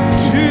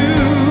 To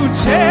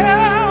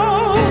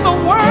tell the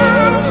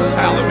world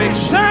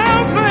salvation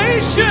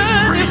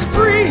is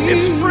free.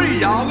 It's free,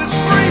 y'all. It's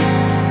free.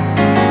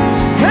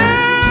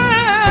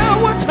 There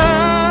were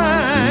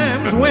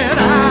times when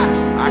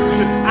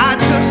I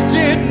just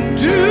didn't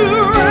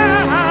do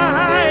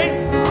right.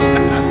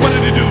 What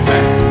did he do,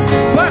 man?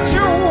 But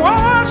you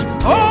watch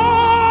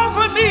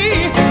over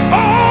me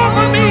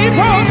both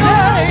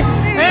day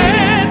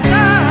and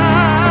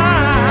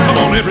night. Come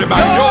on,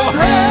 everybody. Your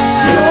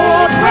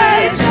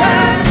grace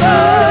and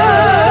mercy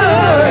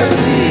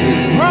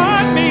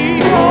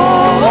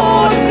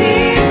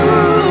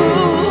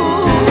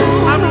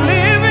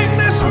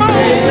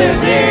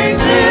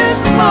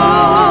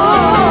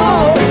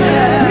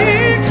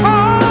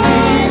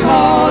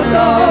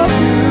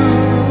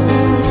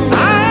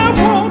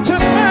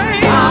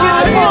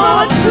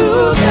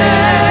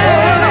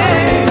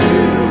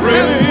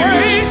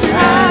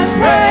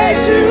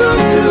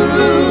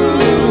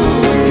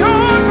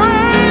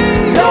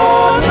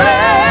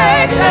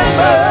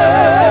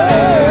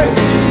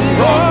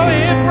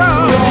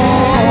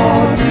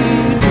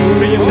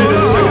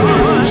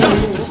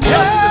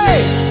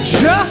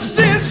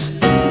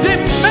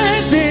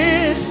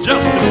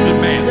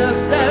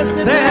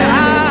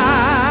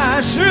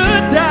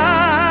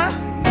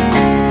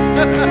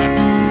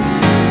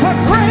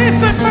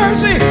grace and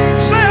mercy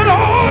said,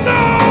 oh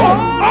no,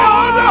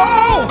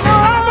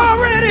 I've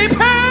already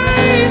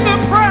paid the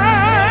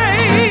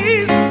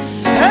price.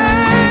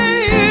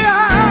 Hey,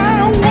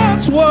 I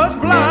once was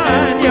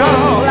blind,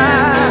 y'all,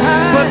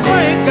 but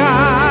thank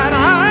God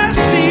I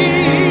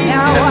see.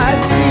 Now I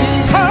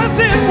see. 'Cause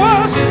it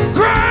was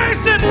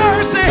grace and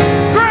mercy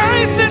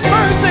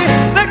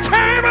that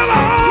came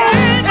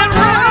along and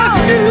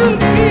rescued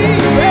me.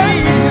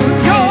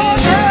 Your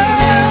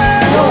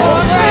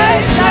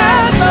grace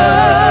and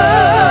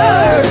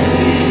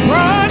mercy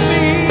brought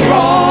me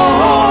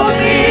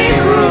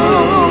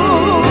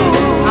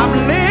through. I'm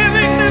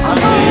living this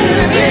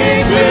moment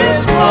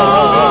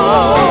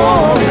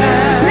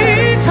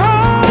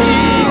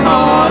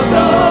because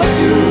of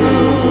you.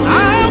 I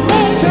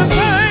want to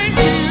thank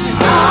you.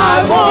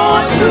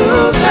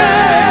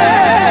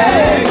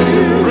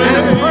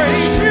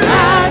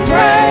 And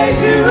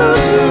praise you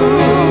too.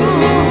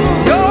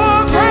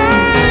 Your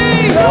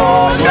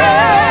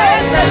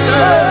grace and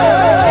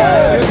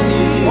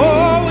mercy.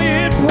 Oh,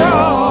 it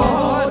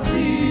brought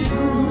me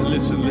through.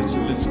 Listen.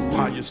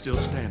 While you're still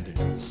standing,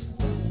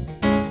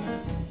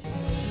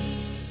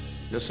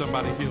 there's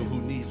somebody here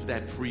who needs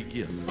that free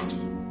gift.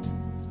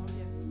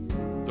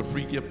 The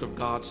free gift of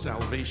God's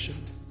salvation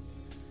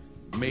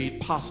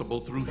made possible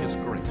through his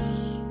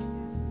grace.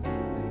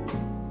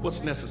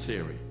 What's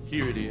necessary?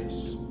 Here it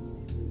is.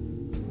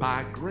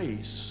 By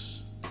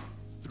grace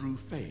through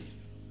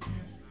faith.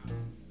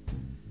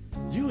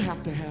 You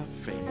have to have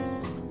faith.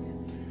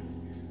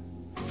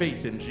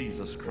 Faith in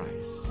Jesus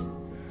Christ.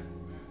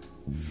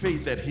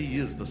 Faith that he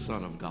is the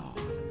Son of God.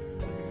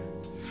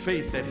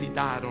 Faith that he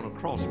died on a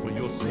cross for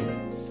your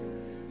sins.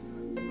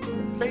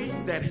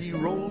 Faith that he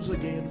rose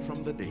again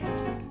from the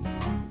dead.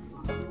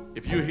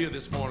 If you're here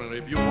this morning, or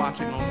if you're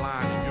watching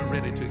online and you're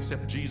ready to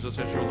accept Jesus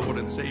as your Lord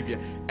and Savior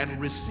and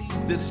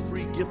receive this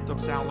free gift of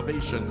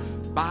salvation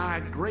by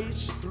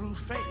grace through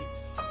faith,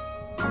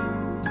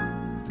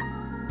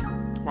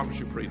 why don't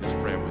you pray this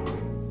prayer with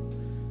me?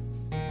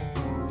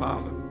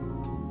 Father,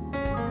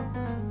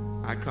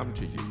 I come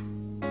to you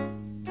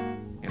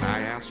and I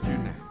ask you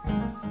now,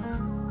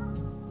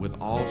 with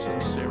all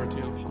sincerity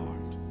of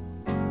heart,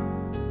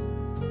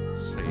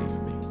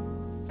 save me.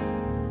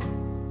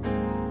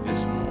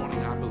 This morning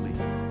I believe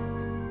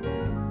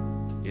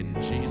in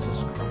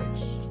Jesus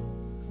Christ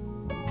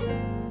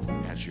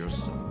as your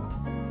Son,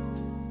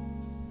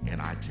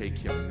 and I take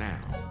him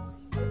now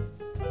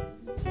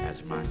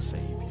as my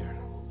Savior.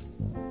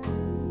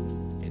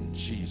 In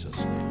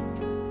Jesus' name,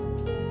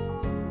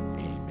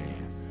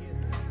 amen.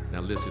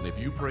 Now listen, if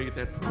you prayed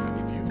that prayer,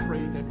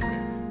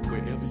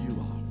 wherever you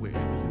are,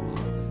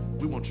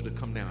 we want you to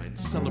come now and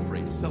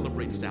celebrate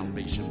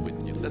salvation with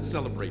you. Let's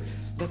celebrate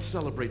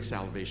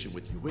salvation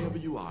with you. Wherever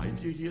you are,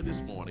 if you're here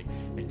this morning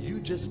and you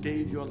just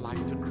gave your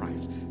life to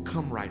Christ,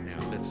 come right now.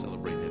 Let's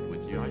celebrate that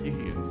with you. Are you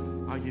here?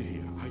 Are you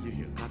here? Are you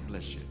here? God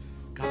bless you.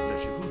 God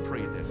bless you. Who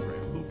prayed that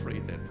prayer? Who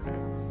prayed that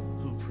prayer?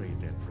 Who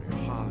prayed that prayer?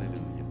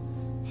 Hallelujah.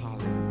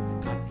 Hallelujah.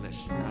 God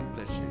bless you. God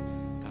bless you.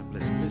 God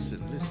bless you.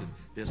 Listen.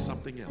 There's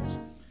something else.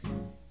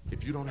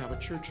 If you don't have a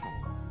church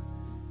home,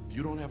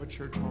 you're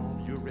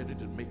ready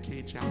to make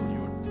Cade Chapel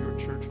your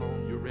church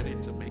home. You're ready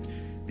to make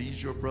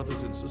these your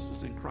brothers and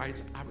sisters in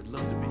Christ. I would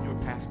love to be your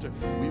pastor.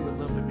 We would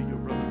love to be your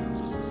brothers and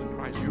sisters in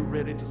Christ. You're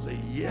ready to say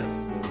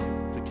yes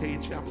to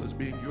Cade Chapel as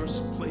being your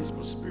place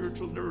for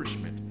spiritual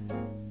nourishment.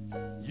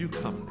 You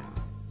come now.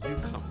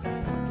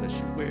 God bless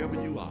you. Wherever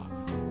you are,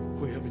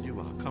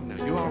 come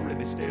now. You're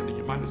already standing.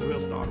 You might as well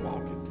start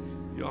walking.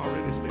 You're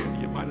already standing.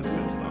 You might as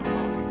well start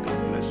walking.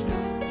 God bless you.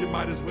 You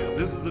might as well.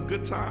 This is a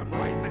good time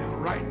right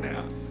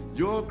now.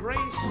 Your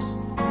grace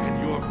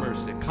and your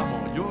mercy. Come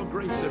on. Your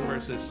grace and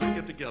mercy. Sing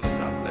it together.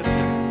 God bless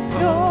you.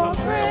 Come on.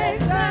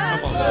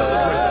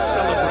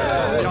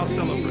 Celebrate. Y'all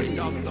celebrate.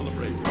 God bless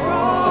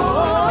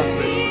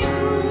you.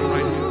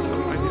 Right here.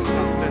 Come right here.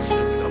 God bless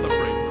you.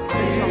 Celebrate.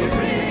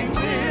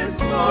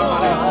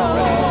 Somebody else is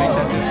ready to make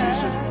that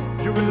decision.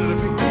 You're ready to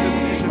make that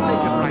decision. Make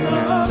it right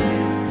now.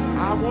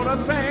 I want to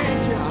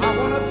thank you. I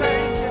want to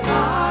praise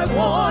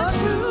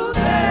you.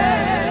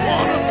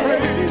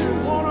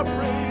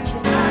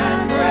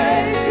 And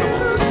praise you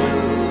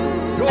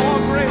too. Your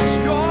grace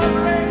and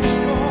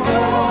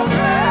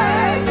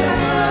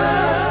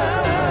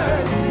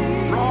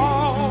mercy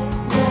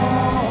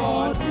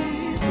brought me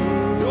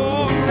through.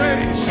 Your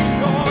grace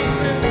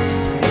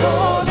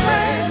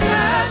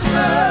and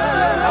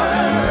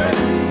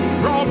mercy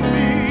brought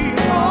me.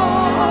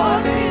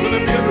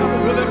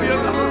 Will there be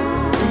another?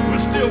 We're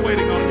still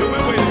waiting on you.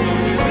 We're waiting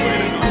on you.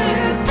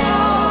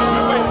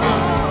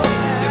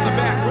 In the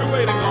back, we're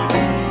waiting on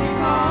you.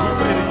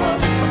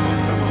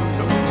 Come on.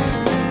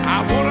 I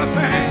want to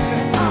thank you.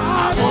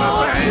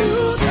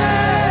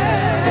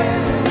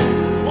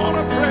 Want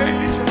to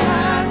praise you.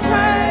 And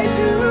praise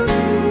you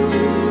too.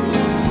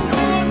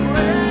 Your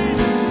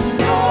grace.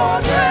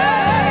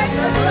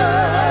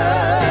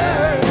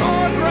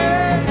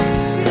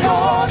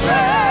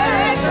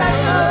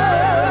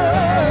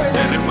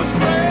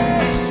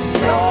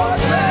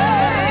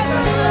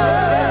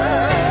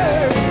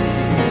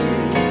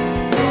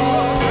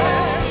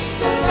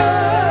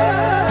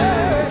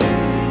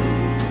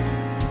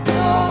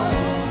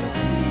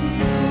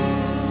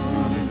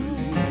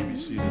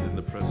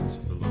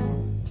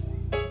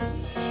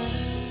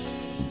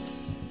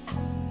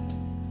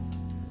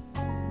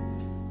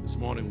 This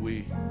morning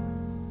we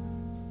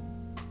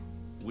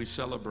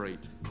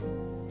celebrate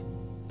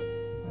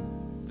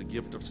the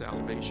gift of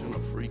salvation, a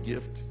free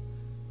gift,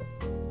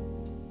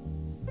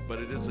 but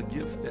it is a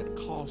gift that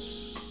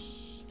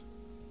costs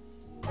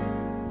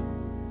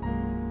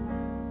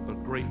a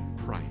great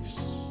price.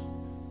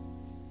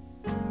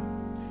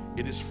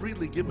 It is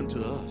freely given to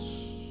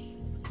us,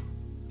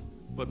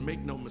 but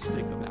make no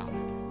mistake about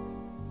it,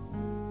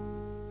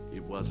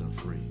 it wasn't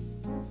free.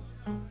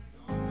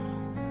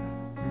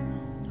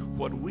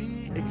 What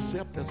we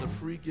accept as a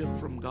free gift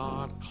from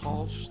God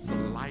cost the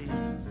life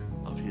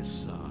of his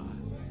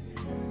son.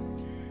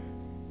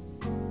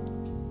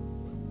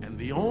 And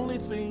the only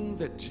thing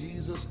that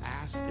Jesus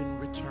asked in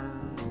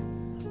return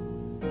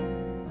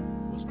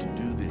was to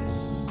do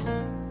this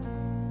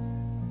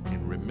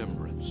in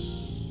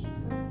remembrance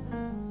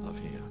of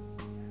him.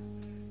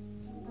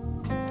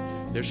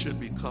 There should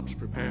be cups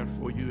prepared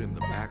for you in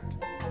the back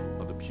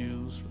of the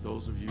pews for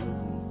those of you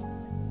who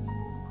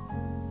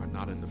are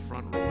not in the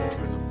front row. If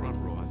you're in the front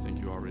row, I think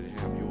you already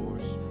have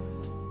yours.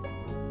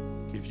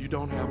 If you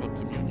don't have a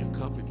communion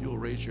cup, if you'll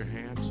raise your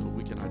hand so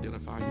we can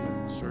identify you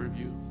and serve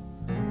you.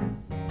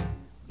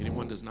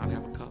 Anyone does not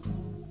have a cup?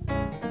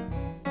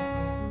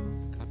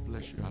 God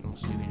bless you. I don't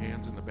see any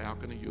hands in the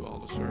balcony. You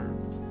all are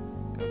served.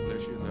 God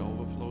bless you. In the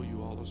overflow,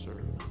 you all are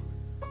served.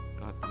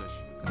 God bless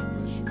you. God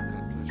bless you.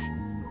 God bless you.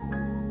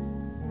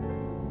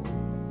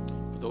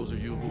 For those of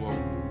you who are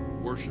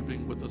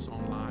worshiping with us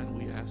online,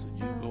 we ask that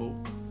you go,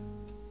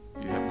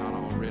 if you have not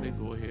already,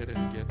 go ahead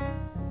and get a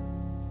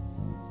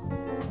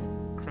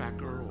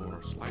cracker or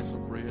a slice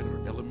of bread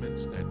or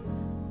elements that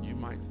you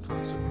might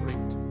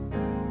consecrate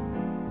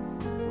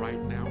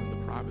right now in the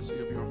privacy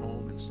of your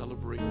home and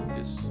celebrate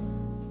this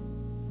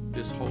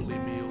holy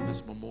meal,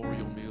 this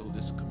memorial meal,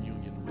 this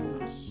communion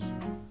with us.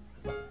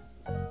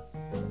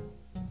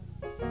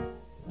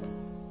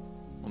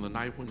 On the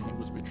night when he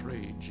was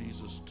betrayed,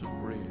 Jesus took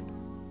bread.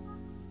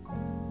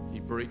 He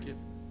broke it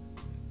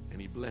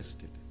and he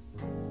blessed it.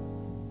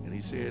 And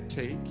he said,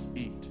 "Take,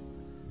 eat.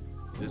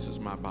 This is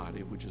my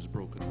body which is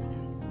broken for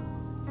you."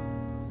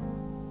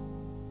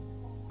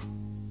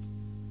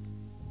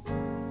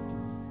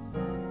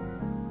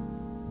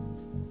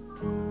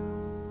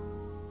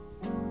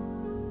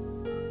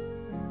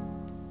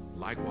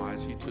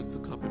 Likewise, he took the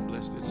cup and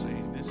blessed it,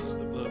 saying, "This is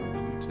the blood of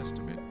the New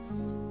Testament,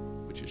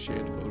 which is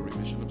shed for the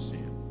remission of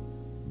sin.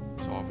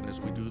 So often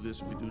as we do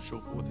this, we do show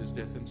forth his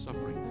death and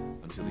suffering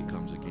until he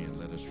comes again.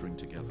 Let us drink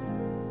together."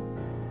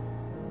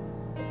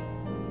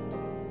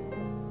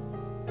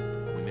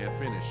 When they had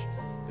finished,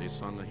 they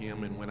sung a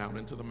hymn and went out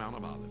into the Mount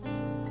of Olives.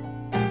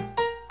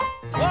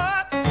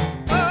 What a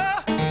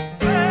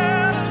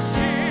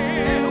fellowship,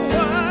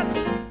 what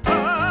a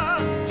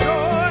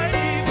joy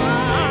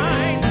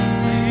divine,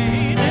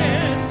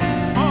 leaning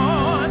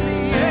on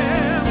the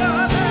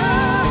everlasting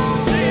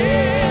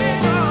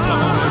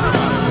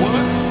arm. What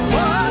a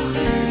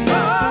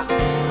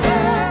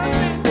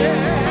blessed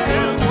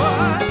day,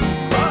 what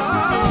a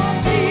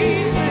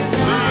peace is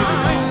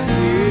mine,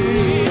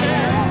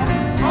 leaning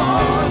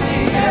on the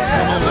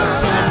Come on, let's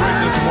celebrate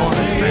this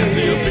morning. Stand to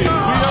your feet. We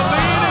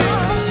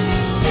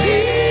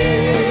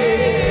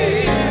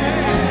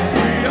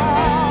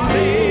are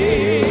leading.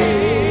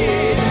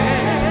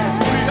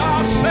 We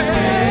are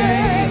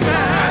safe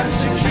and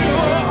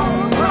secure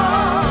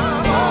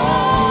from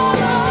all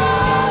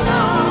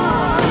alarm.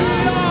 We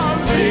are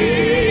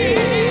leading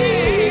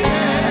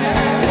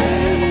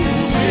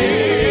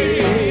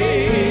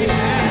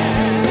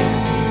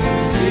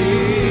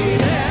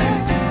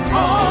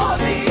on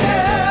the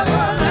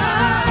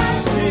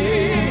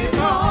everlasting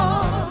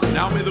arm.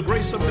 Now may the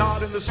grace of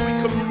God and the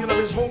sweet communion of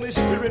his Holy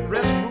Spirit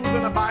rest, rule,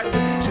 and abide with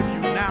each of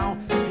you now,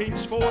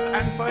 henceforth,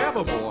 and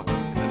forevermore.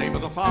 In the name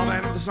of the Father,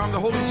 and of the Son, and the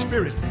Holy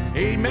Spirit.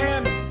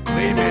 Amen and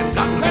amen.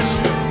 God bless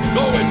you.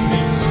 Go in